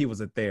before he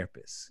was a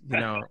therapist, you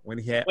know, when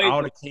he had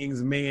All the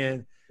King's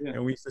Men,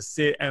 and we used to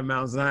sit at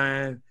Mount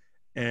Zion,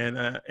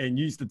 and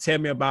you used to tell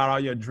me about all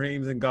your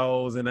dreams and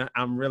goals. And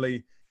I'm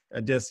really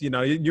just, you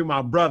know, you're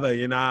my brother,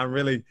 you know, I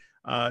really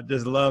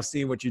just love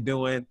seeing what you're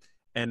doing.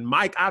 And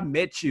Mike, I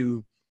met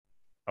you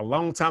a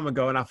long time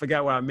ago, and I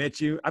forgot where I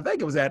met you. I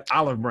think it was at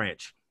Olive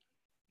Branch.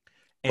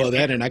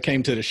 And I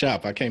came to the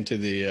shop. I came to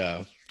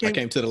the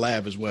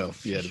lab as well.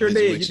 Yeah, sure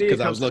did. Because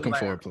I was looking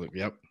for it.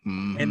 Yep.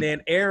 Mm-hmm. And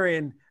then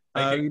Aaron,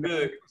 you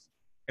know,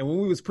 and when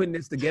we was putting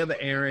this together,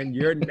 Aaron,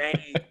 your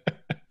name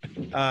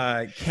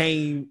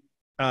came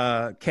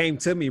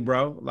to me,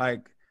 bro.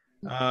 Like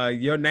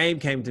your name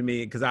came to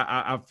me because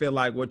I feel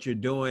like what you're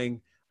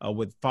doing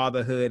with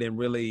fatherhood and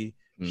really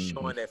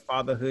showing that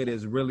fatherhood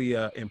is really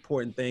an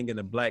important thing in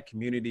the Black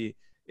community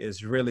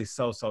is really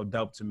so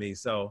dope to me.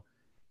 So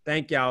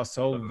thank y'all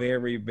so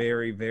very,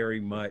 very,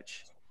 very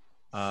much.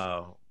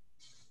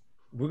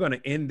 We're going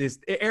to end this.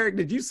 Eric,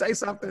 did you say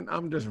something?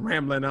 I'm just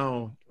rambling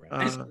on.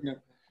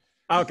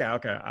 Okay.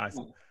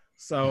 Awesome.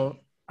 So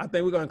I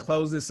think we're going to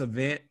close this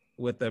event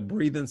with a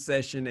breathing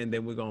session, and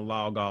then we're going to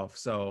log off.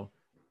 So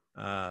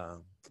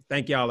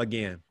thank y'all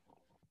again.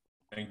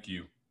 Thank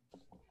you.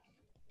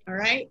 All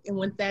right. And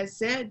with that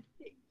said,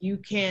 you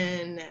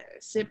can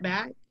sit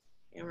back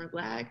and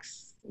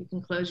relax. You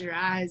can close your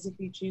eyes if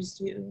you choose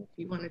to. If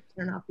you want to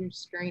turn off your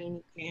screen,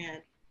 you can.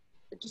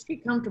 But just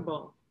get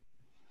comfortable.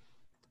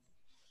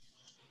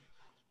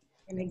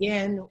 And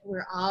again,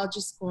 we're all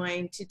just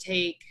going to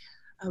take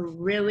a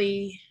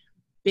really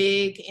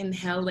big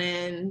inhale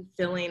in,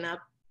 filling up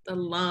the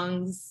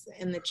lungs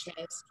and the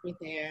chest with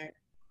air.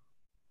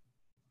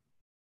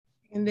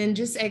 And then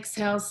just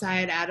exhale, sigh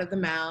it out of the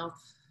mouth.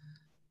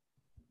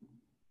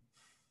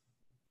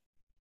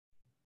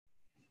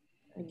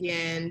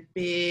 Again,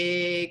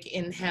 big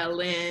inhale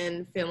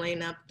in,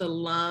 filling up the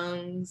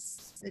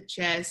lungs, the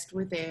chest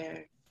with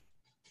air.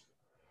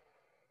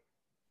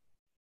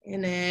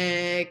 And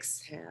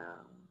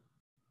exhale.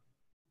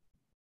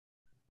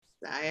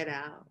 Sigh it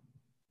out.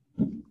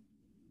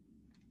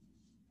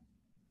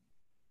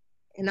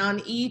 And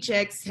on each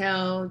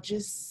exhale,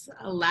 just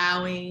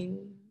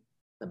allowing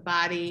the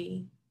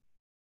body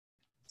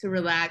to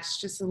relax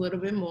just a little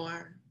bit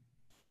more.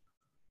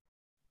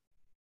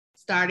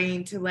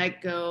 Starting to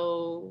let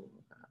go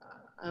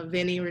of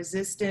any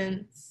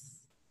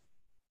resistance,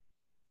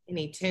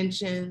 any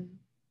tension.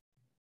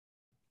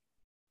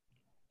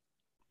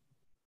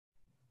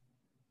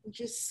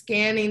 Just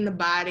scanning the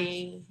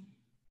body,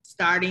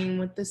 starting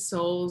with the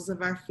soles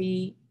of our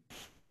feet,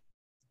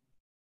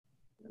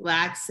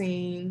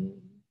 relaxing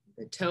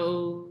the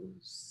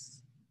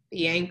toes,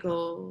 the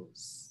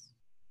ankles,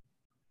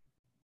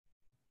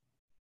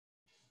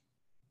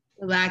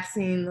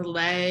 relaxing the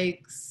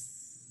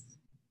legs,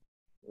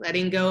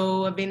 letting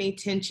go of any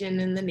tension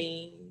in the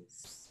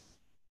knees.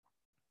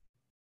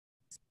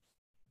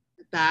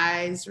 The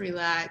thighs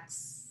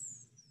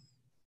relax,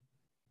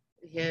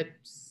 the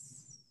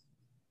hips.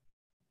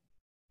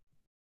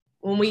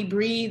 When we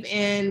breathe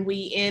in,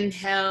 we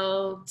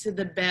inhale to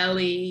the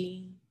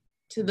belly,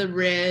 to the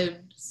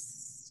ribs,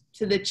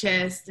 to the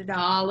chest. It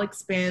all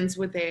expands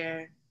with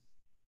air.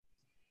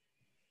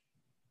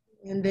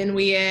 And then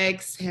we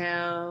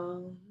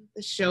exhale,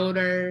 the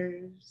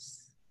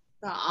shoulders,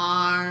 the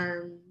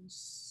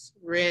arms,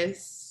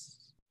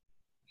 wrists,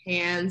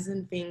 hands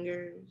and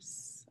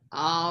fingers,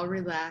 all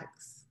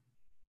relax.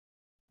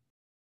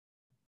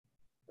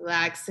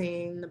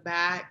 Relaxing the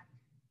back,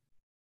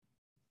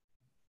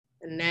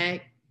 the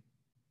neck,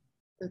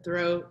 the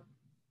throat.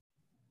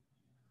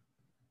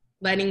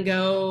 Letting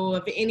go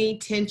of any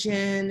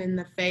tension in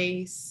the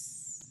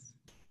face.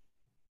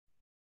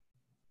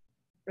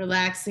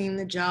 Relaxing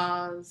the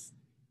jaws,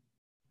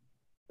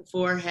 the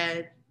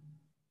forehead.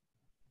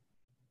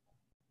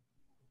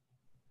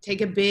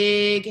 Take a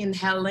big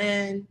inhale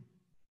in.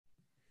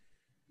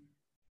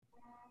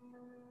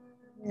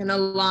 And a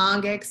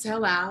long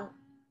exhale out.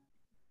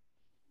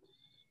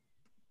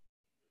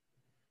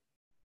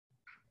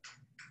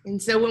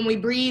 And so when we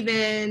breathe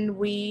in,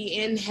 we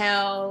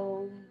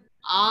inhale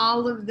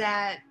all of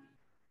that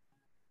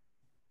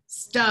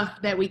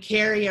stuff that we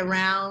carry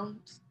around.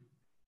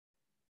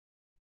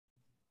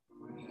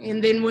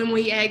 And then when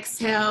we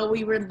exhale,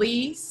 we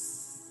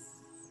release,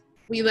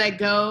 we let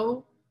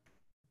go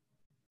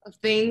of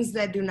things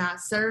that do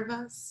not serve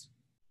us.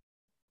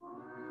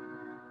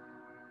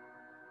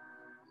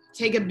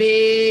 Take a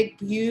big,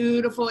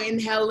 beautiful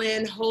inhale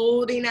in,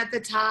 holding at the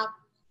top.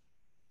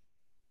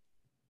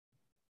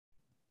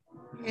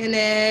 And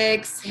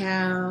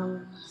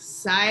exhale,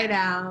 side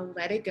out,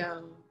 let it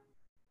go.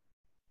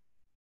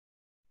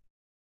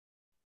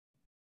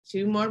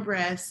 2 more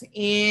breaths.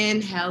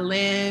 Inhale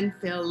in,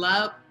 fill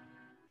up.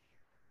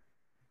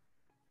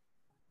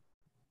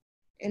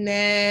 And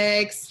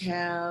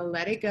exhale,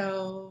 let it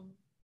go.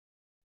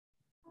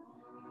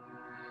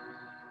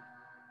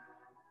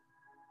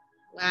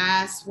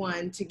 Last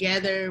one.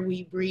 Together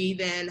we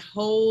breathe in,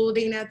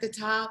 holding at the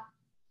top.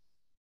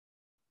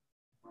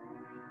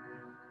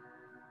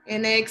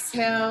 And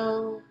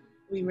exhale,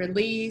 we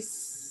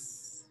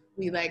release,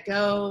 we let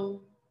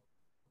go.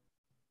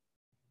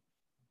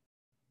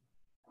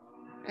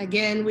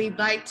 Again, we'd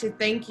like to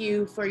thank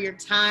you for your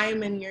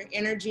time and your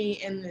energy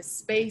in this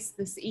space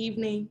this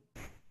evening.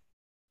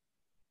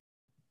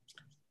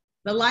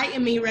 The light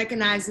in me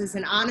recognizes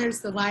and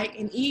honors the light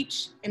in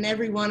each and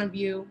every one of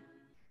you.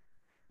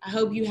 I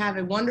hope you have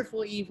a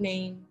wonderful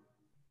evening,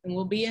 and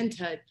we'll be in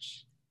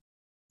touch.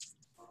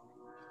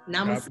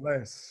 Namaste. God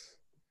bless.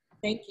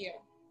 Thank you.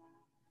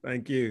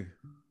 Thank you.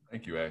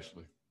 Thank you,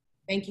 Ashley.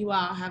 Thank you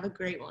all. Have a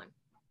great one.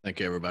 Thank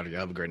you, everybody.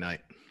 Have a great night.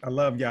 I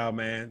love y'all,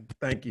 man.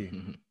 Thank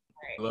you.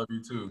 I love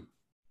you too.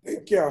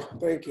 Thank y'all.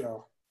 Thank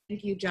y'all.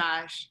 Thank you,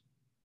 Josh.